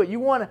you do it. You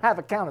want to have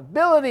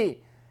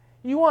accountability.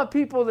 You want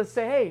people to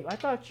say, hey, I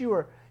thought you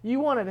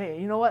want to, hey,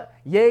 you know what?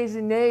 Yays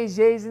and nays,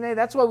 yays and nays.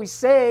 That's why we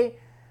say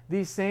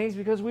these things,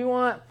 because we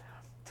want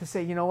to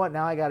say, you know what?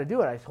 Now I got to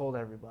do it. I told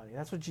everybody.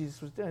 That's what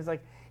Jesus was doing. It's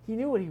like he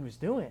knew what he was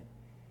doing.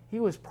 He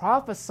was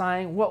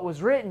prophesying what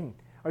was written.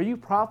 Are you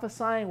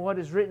prophesying what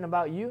is written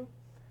about you?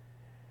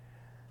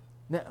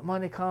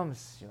 Monday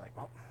comes, you're like,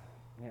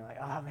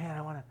 oh man,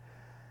 I want to.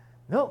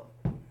 Nope.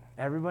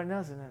 Everybody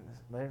knows it.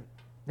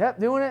 Yep,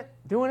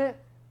 doing it.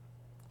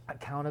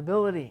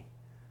 Accountability.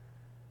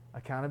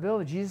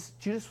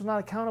 Judas was not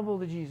accountable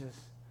to Jesus.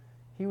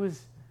 He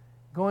was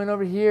going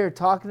over here,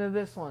 talking to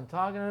this one,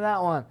 talking to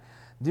that one,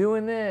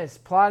 doing this,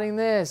 plotting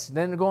this,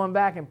 then going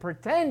back and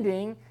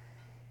pretending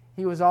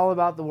he was all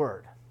about the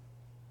word.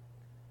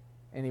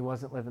 And he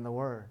wasn't living the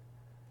word.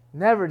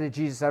 Never did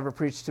Jesus ever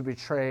preach to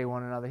betray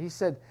one another. He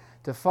said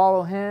to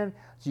follow him,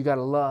 you got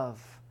to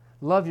love.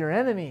 Love your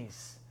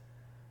enemies.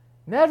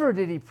 Never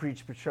did he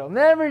preach betrayal.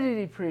 Never did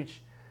he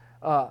preach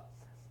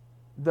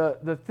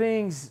the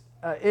things,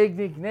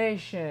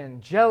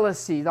 indignation,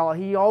 jealousy.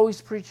 He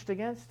always preached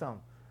against them.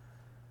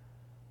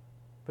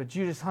 But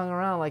Judas hung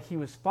around like he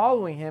was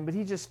following him, but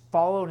he just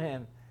followed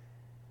him.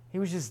 He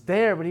was just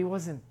there, but he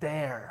wasn't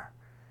there.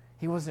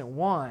 He wasn't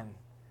one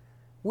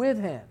with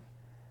him.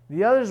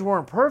 The others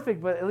weren't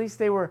perfect, but at least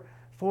they were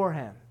for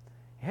him.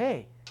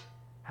 Hey,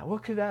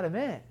 what could that have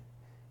meant?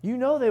 You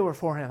know they were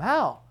for him.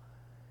 How?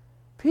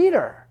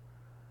 Peter.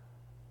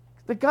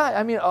 The guy,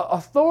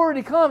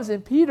 authority comes,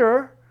 and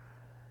Peter,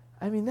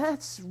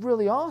 that's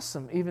really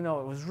awesome, even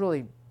though it was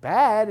really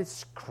bad.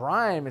 It's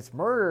crime, it's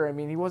murder.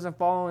 He wasn't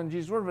following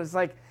Jesus' word, but it's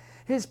like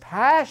his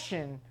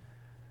passion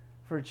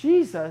for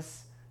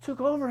Jesus took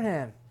over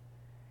him.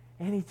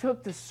 And he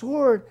took the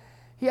sword.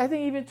 I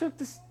think he even took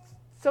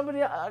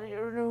somebody out,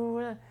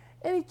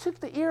 and he took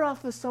the ear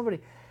off of somebody.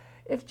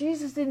 If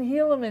Jesus didn't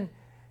heal him and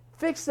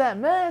fix that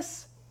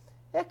mess,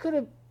 he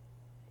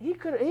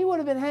would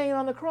have been hanging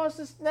on the cross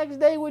this next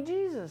day with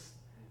Jesus.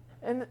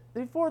 And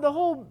before the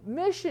whole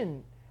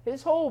mission,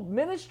 his whole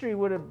ministry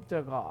would have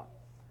took off.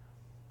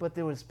 But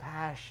there was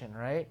passion,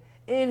 right?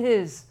 In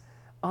his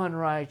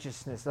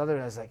unrighteousness. The other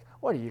guy's like,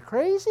 what, are you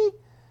crazy?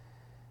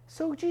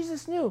 So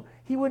Jesus knew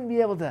he wouldn't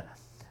be able to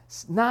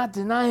not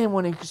deny him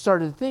when he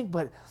started to think,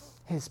 but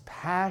his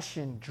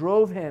passion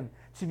drove him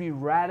to be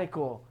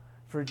radical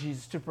for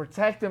Jesus, to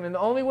protect him. And the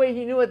only way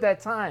he knew at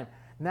that time,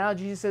 now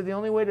Jesus said the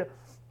only way to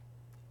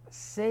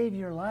save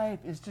your life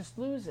is just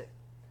lose it.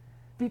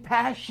 Be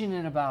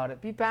passionate about it.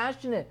 Be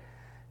passionate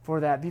for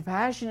that. Be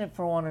passionate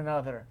for one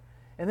another.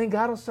 And then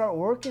God will start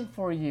working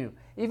for you,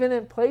 even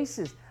in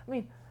places.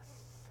 Even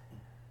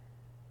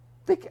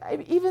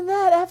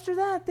that, after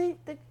that, they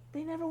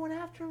never went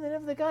after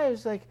him. The guy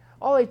was like,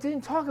 they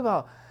didn't talk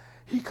about,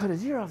 he cut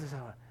his ear off.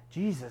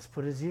 Jesus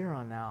put his ear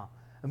on now.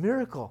 A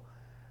miracle.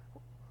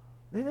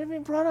 They never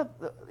even brought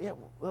up,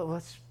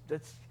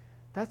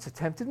 that's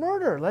attempted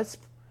murder. Let's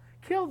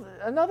kill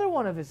another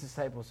one of his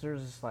disciples.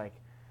 There's just like,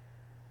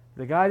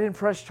 the guy didn't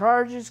press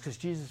charges because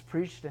Jesus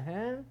preached to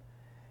him,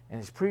 and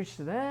he's preached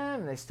to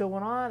them, and they still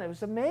went on. It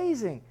was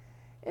amazing.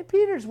 And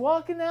Peter's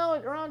walking now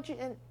around,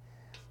 and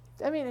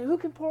who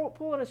can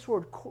pull out a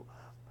sword,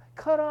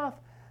 cut off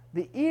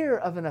the ear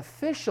of an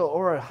official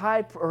or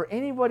or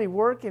anybody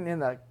working in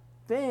the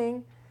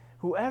thing,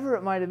 whoever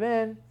it might have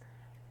been,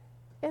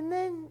 and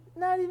then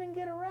not even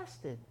get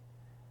arrested?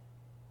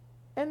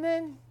 And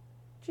then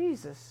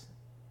Jesus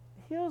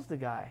heals the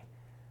guy,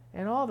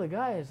 and all the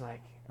guy is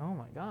like, oh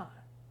my God.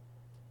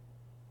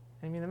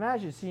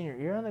 Imagine seeing your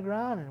ear on the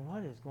ground and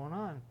what is going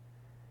on?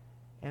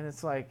 And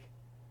it's like,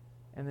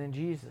 and then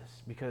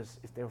Jesus, because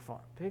if they were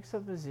falling, picks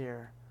up his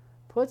ear,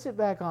 puts it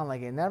back on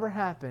like it never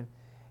happened,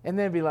 and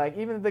then be like,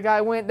 even if the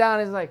guy went down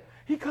and is like,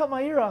 he cut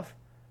my ear off,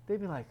 they'd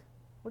be like,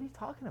 what are you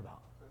talking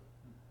about?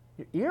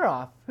 Your ear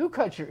off? Who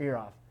cut your ear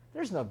off?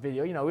 There's no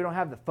video. We don't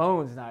have the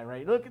phones now,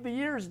 right? Look at the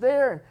ears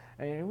there.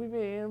 And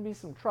it'll be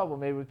some trouble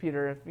maybe with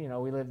Peter if,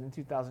 we lived in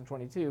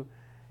 2022,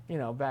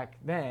 back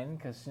then,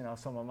 because,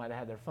 someone might have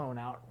had their phone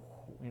out,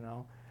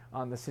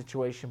 on the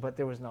situation, but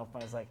there was no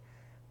fun. It's like,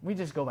 we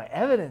just go by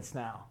evidence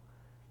now.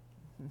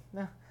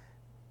 No,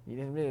 you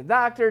didn't meet a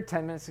doctor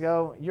 10 minutes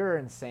ago. You're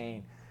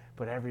insane.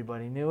 But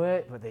everybody knew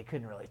it, but they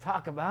couldn't really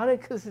talk about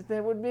it because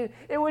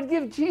it would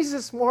give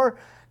Jesus more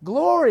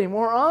glory,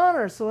 more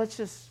honor. So let's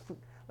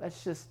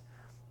just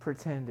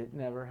pretend it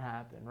never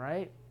happened,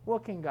 right?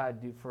 What can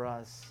God do for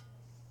us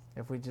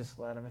if we just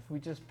let him? If we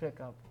just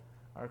pick up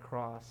our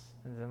cross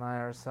and deny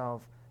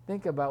ourselves?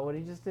 Think about what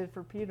he just did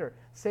for Peter.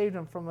 Saved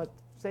him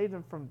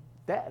from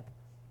death.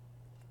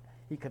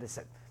 He could have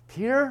said,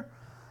 Peter,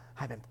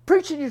 I've been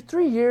preaching you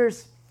 3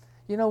 years.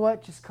 You know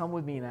what? Just come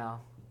with me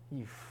now.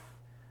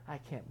 I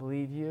can't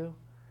believe you.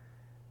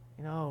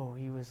 No,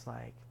 he was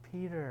like,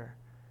 Peter,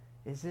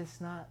 is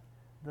this not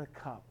the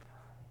cup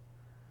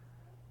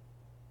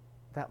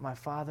that my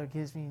Father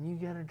gives me, and you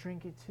got to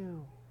drink it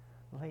too?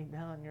 Lay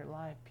down your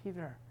life.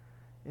 Peter,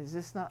 is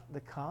this not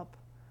the cup?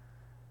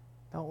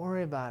 Don't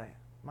worry about it.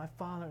 My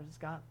Father's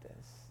got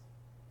this.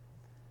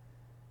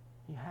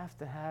 You have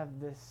to have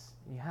this.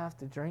 You have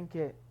to drink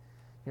it.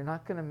 You're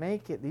not going to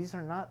make it. These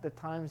are not the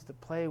times to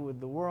play with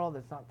the world.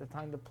 It's not the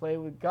time to play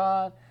with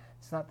God.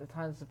 It's not the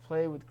times to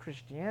play with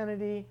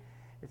Christianity.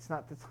 It's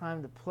not the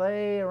time to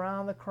play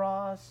around the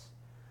cross.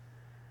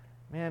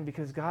 Man,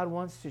 because God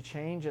wants to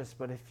change us,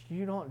 but if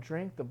you don't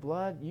drink the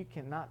blood, you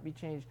cannot be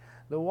changed.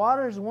 The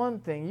water is one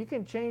thing. You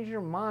can change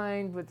your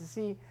mind, but to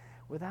see,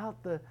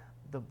 without the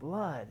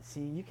blood,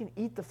 see, you can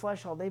eat the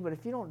flesh all day, but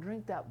if you don't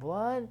drink that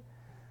blood,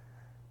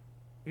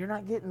 you're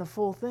not getting the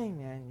full thing,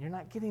 man. You're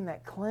not getting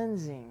that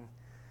cleansing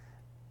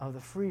of the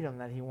freedom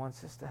that he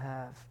wants us to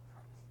have.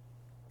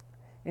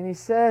 And he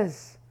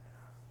says,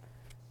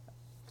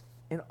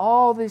 in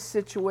all these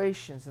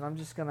situations, and I'm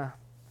just going to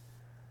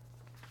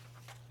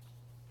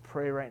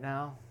pray right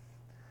now.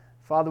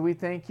 Father, we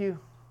thank you.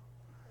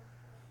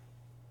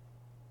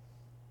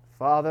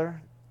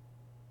 Father,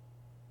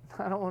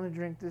 I don't want to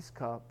drink this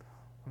cup.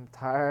 I'm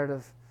tired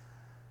of,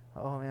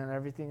 oh man,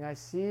 everything I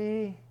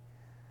see.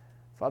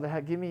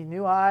 Father, give me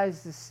new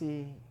eyes to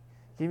see.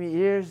 Give me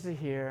ears to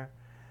hear.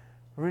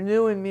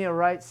 Renew in me a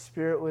right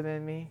spirit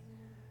within me.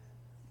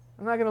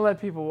 I'm not going to let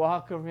people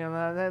walk over me on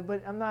that,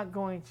 but I'm not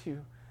going to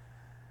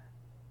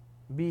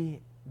be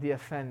the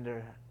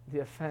offender, the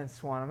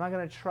offense one. I'm not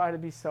going to try to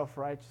be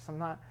self-righteous. I'm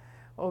not,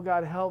 oh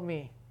God, help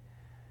me.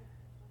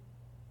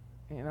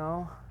 You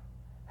know,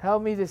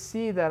 help me to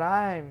see that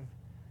I'm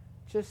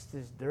just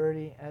as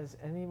dirty as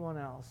anyone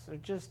else, or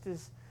just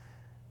as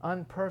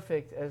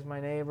unperfect as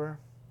my neighbor.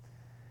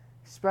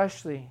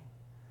 Especially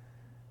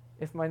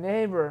if my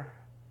neighbor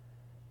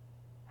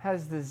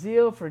has the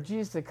zeal for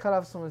Jesus to cut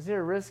off someone's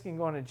ear, risking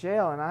going to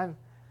jail, and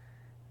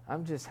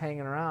I'm just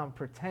hanging around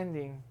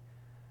pretending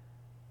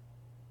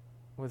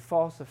with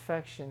false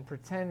affection,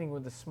 pretending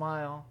with a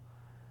smile,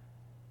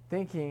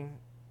 thinking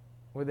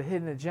with a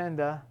hidden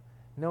agenda,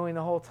 knowing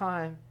the whole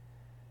time,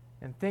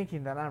 and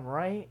thinking that I'm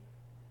right.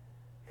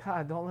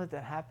 God, don't let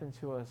that happen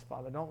to us,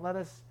 Father. Don't let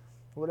us,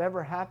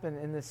 whatever happened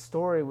in this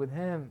story with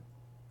him,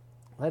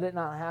 let it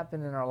not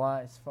happen in our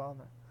lives,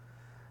 Father.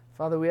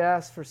 Father, we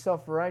ask for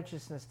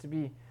self-righteousness to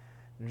be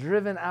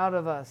driven out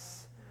of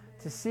us,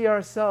 to see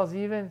ourselves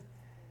even,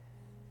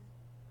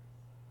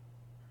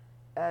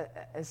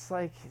 it's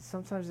like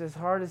sometimes it's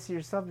hard to see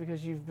yourself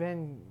because you've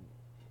been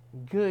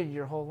good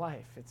your whole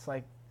life. It's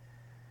like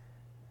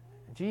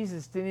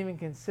Jesus didn't even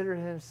consider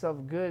himself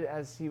good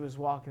as he was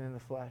walking in the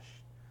flesh.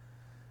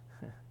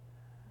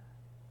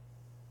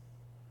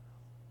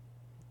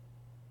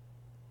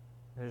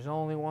 There's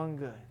only one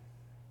good,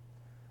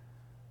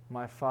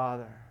 my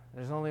Father.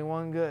 There's only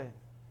one good,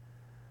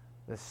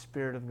 the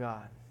Spirit of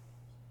God.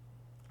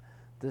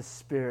 The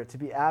Spirit. To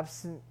be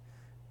absent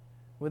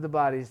with the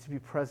body is to be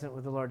present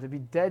with the Lord. To be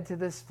dead to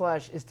this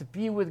flesh is to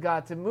be with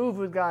God, to move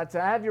with God, to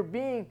have your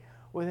being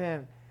with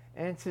him,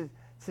 and to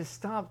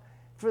stop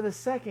for the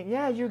second.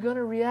 Yeah, you're going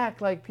to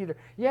react like Peter.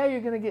 Yeah,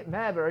 you're going to get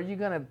mad, but are you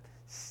going to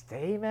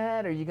stay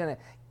mad? Are you going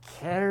to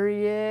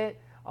carry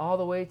it all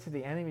the way to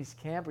the enemy's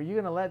camp? Are you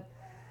going to let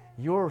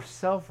your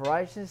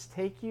self-righteousness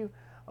take you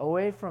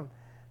away from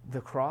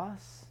the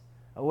cross,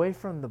 away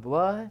from the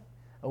blood,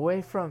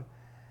 away from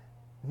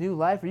new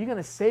life? Are you going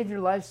to save your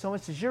life so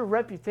much? Does your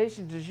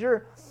reputation, does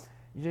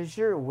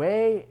your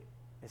way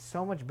is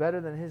so much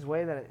better than his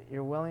way that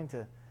you're willing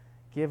to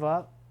give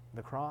up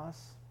the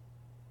cross?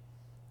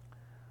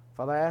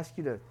 Father, I ask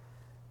you to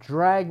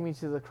drag me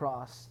to the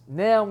cross,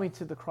 nail me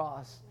to the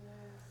cross.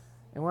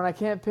 And when I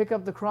can't pick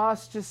up the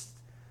cross, just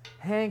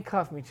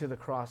handcuff me to the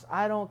cross.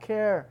 I don't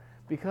care,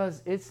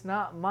 because it's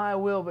not my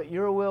will, but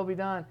your will be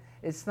done.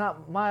 It's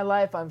not my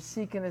life I'm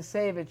seeking to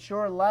save. It's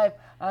your life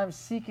I'm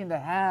seeking to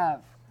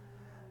have.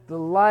 The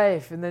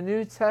life in the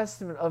New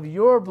Testament of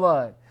your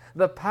blood,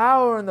 the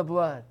power in the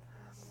blood.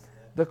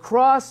 The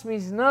cross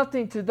means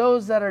nothing to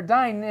those that are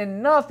dying,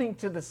 and nothing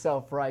to the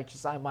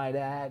self-righteous, I might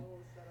add.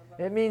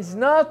 It means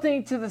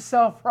nothing to the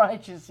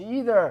self-righteous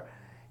either.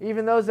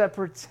 Even those that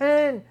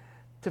pretend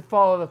to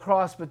follow the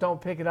cross but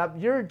don't pick it up,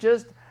 you're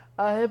just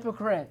a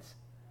hypocrite.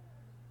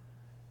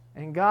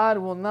 And God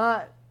will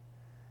not,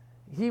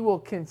 he will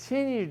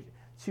continue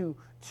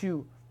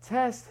to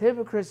test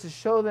hypocrites to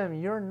show them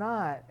you're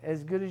not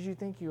as good as you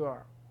think you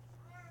are.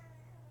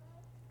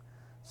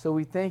 So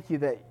we thank you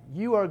that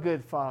you are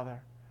good,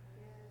 Father.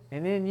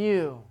 And in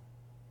you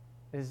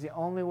is the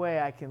only way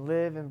I can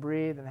live and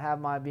breathe and have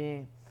my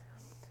being.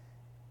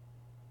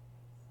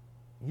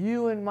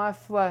 You in my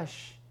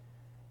flesh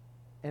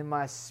and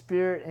my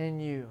spirit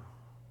in you.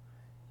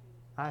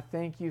 I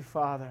thank you,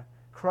 Father.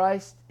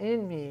 Christ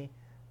in me,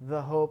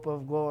 the hope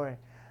of glory.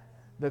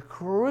 The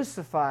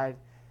crucified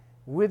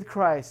with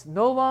Christ.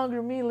 No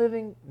longer me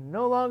living,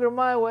 no longer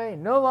my way,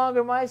 no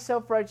longer my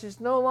self-righteous,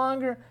 no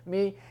longer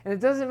me. And it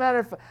doesn't matter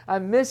if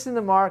I'm missing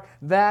the mark.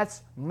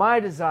 That's my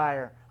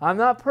desire. I'm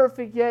not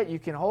perfect yet. You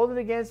can hold it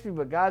against me,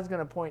 but God's going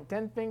to point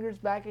 10 fingers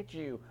back at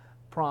you.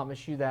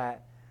 Promise you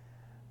that.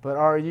 But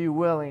are you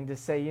willing to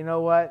say, you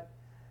know what?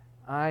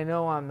 I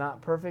know I'm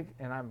not perfect,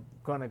 and I'm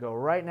going to go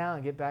right now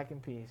and get back in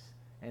peace.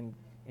 And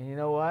you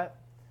know what?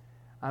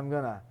 I'm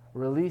going to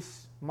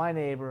release my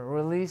neighbor,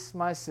 release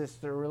my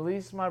sister,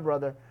 release my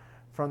brother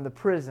from the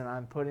prison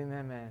I'm putting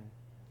them in.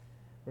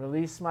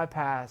 release my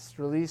past,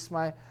 release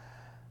my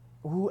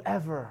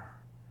whoever,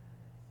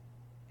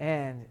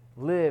 and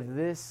live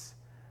this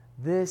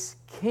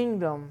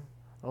kingdom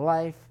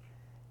life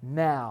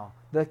now.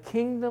 The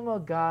kingdom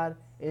of God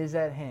is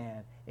at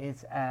hand.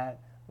 It's at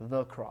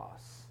the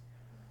cross.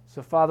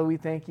 So, Father, we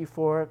thank you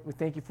for it. We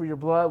thank you for your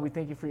blood. We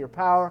thank you for your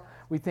power.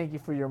 We thank you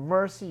for your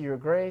mercy, your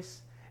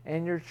grace,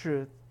 and your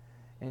truth.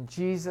 In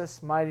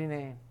Jesus' mighty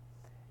name,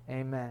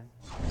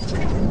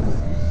 amen.